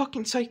perpetual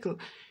fucking cycle.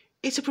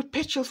 It's a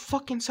perpetual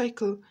fucking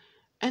cycle,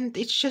 and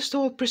it's just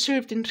all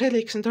preserved in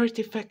relics and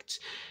artifacts,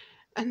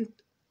 and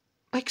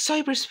like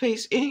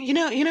cyberspace. You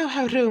know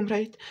how Rome,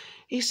 right,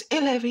 is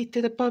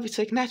elevated above its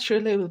like natural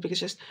level because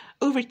just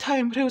over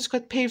time roads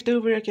got paved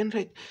over again,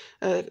 right?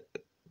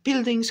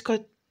 Buildings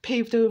got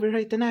paved over,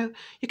 right? And now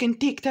you can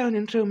dig down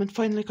in Rome and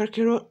find like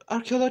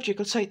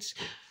archaeological sites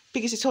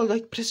because it's all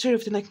like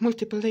preserved in like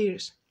multiple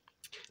layers.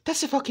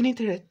 That's the fucking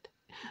internet.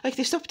 Like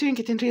they stopped doing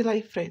it in real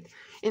life, right?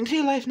 In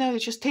real life now they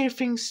just tear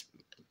things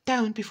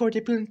down before they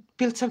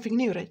build something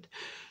new, right?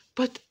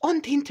 But on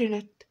the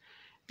internet,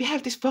 we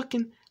have these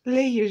fucking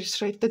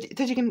layers, right? That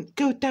you can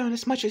go down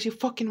as much as you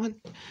fucking want,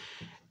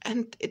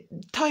 and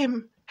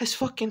time has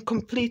fucking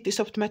completely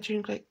stopped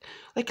mattering.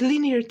 Like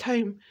linear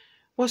time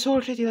was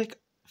already like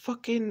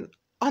fucking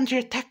under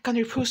attack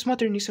under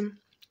postmodernism,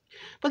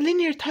 but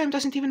linear time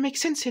doesn't even make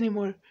sense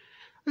anymore.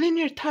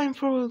 Linear time,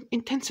 for all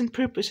intents and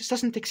purposes,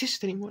 doesn't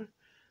exist anymore.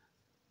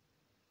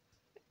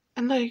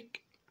 And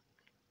like,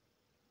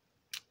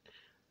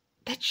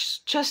 that's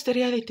just the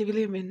reality we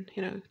live in.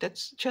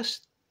 That's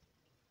just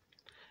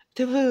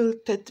the world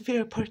that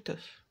we're a part of.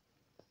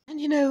 And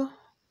you know,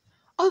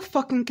 I'll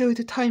fucking go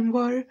to Time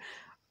War.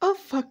 I'll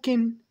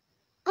fucking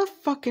I'll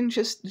fucking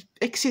just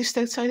exist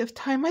outside of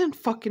time. I don't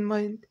fucking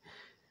mind.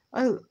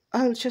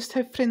 I'll just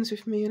have friends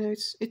with me, you know,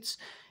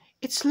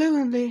 it's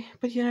lonely,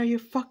 but you know, you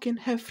fucking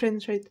have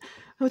friends, right?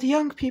 Oh, the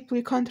young people,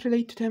 you can't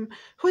relate to them.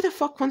 Who the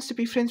fuck wants to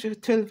be friends with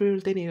a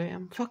 12-year-old anyway?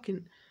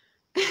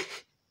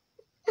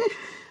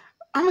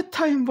 I'm a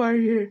time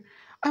warrior.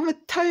 I'm a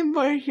time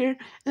warrior,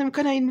 and I'm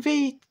gonna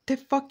invade the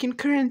fucking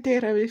current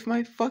era with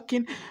my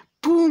fucking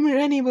boomer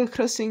Animal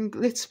Crossing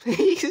Let's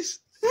Plays.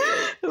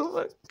 Oh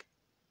my.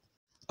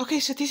 Okay,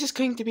 so this is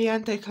going to be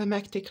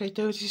anticlimactic, right?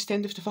 Oh, this is the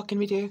end of the fucking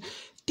video.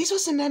 This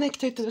was an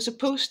anecdote that was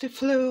supposed to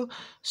flow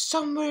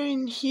somewhere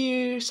in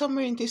here,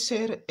 somewhere in this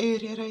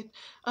area, right?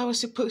 I was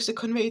supposed to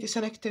convey this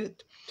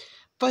anecdote.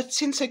 But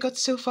since I got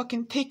so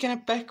fucking taken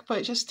aback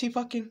by just the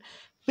fucking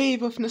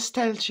wave of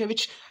nostalgia,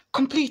 which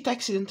complete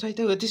accident, right?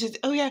 Oh, this is,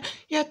 oh yeah,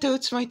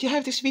 Toads, right? You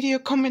have this video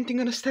commenting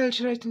on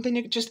nostalgia, right? And then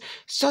you just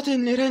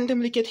suddenly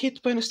randomly get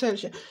hit by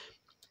nostalgia.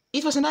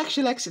 It was an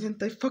actual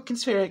accident, I fucking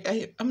swear.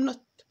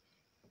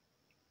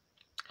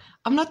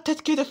 I'm not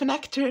that good of an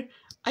actor.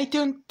 I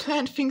don't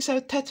plan things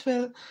out that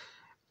well.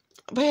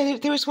 But yeah,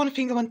 there was one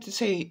thing I wanted to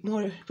say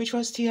more, which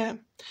was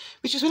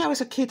which is when I was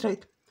a kid,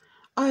 right?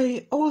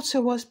 I also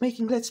was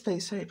making Let's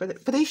Plays, right?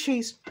 But the issue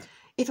is,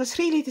 it was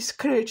really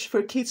discouraged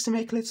for kids to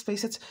make Let's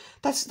Plays.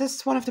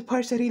 That's one of the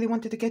parts I really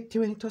wanted to get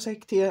to, and it was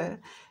like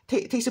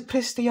they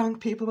suppressed the young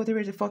people,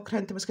 whatever the fuck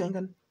rant was going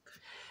on.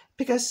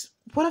 Because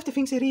one of the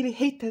things I really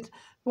hated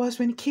was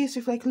when kids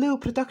with like low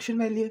production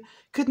value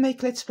could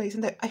make Let's Plays,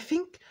 and I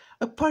think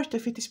a part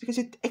of it is because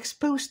it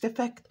exposed the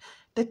fact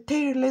that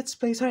their Let's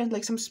Plays aren't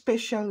like some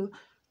special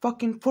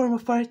fucking form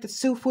of art that's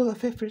so full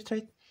of effort,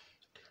 right?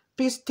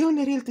 Because the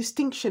only real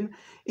distinction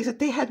is that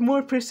they had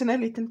more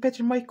personality and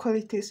better mic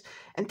qualities,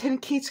 and 10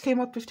 kids came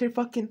up with their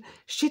fucking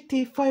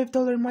shitty $5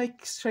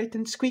 mics, right,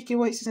 and squeaky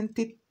voices, and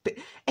did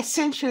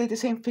essentially the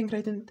same thing,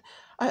 right? And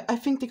I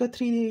think they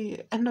got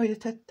really annoyed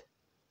at that.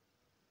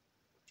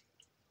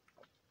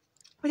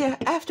 But yeah,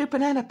 after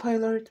Banana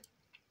Pilot,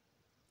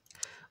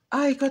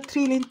 I got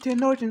really into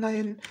Northern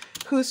Lion,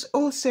 who's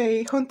also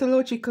a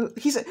hauntological.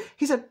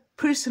 He's a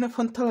person of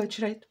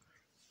hauntology, right?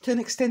 To an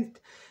extent,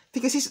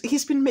 because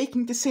he's been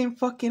making the same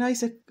fucking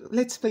Isaac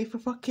Let's Play for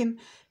fucking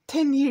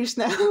 10 years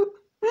now.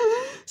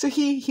 So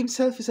he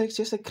himself is like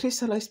just a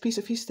crystallized piece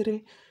of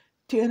history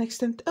to an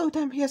extent. Oh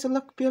damn, he has a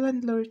Luck Be a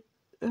Landlord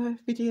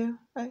video.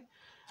 I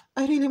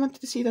really wanted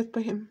to see that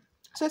by him.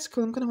 So that's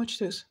cool. I'm gonna watch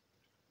those.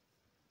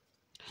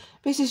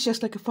 This is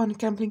just like a fun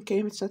gambling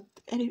game. It's not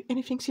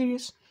anything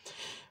serious.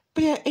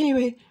 But yeah,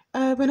 anyway,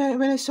 when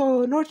I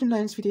saw Northern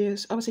Lions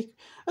videos, I was like,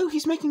 oh,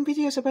 he's making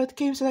videos about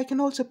games that I can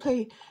also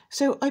play.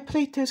 So I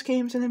played those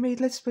games and I made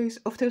Let's Plays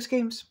of those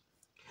games.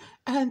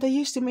 And I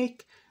used to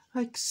make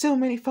like so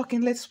many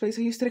fucking Let's Plays.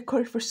 I used to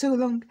record for so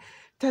long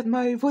that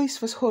my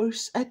voice was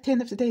hoarse at the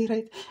end of the day,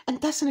 right?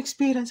 And that's an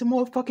experience I'm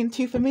all fucking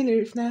too familiar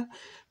with now.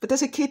 But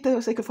as a kid, that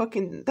was like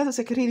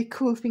a really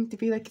cool thing to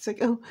be like. It's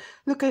like, oh,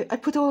 look, I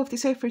put all of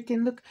this effort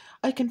in. Look,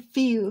 I can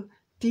feel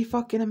the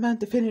fucking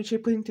amount of energy I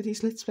put into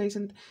these Let's Plays,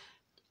 and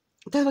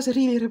that was a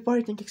really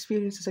rewarding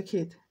experience as a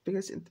kid,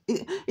 because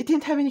it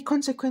didn't have any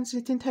consequences,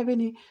 it didn't have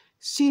any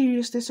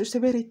seriousness or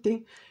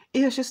severity.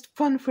 It was just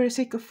fun for the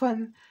sake of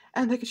fun,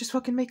 and I could just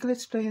fucking make a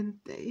Let's Play, and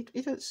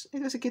it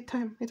was a good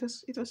time. It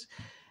was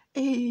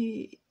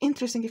a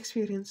interesting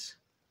experience.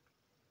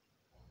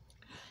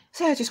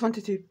 So I just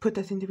wanted to put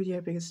that in the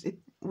video because it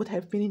would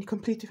have been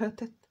incomplete without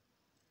that.